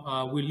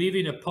live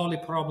in a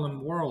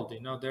poly-problem world.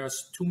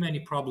 There's too many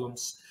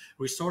problems.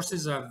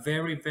 Resources are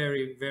very,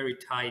 very, very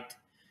tight.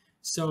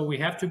 So we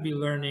have to be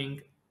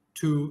learning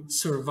to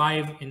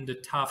survive in the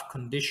tough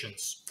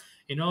conditions.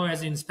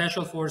 As in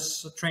special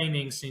force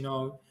trainings,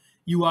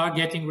 you are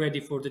getting ready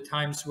for the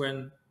times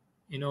when,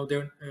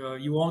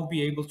 you won't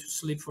be able to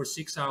sleep for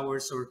 6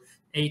 hours or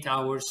 8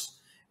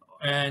 hours,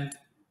 and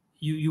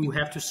you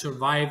have to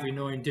survive,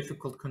 in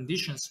difficult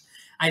conditions.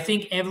 I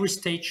think every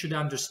state should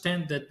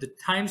understand that the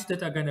times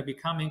that are going to be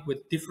coming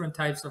with different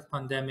types of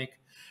pandemic,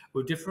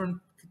 with different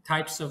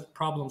types of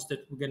problems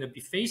that we're going to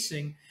be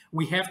facing,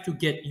 we have to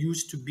get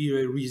used to be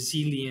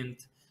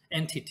resilient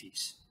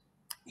entities.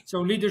 So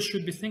leaders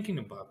should be thinking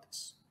about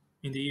this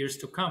in the years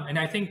to come. And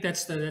I think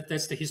that's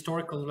the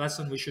historical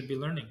lesson we should be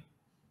learning.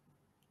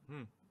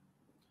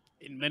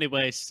 In many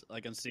ways, I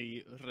can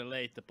see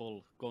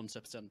relatable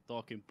concepts and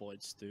talking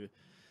points to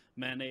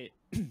many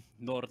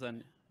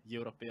Northern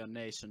European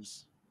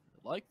nations,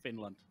 like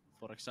Finland,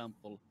 for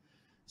example.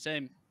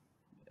 Same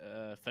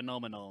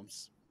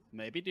phenomenons,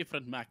 maybe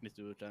different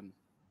magnitude and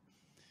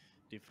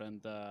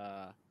different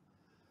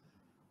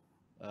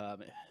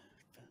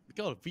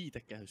mikä on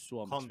viitekehys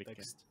suomeksi?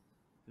 Context.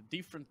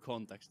 Different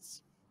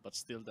contexts, but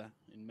still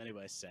in many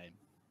ways same.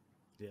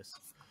 Yes.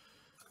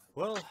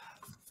 Well,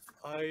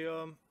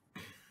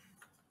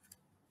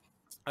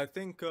 I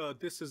think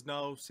this is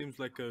now seems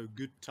like a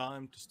good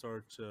time to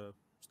start to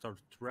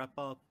wrap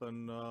up,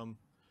 and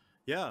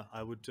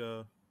I would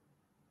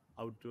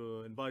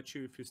invite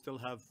you, if you still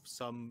have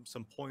some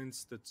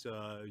points that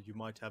you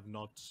might have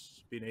not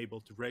been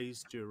able to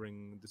raise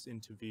during this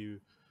interview,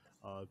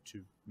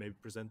 to maybe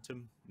present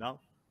them now.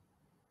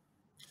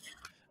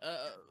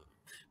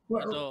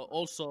 So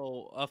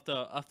also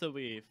after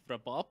we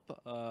wrap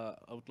up,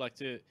 I would like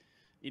to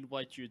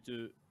invite you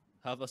to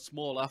have a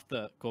small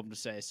after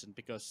conversation,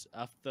 because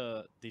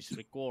after this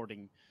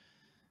recording,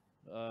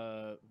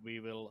 we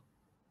will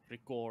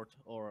record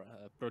or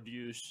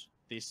produce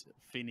this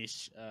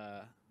Finnish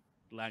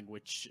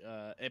language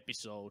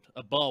episode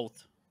about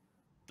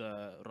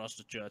the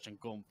Russo-Georgian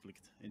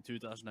conflict in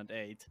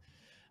 2008.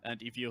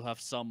 And if you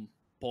have some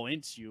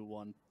points you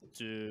want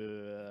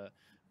to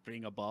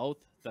bring about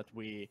that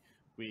we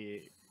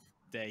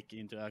take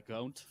into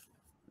account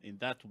in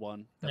that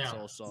one, that's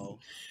also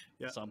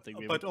something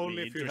we but would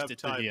only be if you have interested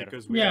to time, hear.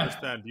 because we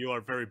understand you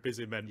are very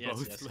busy men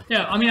both. Yes.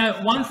 Yeah, I mean,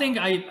 one thing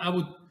I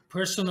would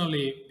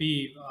personally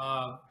be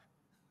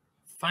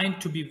find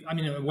to be,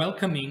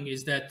 welcoming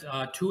is that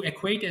to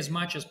equate as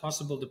much as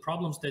possible the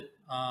problems that,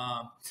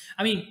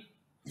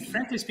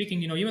 frankly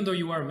speaking, even though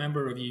you are a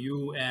member of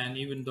EU and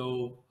even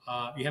though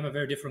you have a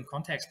very different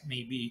context,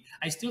 maybe,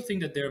 I still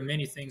think that there are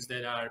many things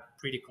that are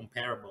pretty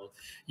comparable.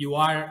 You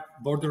are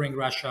bordering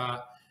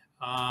Russia,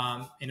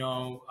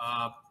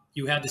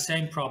 you had the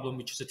same problem,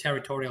 which is a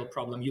territorial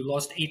problem. You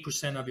lost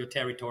 8% of your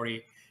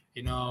territory,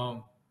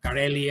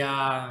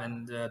 Karelia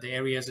and the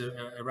areas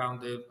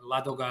around the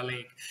Ladoga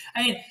Lake.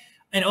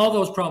 And all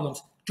those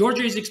problems.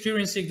 Georgia is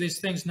experiencing these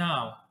things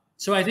now.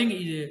 So I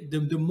think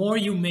the more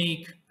you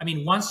make,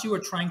 once you are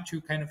trying to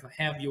kind of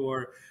have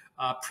your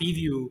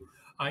preview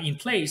in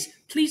place,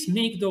 please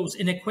make those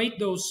and equate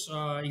those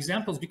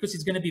examples, because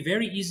it's going to be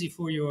very easy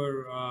for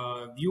your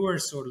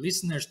viewers or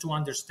listeners to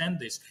understand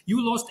this.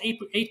 You lost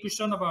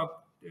 8%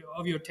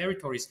 of your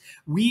territories.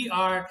 We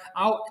are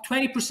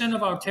 20%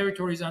 of our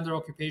territory is under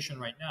occupation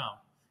right now.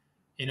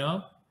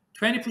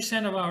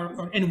 20% of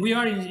and we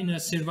are in a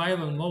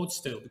survival mode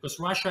still,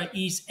 because Russia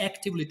is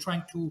actively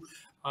trying to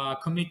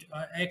commit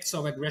acts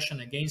of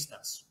aggression against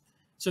us.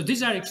 So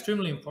these are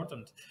extremely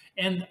important.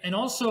 And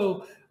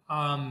also,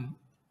 I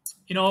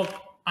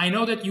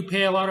know that you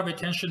pay a lot of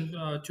attention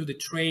to the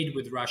trade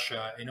with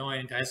Russia, and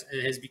it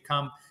has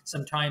become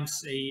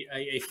sometimes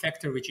a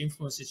factor which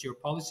influences your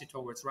policy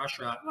towards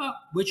Russia,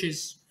 which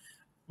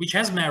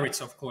has merits,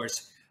 of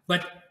course.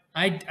 But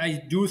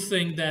I do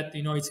think that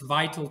it's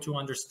vital to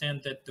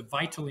understand that the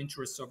vital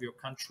interests of your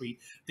country,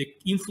 the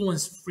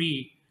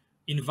influence-free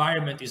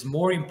environment, is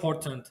more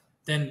important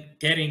than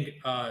getting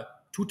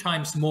 2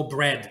 times more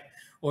bread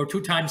or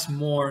 2 times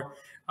more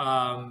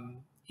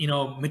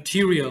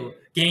material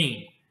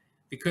gain,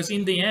 because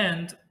in the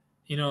end,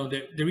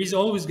 there is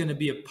always going to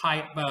be a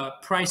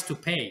price to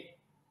pay.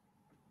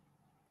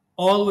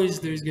 Always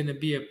there's going to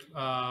be a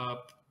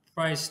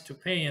price to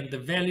pay, and the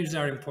values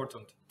are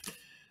important.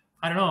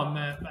 I don't know.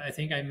 I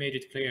think I made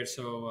it clear.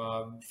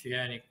 So if you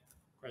have any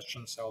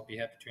questions, I'll be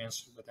happy to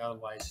answer. But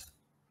otherwise,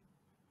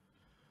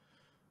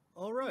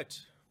 all right,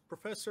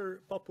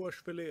 Professor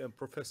Papuashvili and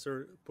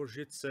Professor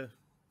Porchkhidze,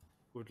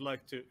 would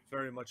like to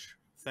very much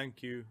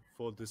thank you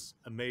for this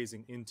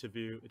amazing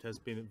interview. It has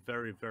been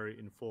very, very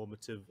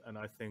informative, and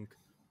I think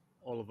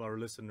all of our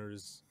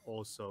listeners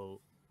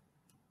also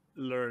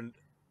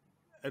learned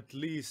at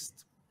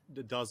least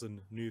a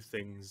dozen new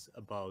things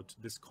about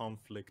this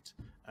conflict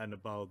and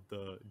about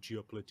the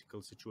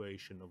geopolitical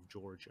situation of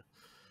Georgia.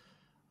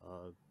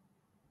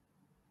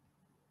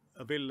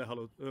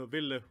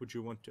 Ville, would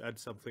you want to add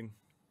something?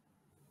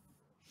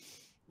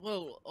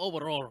 Well,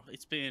 overall,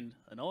 it's been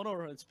an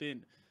honor. It's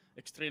been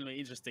extremely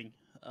interesting,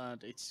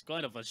 and it's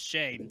kind of a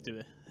shame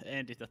to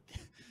end it at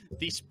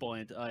this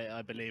point.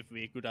 I believe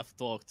we could have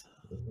talked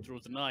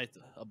through the night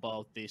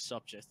about these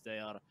subjects. They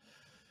are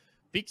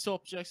big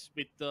subjects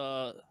with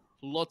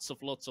lots of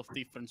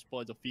different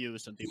point of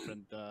views and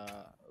different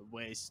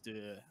ways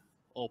to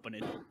open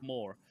it up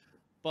more.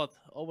 But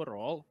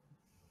overall,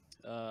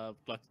 I'd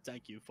like to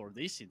thank you for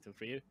this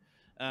interview.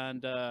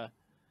 And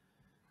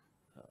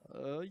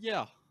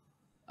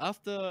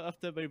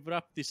after we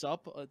wrap this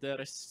up, there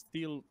is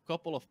still a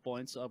couple of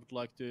points I would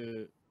like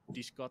to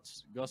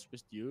discuss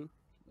with you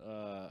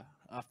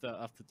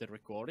after the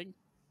recording.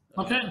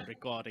 Okay.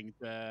 Regarding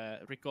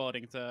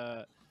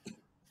the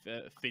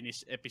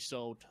Finnish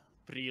episode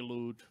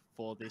prelude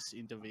for this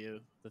interview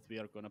that we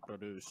are going to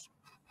produce.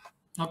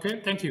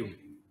 Okay, thank you.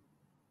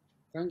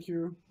 Thank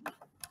you.